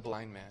life with a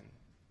blind man.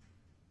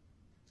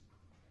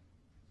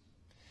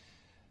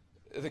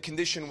 The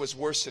condition was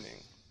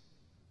worsening.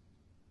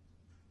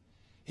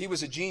 He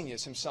was a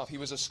genius himself. He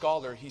was a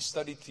scholar. He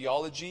studied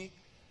theology.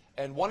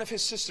 And one of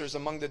his sisters,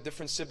 among the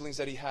different siblings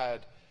that he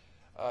had,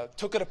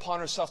 took it upon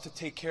herself to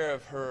take care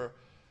of her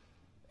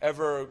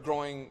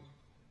ever-growing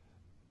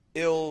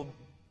ill,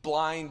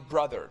 blind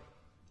brother.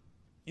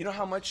 You know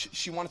how much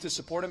she wanted to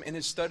support him? In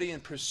his study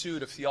and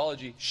pursuit of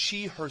theology,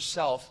 she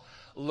herself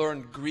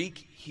learned Greek,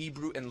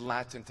 Hebrew, and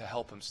Latin to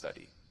help him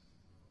study.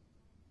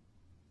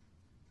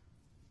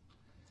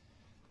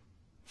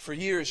 For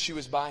years, she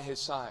was by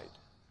his side.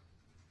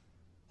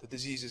 The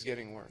disease is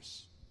getting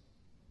worse.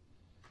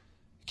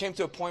 It came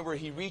to a point where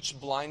he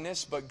reached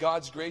blindness, but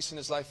God's grace in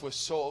his life was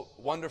so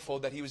wonderful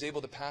that he was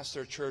able to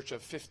pastor a church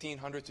of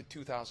 1,500 to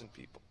 2,000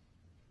 people.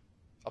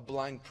 A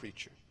blind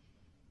preacher.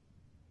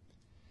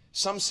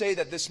 Some say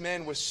that this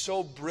man was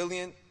so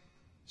brilliant,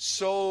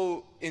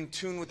 so in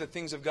tune with the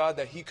things of God,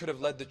 that he could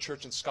have led the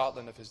church in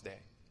Scotland of his day.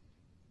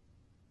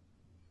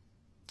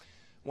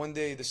 One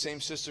day, the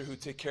same sister who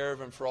took care of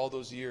him for all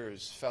those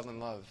years fell in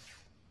love.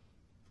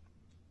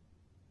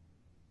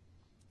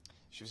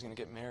 She was going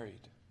to get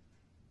married.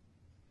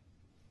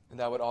 And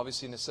that would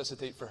obviously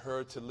necessitate for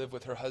her to live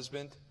with her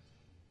husband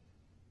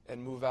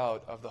and move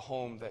out of the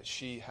home that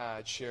she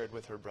had shared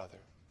with her brother.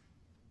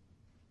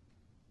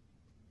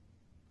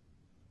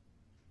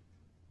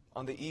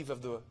 On the eve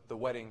of the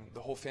wedding,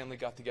 the whole family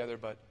got together,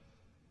 but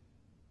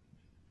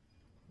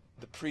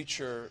the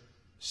preacher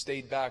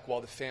stayed back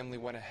while the family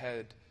went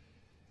ahead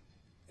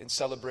in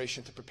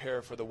celebration to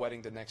prepare for the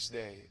wedding the next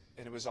day.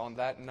 And it was on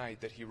that night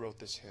that he wrote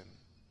this hymn.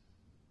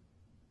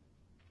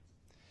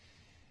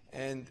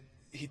 And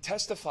he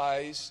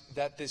testifies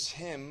that this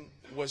hymn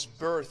was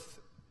birthed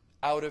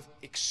out of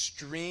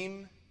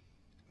extreme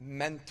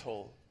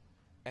mental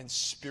and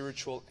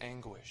spiritual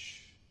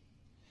anguish.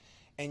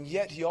 And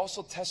yet he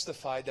also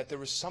testified that there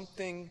was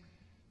something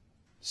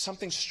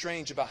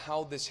strange about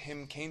how this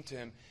hymn came to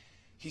him.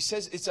 He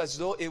says it's as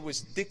though it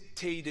was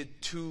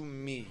dictated to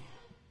me.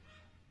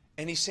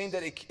 And he's saying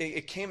that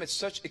it came at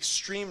such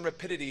extreme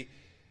rapidity.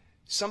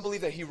 Some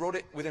believe that he wrote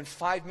it within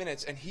 5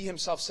 minutes, and he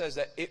himself says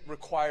that it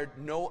required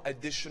no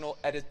additional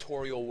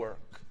editorial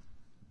work.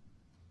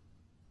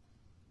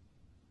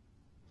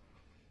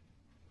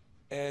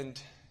 And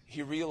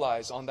he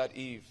realized on that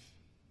eve,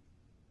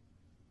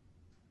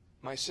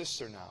 my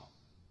sister now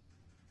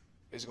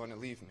is going to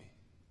leave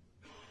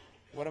me.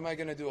 What am I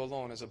going to do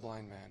alone as a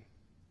blind man?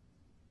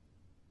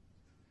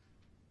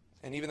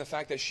 And even the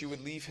fact that she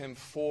would leave him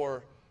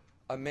for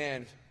a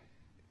man,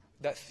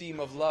 that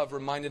theme of love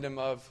reminded him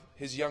of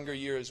his younger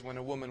years when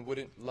a woman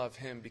wouldn't love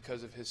him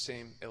because of his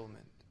same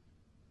ailment.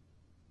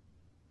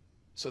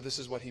 So this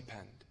is what he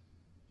penned.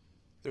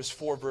 There's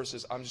 4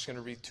 verses. I'm just going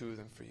to read 2 of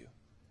them for you.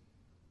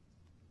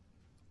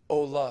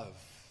 O love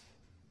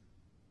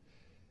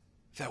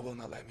that will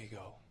not let me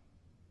go,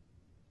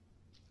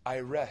 I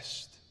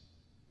rest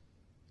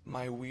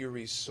my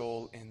weary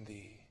soul in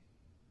thee.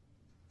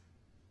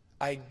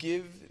 I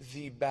give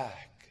thee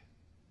back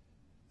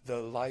the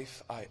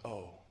life I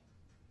owe,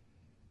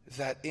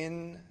 that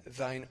in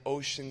thine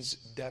ocean's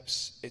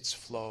depths its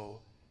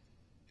flow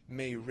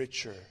may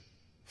richer,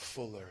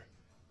 fuller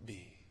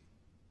be.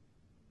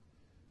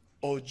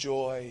 O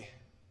joy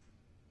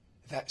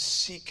that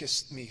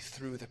seekest me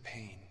through the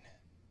pain,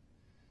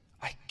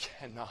 I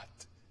cannot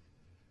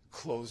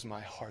close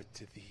my heart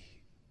to thee.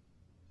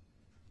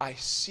 I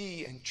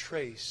see and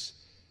trace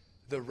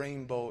the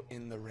rainbow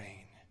in the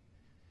rain,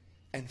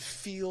 and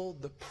feel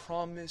the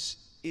promise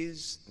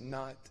is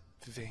not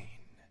vain,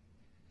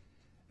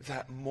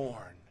 that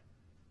morn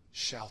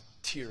shall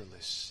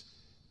tearless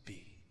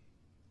be.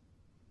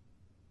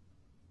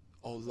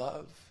 O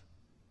love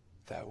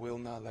that will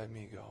not let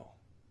me go.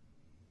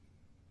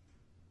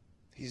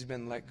 He's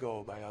been let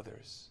go by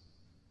others.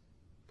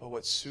 But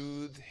what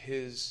soothed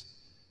his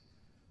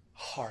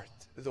heart,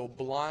 though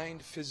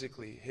blind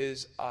physically,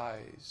 his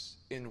eyes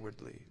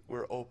inwardly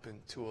were open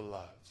to a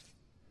love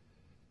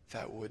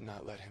that would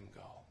not let him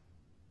go.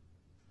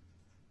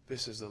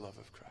 This is the love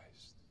of Christ.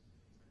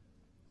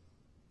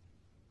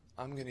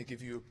 I'm going to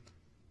give you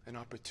an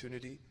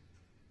opportunity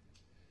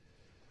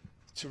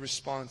to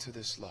respond to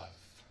this love.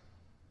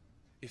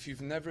 If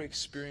you've never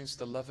experienced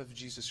the love of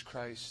Jesus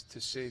Christ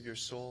to save your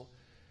soul,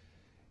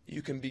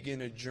 you can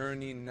begin a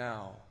journey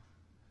now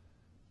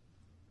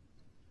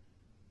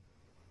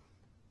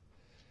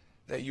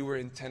that you were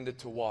intended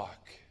to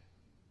walk.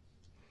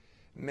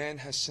 Man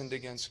has sinned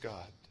against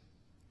God.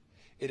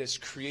 It has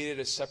created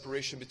a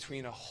separation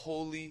between a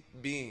holy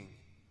being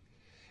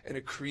and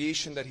a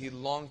creation that he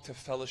longed to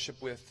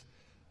fellowship with,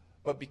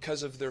 but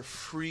because of their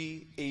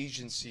free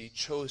agency,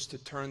 chose to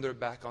turn their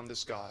back on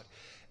this God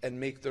and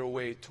make their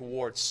way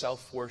towards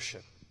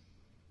self-worship.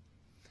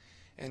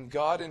 And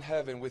God in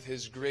heaven, with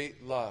his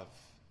great love,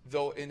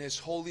 though in his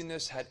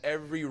holiness had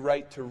every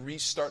right to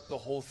restart the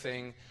whole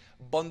thing,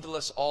 bundle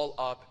us all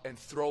up and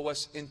throw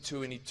us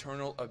into an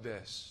eternal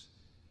abyss,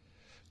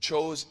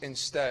 chose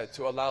instead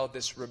to allow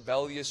this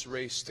rebellious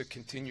race to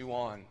continue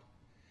on.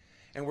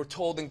 And we're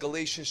told in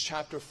Galatians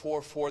chapter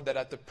 4:4 that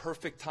at the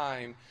perfect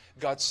time,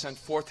 God sent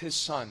forth his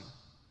Son,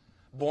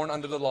 born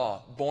under the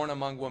law, born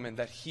among women,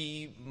 that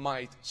he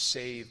might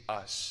save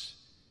us.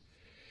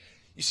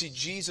 You see,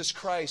 Jesus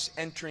Christ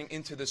entering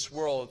into this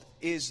world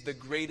is the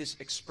greatest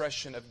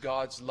expression of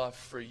God's love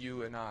for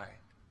you and I.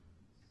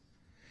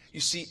 You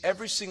see,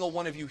 every single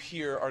one of you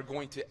here are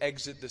going to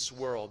exit this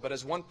world. But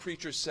as one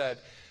preacher said,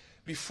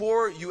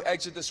 before you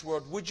exit this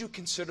world, would you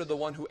consider the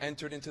one who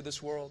entered into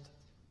this world?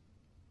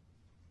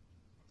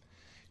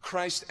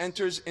 Christ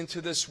enters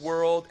into this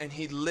world and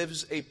he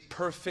lives a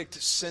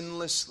perfect,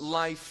 sinless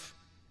life.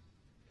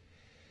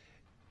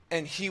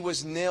 and he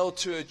was nailed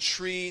to a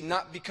tree,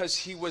 not because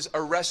he was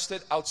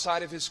arrested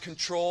outside of his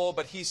control,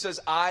 but he says,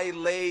 I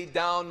lay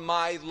down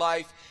my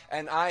life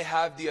and I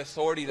have the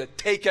authority to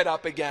take it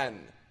up again.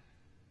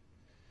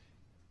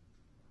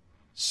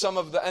 Some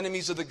of the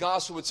enemies of the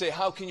gospel would say,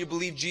 how can you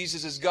believe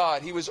Jesus is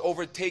God? He was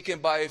overtaken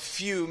by a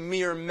few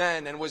mere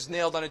men and was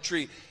nailed on a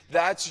tree.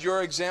 That's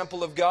your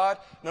example of God?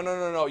 No, no,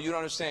 no, no. You don't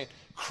understand.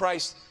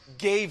 Christ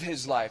gave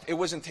his life. It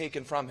wasn't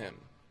taken from him.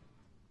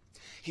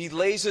 He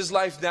lays his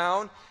life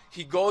down.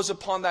 He goes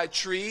upon that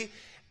tree,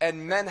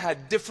 and men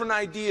had different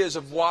ideas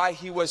of why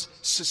he was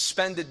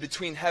suspended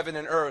between heaven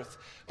and earth.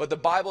 But the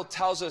Bible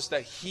tells us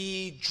that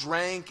he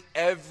drank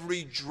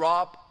every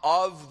drop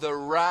of the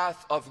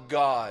wrath of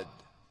God.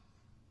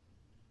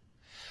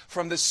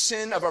 From the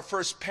sin of our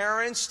first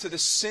parents to the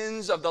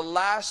sins of the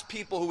last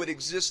people who would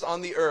exist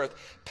on the earth,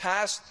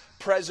 past,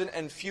 present,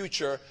 and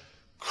future,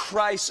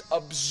 Christ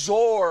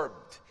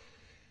absorbed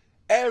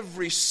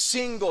every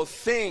single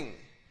thing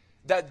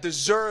that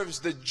deserves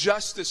the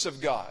justice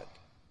of God.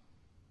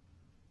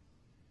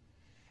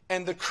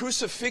 And the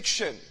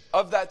crucifixion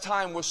of that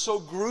time was so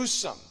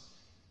gruesome.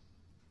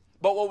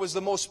 But what was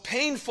the most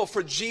painful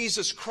for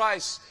Jesus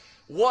Christ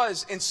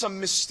was, in some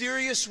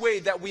mysterious way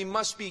that we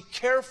must be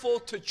careful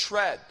to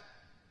tread,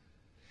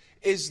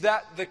 is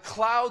that the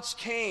clouds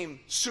came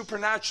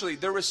supernaturally.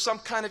 There was some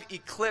kind of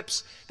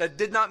eclipse that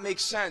did not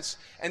make sense.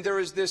 And there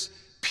was this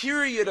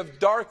period of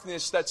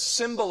darkness that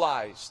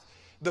symbolized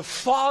the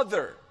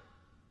Father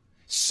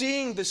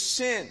seeing the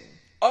sin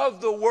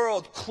of the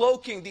world,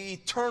 cloaking the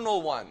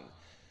Eternal One,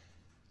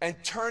 and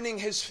turning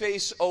his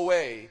face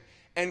away.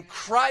 And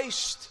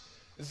Christ,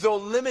 though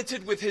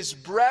limited with his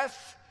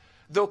breath,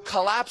 though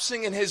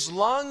collapsing in his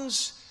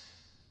lungs,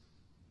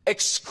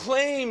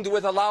 exclaimed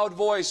with a loud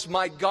voice,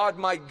 my God,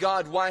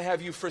 why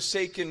have you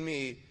forsaken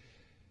me?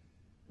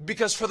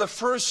 Because for the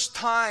first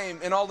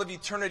time in all of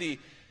eternity,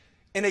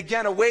 and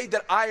again, a way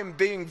that I am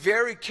being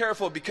very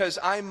careful, because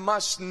I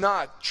must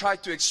not try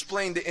to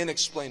explain the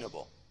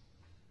inexplainable.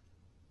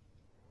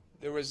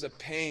 There was the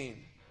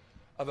pain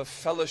of a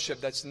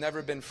fellowship that's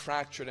never been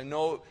fractured. And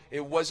no,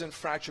 it wasn't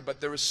fractured, but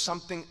there was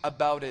something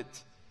about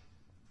it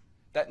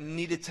that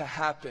needed to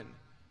happen.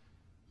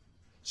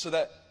 So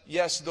that,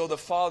 yes, though the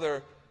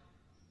Father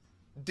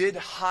did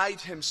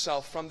hide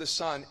himself from the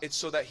Son, it's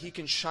so that he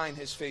can shine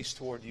his face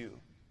toward you.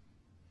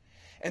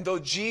 And though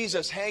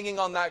Jesus, hanging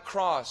on that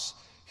cross,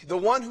 the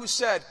one who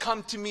said,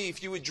 come to me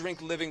if you would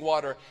drink living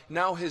water,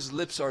 now his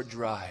lips are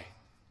dry.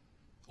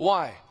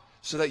 Why?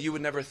 So that you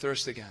would never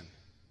thirst again.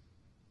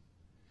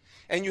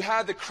 And you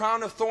had the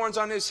crown of thorns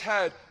on his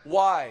head.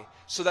 Why?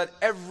 So that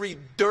every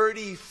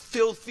dirty,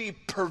 filthy,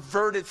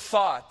 perverted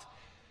thought,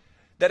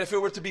 that if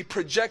it were to be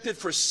projected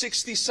for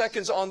 60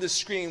 seconds on the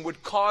screen,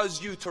 would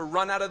cause you to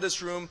run out of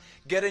this room,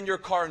 get in your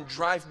car and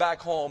drive back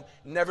home,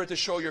 never to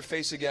show your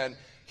face again.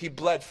 He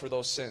bled for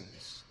those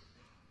sins.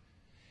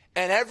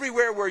 And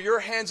everywhere where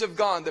your hands have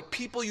gone, the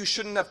people you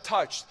shouldn't have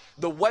touched,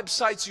 the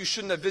websites you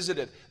shouldn't have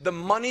visited, the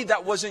money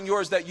that wasn't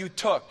yours that you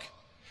took,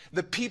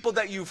 the people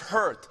that you've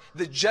hurt,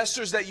 the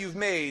gestures that you've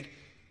made,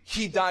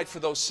 he died for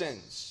those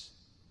sins.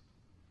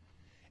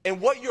 And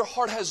what your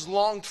heart has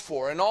longed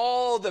for, and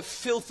all the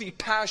filthy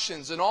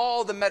passions, and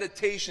all the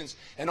meditations,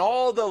 and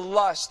all the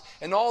lust,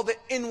 and all the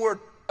inward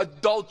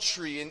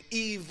adultery, and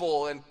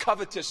evil, and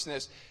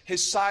covetousness,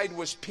 his side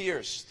was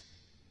pierced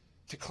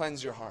to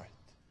cleanse your heart.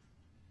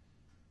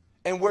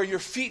 And where your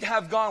feet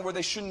have gone where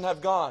they shouldn't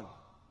have gone,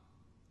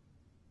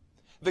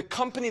 the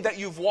company that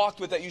you've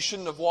walked with that you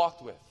shouldn't have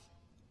walked with,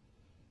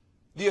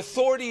 the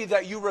authority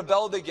that you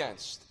rebelled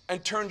against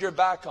and turned your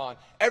back on,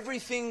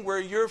 everything where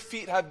your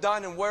feet have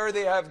done and where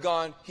they have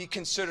gone, he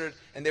considered,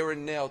 and they were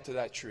nailed to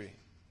that tree.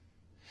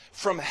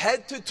 From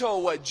head to toe,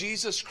 what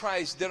Jesus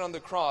Christ did on the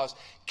cross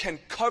can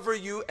cover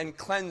you and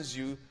cleanse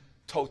you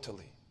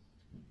totally.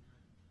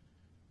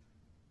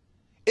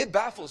 It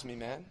baffles me,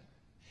 man.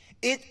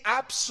 It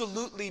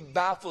absolutely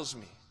baffles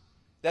me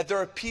that there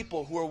are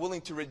people who are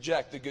willing to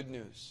reject the good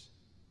news.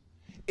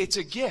 It's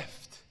a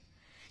gift.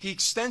 He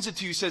extends it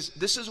to you. He says,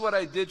 this is what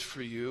I did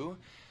for you.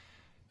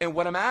 And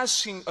what I'm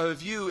asking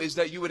of you is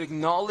that you would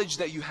acknowledge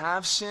that you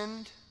have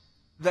sinned,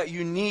 that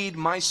you need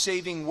my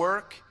saving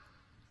work,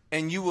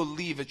 and you will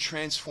leave a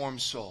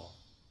transformed soul.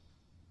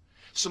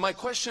 So my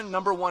question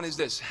number one is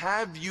this: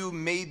 have you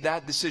made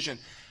that decision?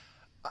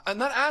 I'm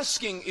not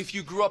asking if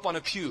you grew up on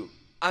a pew.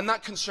 I'm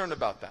not concerned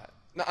about that.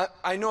 Now,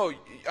 I know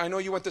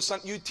you went to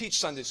you teach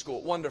Sunday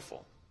school.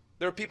 Wonderful.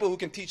 There are people who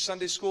can teach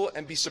Sunday school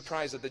and be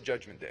surprised at the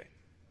judgment day.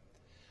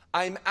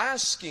 I'm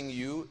asking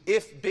you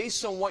if,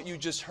 based on what you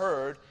just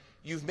heard,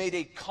 you've made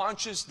a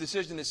conscious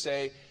decision to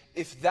say,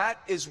 if that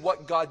is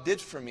what God did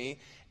for me,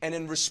 and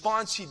in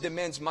response he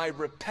demands my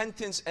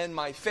repentance and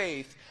my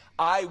faith,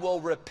 I will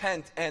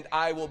repent and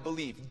I will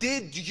believe.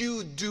 Did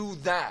you do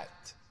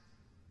that?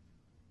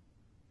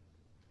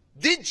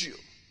 Did you?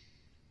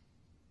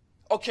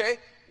 Okay,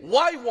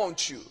 why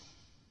won't you?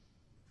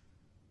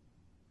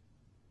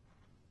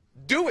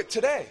 Do it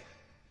today.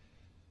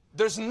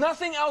 There's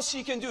nothing else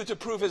he can do to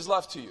prove his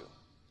love to you.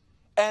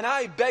 And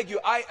I beg you,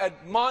 I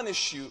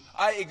admonish you,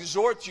 I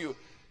exhort you,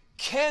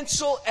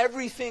 cancel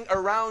everything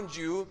around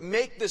you,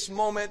 make this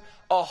moment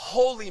a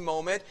holy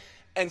moment,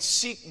 and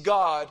seek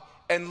God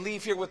and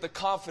leave here with the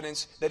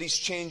confidence that He's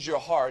changed your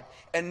heart.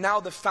 And now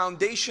the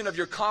foundation of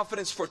your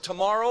confidence for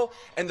tomorrow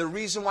and the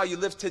reason why you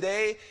live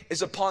today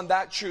is upon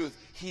that truth.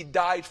 He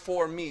died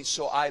for me,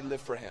 so I live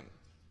for Him.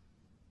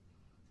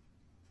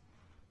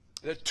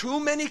 There are too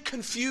many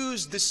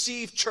confused,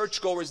 deceived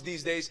churchgoers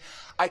these days.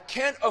 I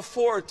can't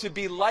afford to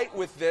be light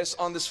with this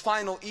on this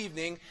final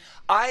evening.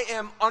 I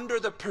am under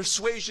the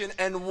persuasion,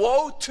 and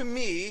woe to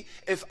me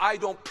if I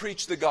don't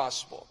preach the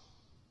gospel.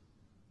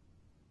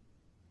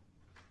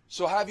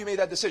 So have you made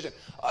that decision?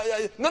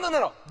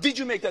 No. Did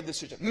you make that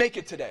decision? Make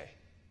it today.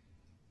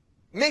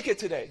 Make it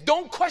today.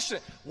 Don't question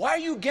it. Why are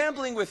you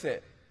gambling with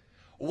it?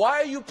 Why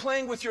are you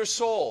playing with your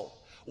soul?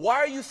 Why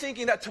are you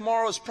thinking that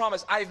tomorrow is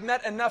promised? I've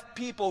met enough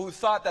people who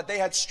thought that they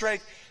had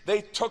strength.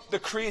 They took the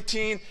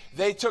creatine.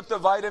 They took the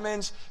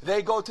vitamins.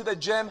 They go to the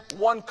gym.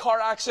 One car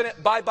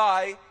accident.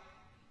 Bye-bye.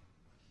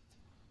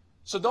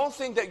 So don't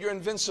think that you're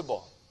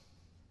invincible.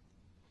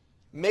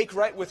 Make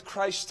right with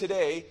Christ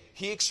today.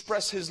 He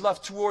expressed His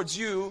love towards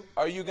you.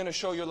 Are you going to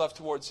show your love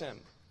towards Him?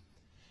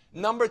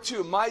 Number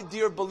two, my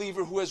dear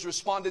believer who has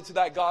responded to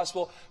that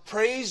gospel,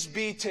 praise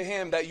be to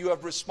Him that you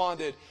have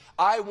responded.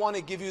 I want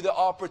to give you the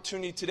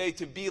opportunity today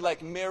to be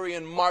like Mary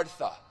and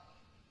Martha.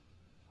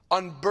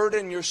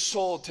 Unburden your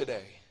soul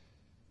today.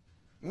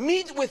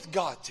 Meet with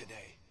God today.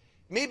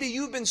 Maybe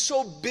you've been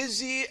so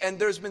busy and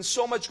there's been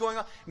so much going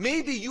on.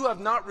 Maybe you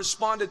have not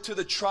responded to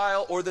the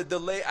trial or the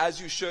delay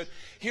as you should.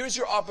 Here's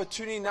your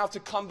opportunity now to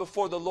come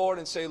before the Lord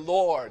and say,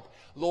 Lord,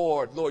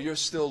 Lord, Lord, you're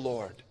still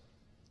Lord.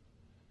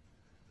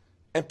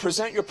 And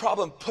present your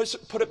problem.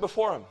 Put it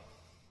before Him.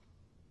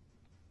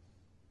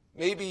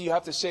 Maybe you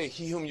have to say,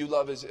 he whom you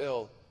love is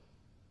ill.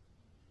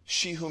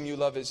 She whom you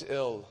love is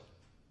ill.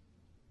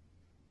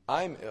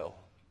 I'm ill.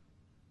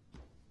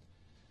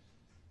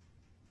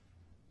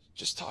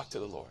 Just talk to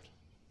the Lord.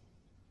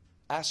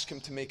 Ask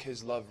Him to make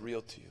His love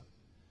real to you.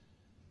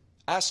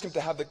 Ask Him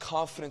to have the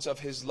confidence of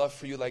His love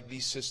for you like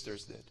these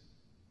sisters did.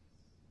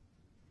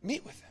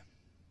 Meet with Him.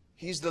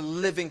 He's the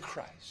living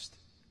Christ.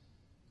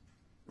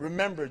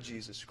 Remember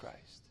Jesus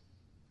Christ,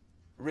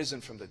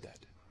 risen from the dead.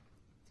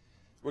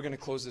 We're going to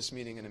close this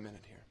meeting in a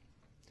minute here.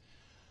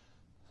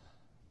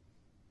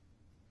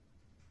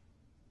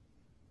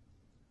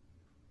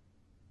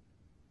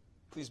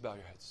 Please bow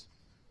your heads.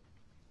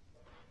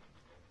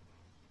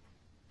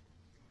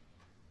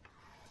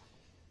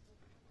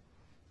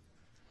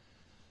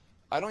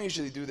 I don't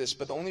usually do this,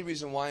 but the only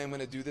reason why I'm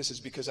going to do this is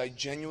because I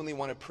genuinely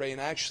want to pray,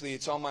 and actually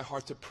it's on my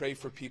heart to pray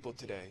for people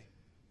today.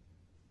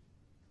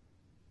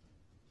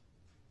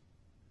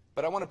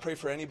 But I want to pray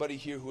for anybody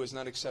here who has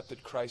not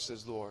accepted Christ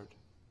as Lord.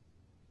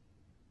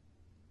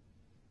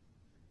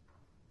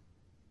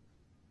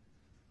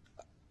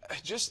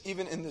 Just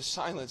even in the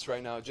silence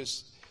right now,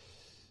 just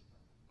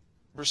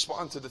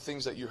respond to the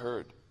things that you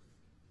heard.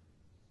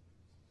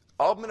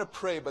 I'm going to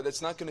pray, but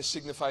it's not going to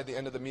signify the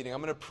end of the meeting.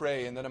 I'm going to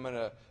pray, and then I'm going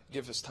to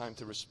give us time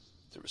to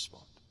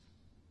respond.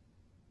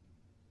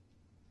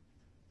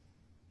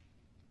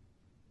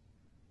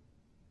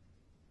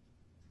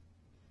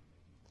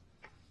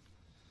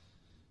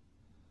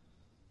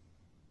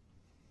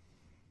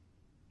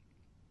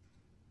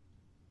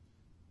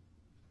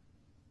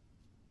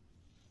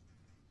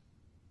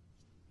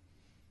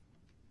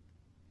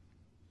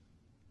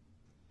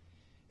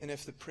 And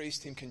if the praise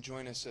team can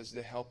join us as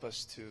they help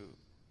us to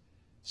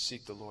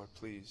seek the Lord,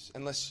 please.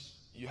 Unless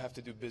you have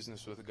to do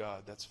business with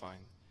God, that's fine.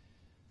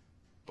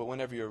 But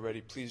whenever you're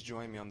ready, please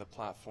join me on the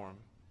platform.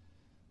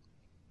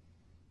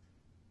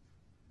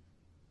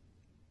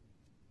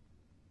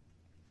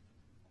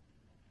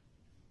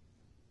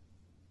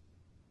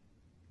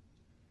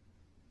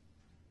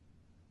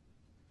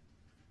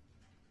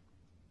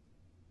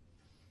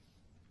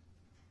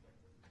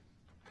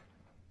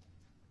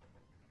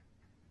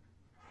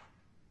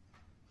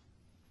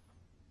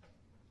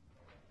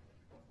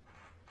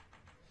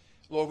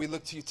 Lord, we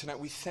look to you tonight.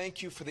 We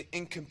thank you for the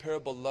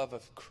incomparable love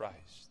of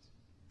Christ.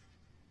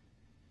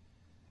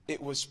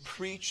 It was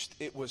preached,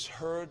 it was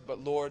heard,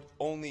 but Lord,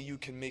 only you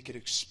can make it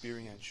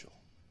experiential.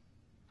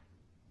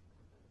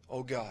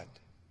 Oh God,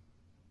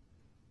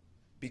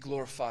 be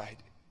glorified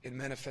in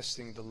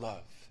manifesting the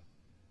love,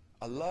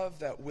 a love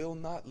that will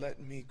not let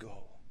me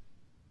go.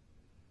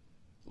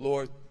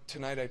 Lord,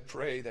 tonight I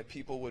pray that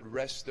people would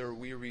rest their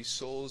weary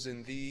souls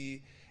in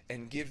thee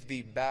and give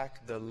thee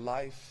back the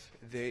life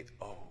they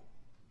owe.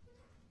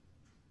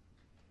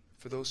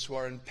 For those who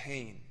are in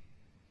pain,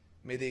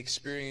 may they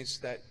experience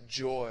that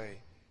joy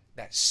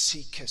that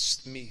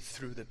seekest me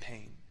through the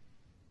pain.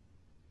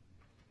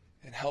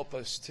 And help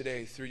us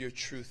today, through your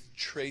truth,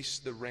 trace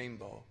the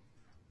rainbow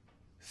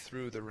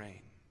through the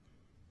rain.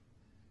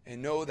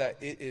 And know that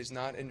it is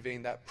not in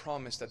vain, that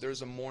promise that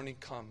there's a morning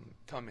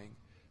coming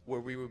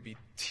where we will be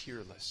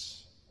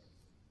tearless.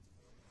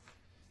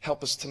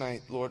 Help us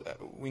tonight, Lord.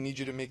 We need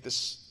you to make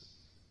this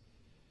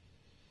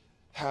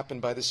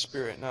happen by the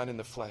Spirit, not in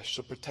the flesh.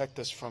 So protect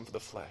us from the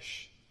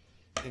flesh.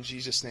 In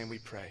Jesus' name we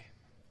pray.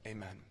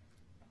 Amen.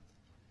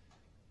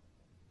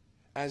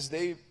 As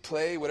they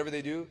play, whatever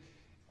they do,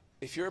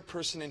 if you're a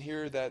person in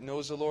here that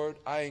knows the Lord,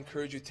 I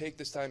encourage you, take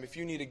this time. If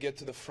you need to get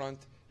to the front,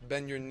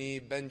 bend your knee,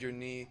 bend your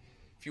knee.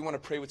 If you want to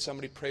pray with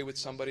somebody, pray with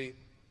somebody.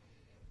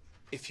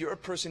 If you're a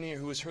person here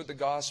who has heard the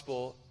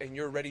gospel and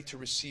you're ready to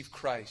receive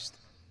Christ,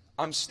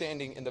 I'm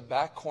standing in the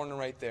back corner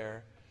right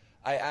there.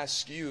 I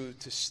ask you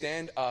to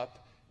stand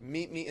up,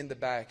 meet me in the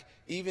back.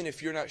 Even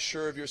if you're not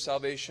sure of your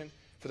salvation,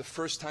 for the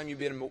first time you've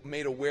been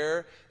made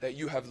aware that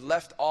you have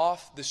left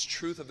off this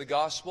truth of the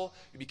gospel.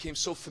 You became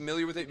so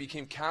familiar with it, you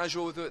became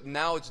casual with it.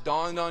 Now it's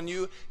dawned on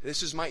you,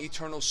 this is my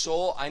eternal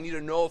soul. I need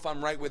to know if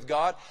I'm right with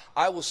God.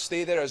 I will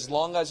stay there as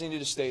long as I need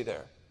to stay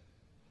there.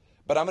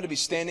 But I'm going to be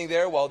standing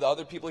there while the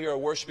other people here are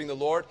worshiping the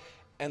Lord.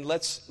 And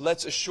let's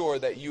assure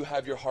that you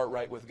have your heart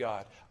right with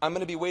God. I'm going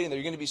to be waiting there.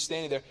 You're going to be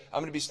standing there. I'm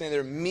going to be standing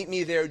there. Meet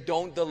me there.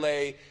 Don't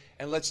delay.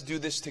 And let's do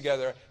this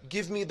together.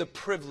 Give me the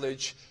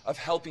privilege of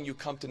helping you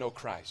come to know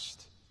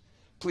Christ.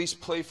 Please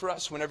play for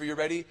us whenever you're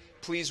ready.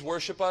 Please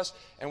worship us.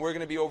 And we're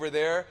going to be over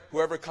there.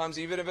 Whoever comes,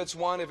 even if it's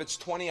 1, if it's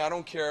 20, I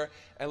don't care.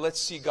 And let's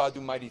see God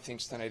do mighty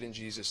things tonight in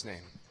Jesus'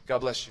 name. God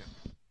bless you.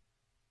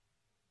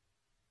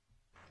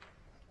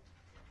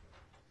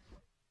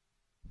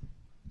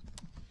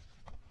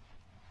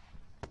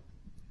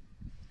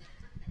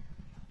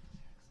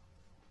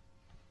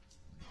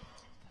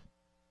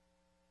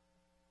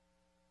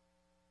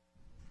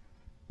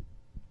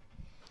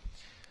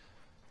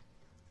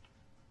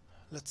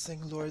 Let's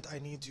sing, Lord, I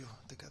Need You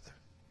together.